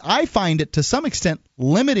 And I find it to some extent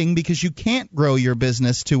limiting, because you can't grow your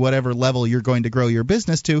business to whatever level you're going to grow your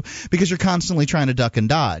business to, because you're constantly trying to duck and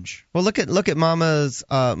dodge. Well, look at Mama's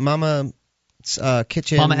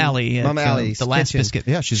kitchen. Mama Allie's the Last kitchen. Biscuit.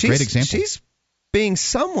 Yeah, she's a great example. She's being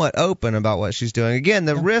somewhat open about what she's doing. Again,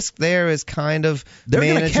 the risk there is kind of They're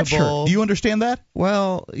manageable. going to catch her. Do you understand that?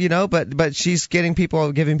 Well, but she's giving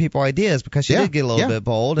people ideas, because she did get a little bit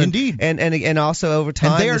bold. Indeed. And also over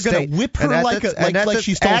time, and they are going to whip her like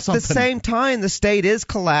she stole something. At the same time, the state is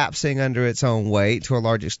collapsing under its own weight to a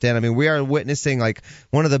large extent. I mean, we are witnessing like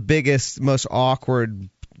one of the biggest, most awkward,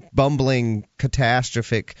 bumbling,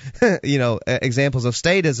 catastrophic, examples of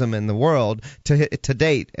statism in the world to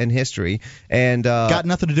date in history, and got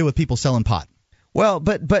nothing to do with people selling pot. Well,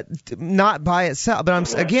 but not by itself. But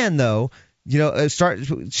start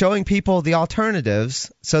showing people the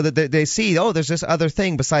alternatives so that they see, there's this other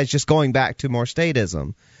thing besides just going back to more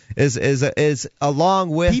statism. Is along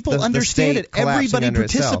with people understand it. Everybody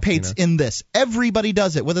participates in this. Everybody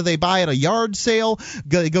does it, whether they buy at a yard sale,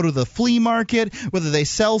 they go to the flea market, whether they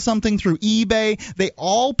sell something through eBay. They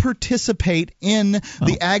all participate in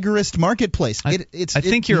the agorist marketplace. It's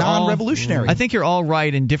non-revolutionary. I think you're all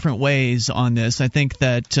right in different ways on this. I think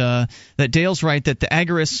that Dale's right that the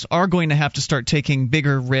agorists are going to have to start taking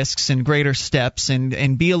bigger risks and greater steps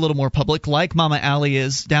and be a little more public, like Mama Allie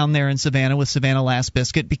is down there in Savannah with Savannah Last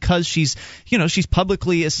Biscuit, because she's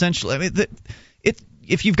publicly essentially. I mean,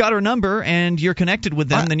 if you've got her number and you're connected with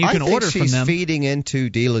them, then you can order from them. I think she's feeding into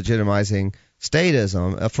delegitimizing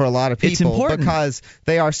statism for a lot of people. It's important because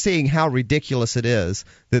they are seeing how ridiculous it is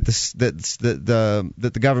that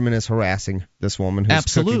the government is harassing this woman who's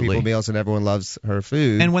cooking people meals and everyone loves her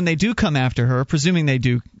food. And when they do come after her, presuming they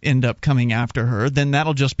do end up coming after her, then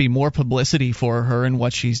that'll just be more publicity for her and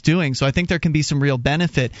what she's doing. So I think there can be some real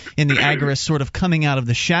benefit in the agorists sort of coming out of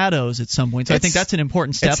the shadows at some point. So I think that's an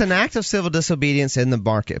important step. It's an act of civil disobedience in the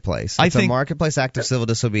marketplace. It's a marketplace act of civil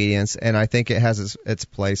disobedience, and I think it has its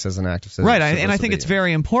place as an act of civil disobedience. And I think it's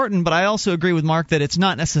very important, but I also agree with Mark that it's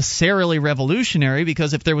not necessarily revolutionary,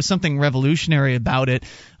 because if there was something revolutionary about it,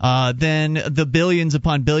 then the billions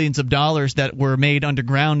upon billions of dollars that were made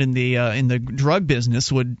underground in the drug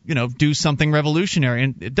business would do something revolutionary,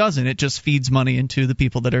 and it doesn't. It just feeds money into the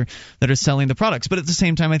people that are selling the products. But at the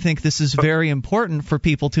same time, I think this is very important for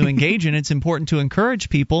people to engage in. It's important to encourage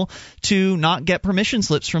people to not get permission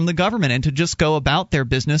slips from the government and to just go about their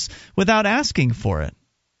business without asking for it.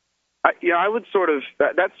 I would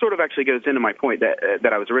that sort of actually goes into my point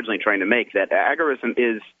that I was originally trying to make, that agorism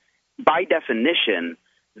is, by definition,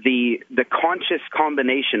 the conscious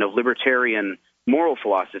combination of libertarian moral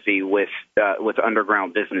philosophy with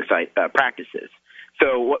underground business practices.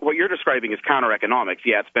 So what you're describing is counter-economics.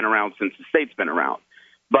 Yeah, it's been around since the state's been around.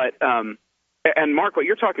 But and Mark, what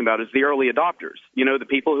you're talking about is the early adopters. The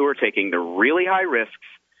people who are taking the really high risks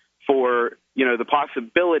for the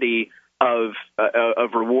possibility of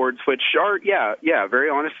rewards, which are very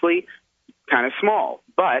honestly kind of small.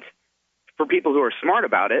 But for people who are smart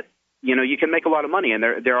about it, you can make a lot of money, and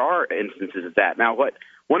there are instances of that. Now,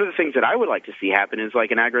 one of the things that I would like to see happen is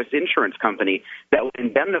like an agorist insurance company that would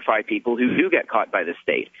indemnify people who do get caught by the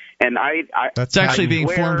state. And that's actually being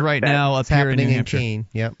formed right now up here in New Hampshire.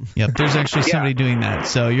 Yep. There's actually somebody doing that.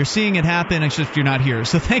 So you're seeing it happen. It's just you're not here.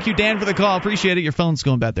 So thank you, Dan, for the call. Appreciate it. Your phone's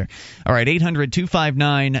going bad there. All right,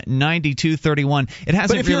 800-259-9231. It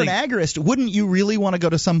hasn't. But if you're an agorist, wouldn't you really want to go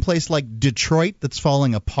to some place like Detroit that's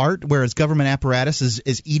falling apart, whereas government apparatus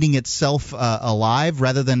is eating itself alive,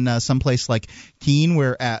 rather than someplace like Keene,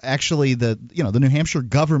 where actually the New Hampshire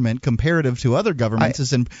government, comparative to other governments,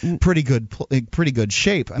 is in pretty good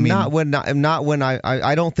shape. I mean, not when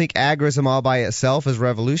I don't think agorism all by itself is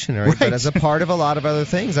revolutionary, right. But as a part of a lot of other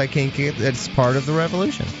things, I think it's part of the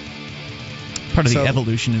revolution. Part of the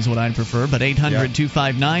evolution is what I'd prefer, but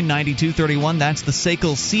 800-259-9231, that's the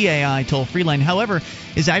SACL CAI toll-free line. However,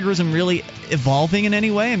 is agorism really evolving in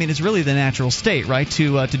any way? I mean, it's really the natural state, right,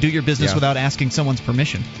 to do your business without asking someone's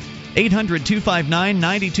permission.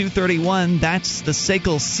 800-259-9231, that's the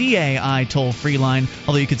SACL CAI toll-free line,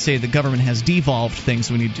 although you could say the government has devolved things,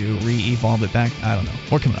 so we need to re-evolve it back. I don't know.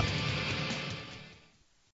 We're coming up.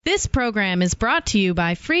 This program is brought to you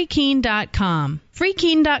by FreeKeen.com.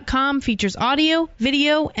 FreeKeen.com features audio,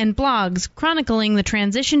 video, and blogs chronicling the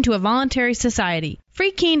transition to a voluntary society.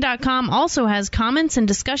 FreeKeen.com also has comments and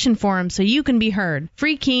discussion forums so you can be heard.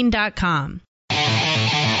 FreeKeen.com.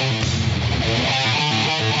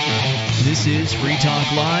 This is Free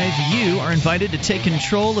Talk Live. You are invited to take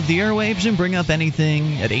control of the airwaves and bring up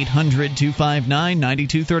anything at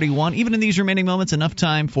 800-259-9231. Even in these remaining moments, enough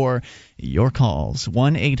time for your calls.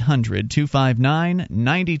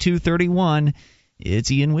 1-800-259-9231.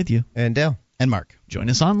 It's Ian with you. And Dale. And Mark. Join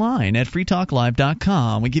us online at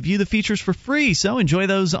freetalklive.com. We give you the features for free, so enjoy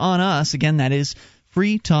those on us. Again, that is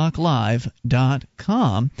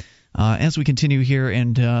freetalklive.com. As we continue here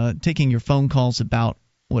and taking your phone calls about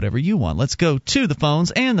whatever you want. Let's go to the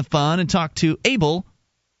phones and the fun and talk to Abel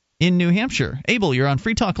in New Hampshire. Abel, you're on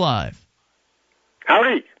Free Talk Live.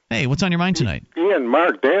 Howdy. Hey, what's on your mind tonight? Ian,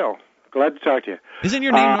 Mark, Dale. Glad to talk to you. Isn't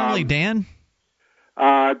your name normally Dan?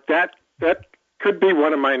 That could be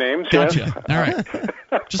one of my names. Gotcha. Yes. All right.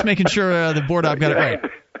 Just making sure the board op got it right.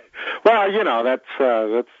 Well, that's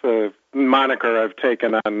the moniker I've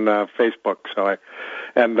taken on Facebook. So I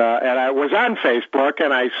was on Facebook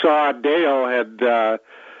and I saw Dale had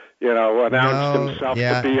announced himself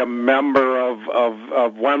to be a member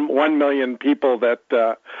of 1 million people that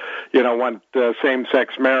want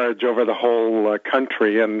same-sex marriage over the whole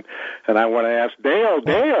country, and I want to ask Dale,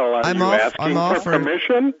 are you asking for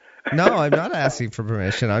permission? No, I'm not asking for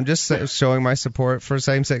permission. I'm just showing my support for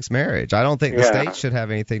same-sex marriage. I don't think the state should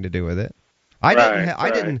have anything to do with it.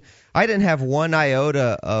 I didn't have one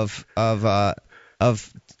iota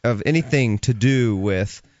of anything to do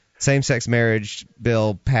with same-sex marriage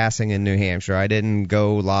bill passing in New Hampshire. I didn't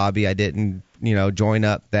go lobby. I didn't, join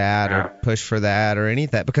up that or push for that or any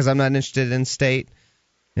of that because I'm not interested in state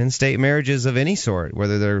marriages of any sort,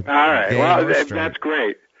 whether they're all right. gay Well, or straight. That's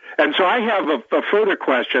great. And so I have a further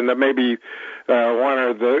question that maybe one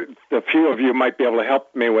or the few of you might be able to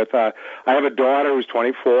help me with. I have a daughter who's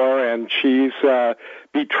 24, and she's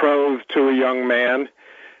betrothed to a young man.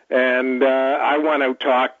 And I want to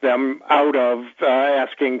talk them out of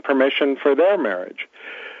asking permission for their marriage.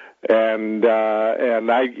 And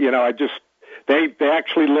they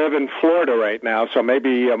actually live in Florida right now, so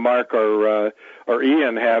maybe Mark or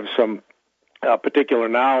Ian have some particular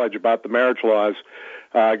knowledge about the marriage laws.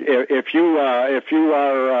 If you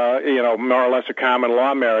are more or less a common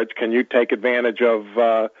law marriage, can you take advantage of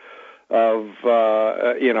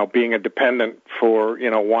being a dependent for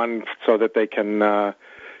one so that they can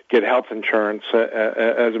get health insurance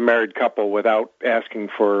as a married couple without asking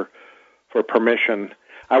for permission?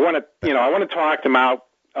 I want to talk them out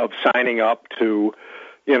of signing up to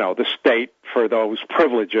the state for those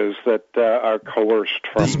privileges that are coerced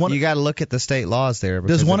from. You got to look at the state laws there.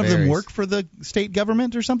 Does one of them work for the state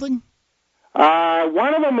government or something?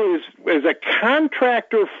 One of them is a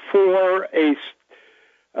contractor for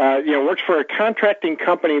works for a contracting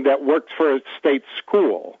company that works for a state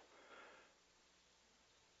school.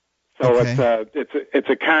 So it's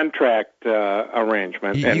a contract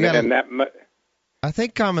arrangement, I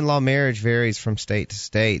think common law marriage varies from state to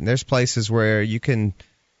state, and there's places where you can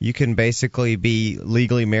basically be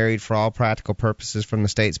legally married for all practical purposes from the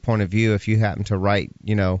state's point of view if you happen to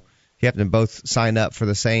you happen to both sign up for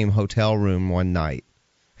the same hotel room one night.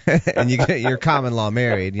 And you're common law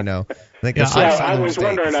married, I think I was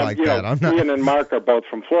wondering, like that. Ian and Mark are both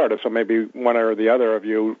from Florida, so maybe one or the other of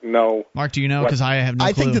you know. Mark, do you know? Because I have no clue.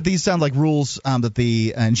 I think that these sound like rules that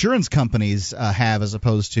the insurance companies have as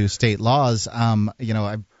opposed to state laws.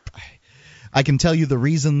 I can tell you the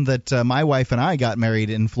reason that my wife and I got married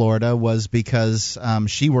in Florida was because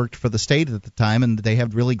she worked for the state at the time, and they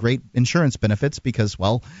have really great insurance benefits because,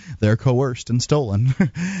 well, they're coerced and stolen.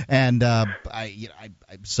 And I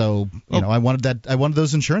wanted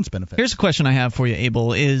those insurance benefits. Here's a question I have for you,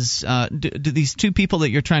 Abel: is do these two people that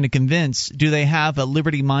you're trying to convince, do they have a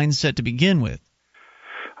liberty mindset to begin with?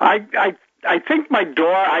 I think my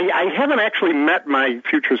daughter, I haven't actually met my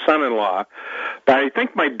future son-in-law, but I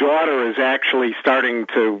think my daughter is actually starting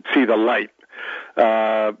to see the light.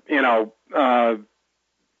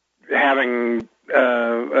 Having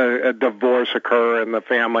a divorce occur in the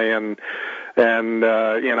family and then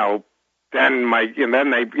they,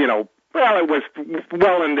 it was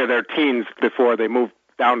well into their teens before they moved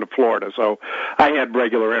down to Florida. So I had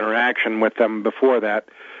regular interaction with them before that.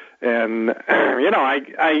 And,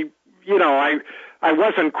 I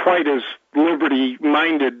wasn't quite as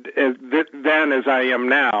liberty-minded then as I am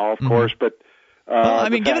now, of course, but Well, I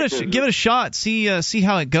mean, give it a shot. See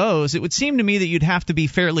how it goes. It would seem to me that you'd have to be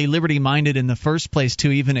fairly liberty-minded in the first place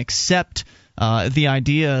to even accept the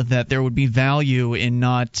idea that there would be value in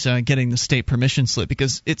not getting the state permission slip,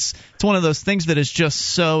 because it's one of those things that is just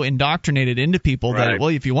so indoctrinated into people that, well,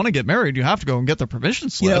 if you want to get married, you have to go and get the permission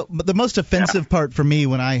slip. You know, but the most offensive part for me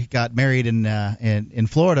when I got married in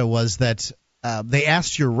Florida was that they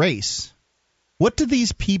asked your race. What do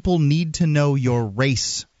these people need to know your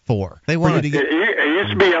race for? They wanted to get. It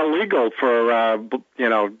used to be illegal for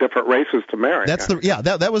different races to marry. That's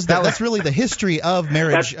that's really the history of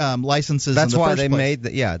marriage licenses. That's in the why first they place. made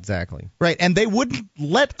exactly. Right, and they wouldn't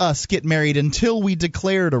let us get married until we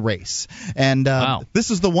declared a race. And this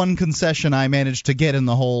is the one concession I managed to get in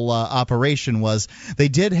the whole operation was they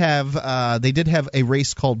did have a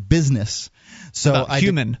race called business. So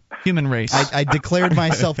human race. I declared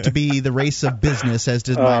myself to be the race of business, as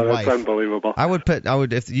did my wife. That's unbelievable.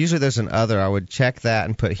 If usually there's an other, I would check that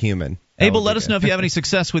and put human. Abel, let us know if you have any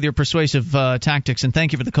success with your persuasive tactics, and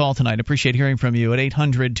thank you for the call tonight. Appreciate hearing from you at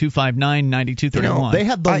 800-259-9231. They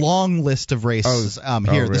had the long list of races here.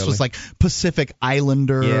 Really? This was like Pacific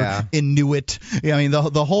Islander, Inuit. I mean,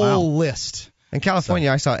 the whole list. In California,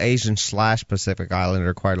 I saw Asian/Pacific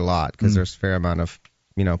Islander quite a lot because there's a fair amount of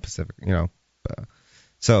Pacific.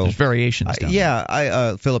 So there's variations.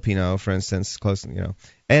 Filipino, for instance, close.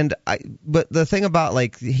 But the thing about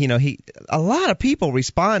a lot of people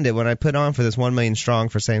responded when I put on for this 1 million strong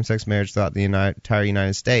for same-sex marriage throughout the entire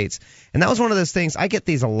United States, and that was one of those things. I get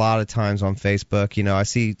these a lot of times on Facebook. I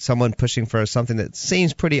see someone pushing for something that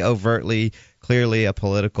seems pretty overtly, clearly a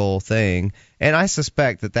political thing, and I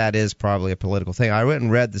suspect that is probably a political thing. I went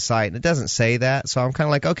and read the site, and it doesn't say that, so I'm kind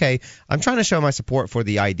of like, okay, I'm trying to show my support for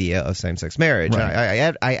the idea of same-sex marriage.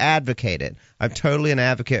 Right. I advocate it. I'm totally an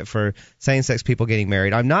advocate for same-sex people getting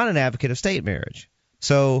married. I'm not an advocate of state marriage.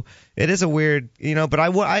 So it is a weird, but I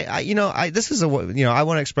want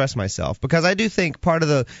to express myself because I do think part of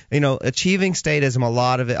the, achieving statism, a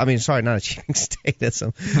lot of it, not achieving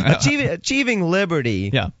statism, achieving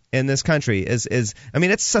liberty in this country is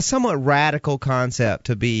it's a somewhat radical concept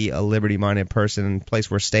to be a liberty-minded person in a place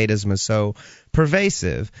where statism is so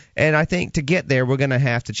pervasive. And I think to get there, we're going to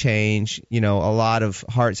have to change, a lot of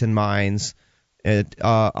hearts and minds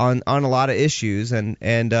on a lot of issues,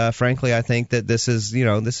 and frankly, I think that this is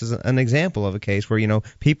an example of a case where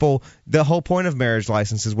people. The whole point of marriage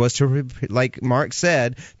licenses was to, like Mark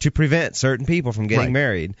said, to prevent certain people from getting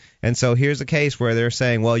married. And so here's a case where they're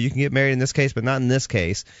saying, well, you can get married in this case, but not in this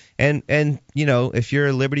case. And if you're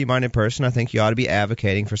a liberty-minded person, I think you ought to be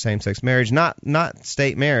advocating for same-sex marriage, not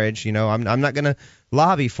state marriage. I'm not going to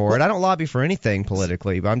lobby for it. I don't lobby for anything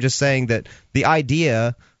politically, but I'm just saying that the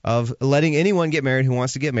idea of letting anyone get married who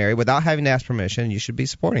wants to get married without having to ask permission, you should be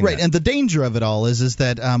supporting that. And the danger of it all is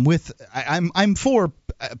that I'm for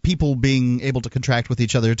people being able to contract with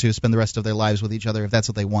each other to spend the rest of their lives with each other if that's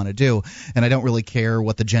what they want to do, and I don't really care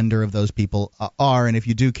what the gender of those people are, and if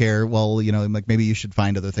you do care, well, maybe you should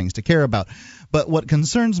find other things to care about. But what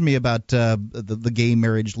concerns me about the gay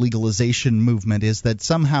marriage legalization movement is that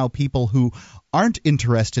somehow people who aren't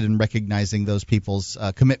interested in recognizing those people's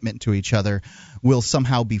commitment to each other will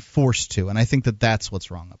somehow be forced to, and I think that that's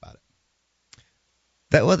what's wrong about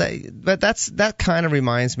it. That kind of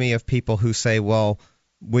reminds me of people who say, well,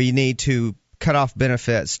 we need to cut off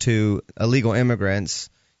benefits to illegal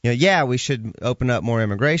immigrants. We should open up more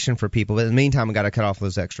immigration for people, but in the meantime, we got to cut off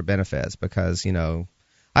those extra benefits because, I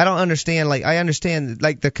don't understand. I understand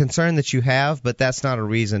the concern that you have, but that's not a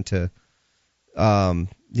reason to, I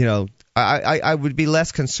would be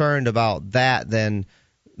less concerned about that than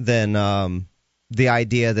the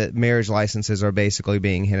idea that marriage licenses are basically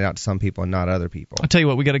being handed out to some people and not other people. I'll tell you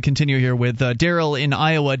what, we got to continue here with Daryl in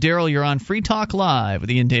Iowa. Daryl, you're on Free Talk Live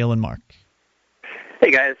with Ian, Dale, and Mark.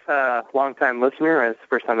 Hey, guys. Long-time listener. It's the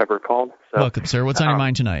first time I've ever called. So, welcome, sir. What's on your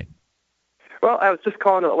mind tonight? Well, I was just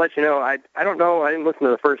calling to let you know, I don't know, I didn't listen to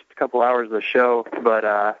the first couple hours of the show, but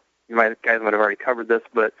you guys might have already covered this,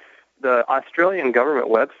 but the Australian government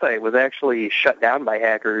website was actually shut down by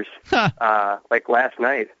hackers last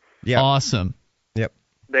night. Yeah. Awesome. Yep.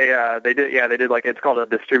 They did it's called a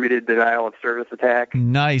distributed denial of service attack.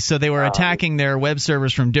 Nice. So they were attacking their web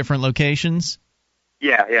servers from different locations?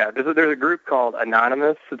 Yeah. There's a group called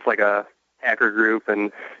Anonymous. It's like a hacker group,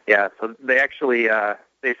 and so they actually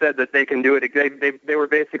they said that they can do it. They were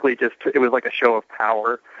basically it was like a show of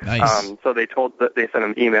power. Nice. So they sent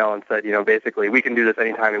them an email and said, basically we can do this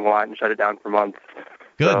anytime we want and shut it down for months.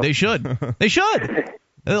 Good. So. They should. They should.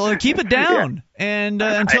 Keep it down, and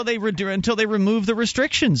until they remove the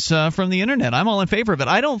restrictions from the internet. I'm all in favor of it.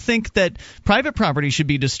 I don't think that private property should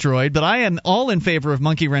be destroyed, but I am all in favor of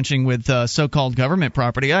monkey wrenching with so-called government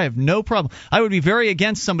property. I have no problem. I would be very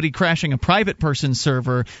against somebody crashing a private person's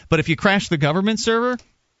server, but if you crash the government server,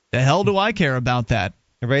 the hell do I care about that?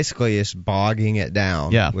 Basically, it's bogging it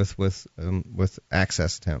down with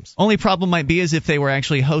access attempts. Only problem might be is if they were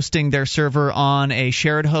actually hosting their server on a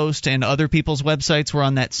shared host and other people's websites were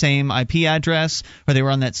on that same IP address or they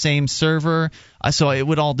were on that same server. So it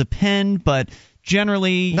would all depend, but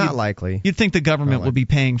generally, not likely. You'd think the government would be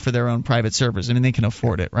paying for their own private servers. I mean, they can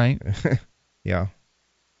afford it, right? Yeah.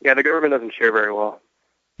 Yeah, the government doesn't share very well.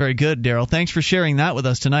 Very good, Daryl. Thanks for sharing that with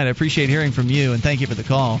us tonight. I appreciate hearing from you, and thank you for the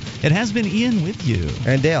call. It has been Ian with you.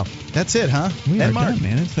 And Dale. That's it, huh? We and are Mark. done,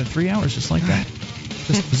 man. It's been 3 hours just like that.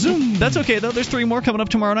 Just zoom. That's okay, though. There's 3 more coming up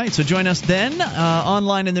tomorrow night, so join us then.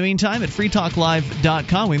 Online in the meantime at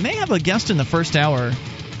freetalklive.com. We may have a guest in the first hour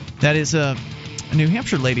that is a New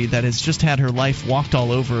Hampshire lady that has just had her life walked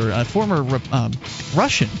all over, a former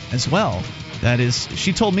Russian as well. That is,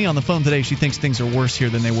 she told me on the phone today she thinks things are worse here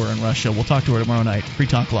than they were in Russia. We'll talk to her tomorrow night.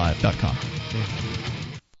 freetalklive.com.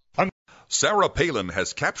 Sarah Palin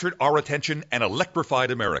has captured our attention and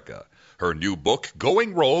electrified America. Her new book,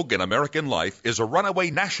 Going Rogue in American Life, is a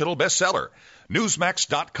runaway national bestseller.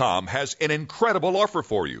 Newsmax.com has an incredible offer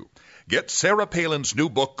for you. Get Sarah Palin's new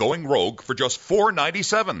book, Going Rogue, for just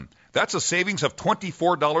 $4.97. That's a savings of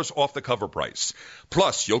 $24 off the cover price.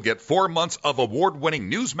 Plus, you'll get 4 months of award-winning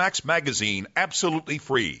Newsmax magazine absolutely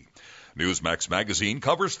free. Newsmax magazine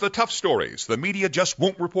covers the tough stories the media just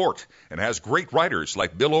won't report and has great writers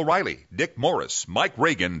like Bill O'Reilly, Dick Morris, Mike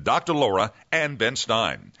Reagan, Dr. Laura, and Ben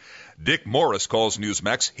Stein. Dick Morris calls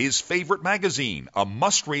Newsmax his favorite magazine, a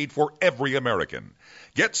must-read for every American.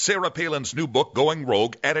 Get Sarah Palin's new book, Going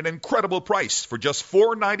Rogue, at an incredible price. For just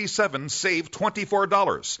 $4.97, save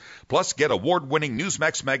 $24. Plus, get award-winning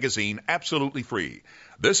Newsmax magazine absolutely free.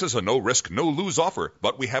 This is a no-risk, no-lose offer,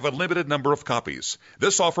 but we have a limited number of copies.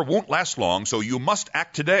 This offer won't last long, so you must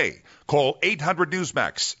act today. Call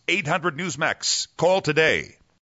 800-NEWSMAX. 800-NEWSMAX. Call today.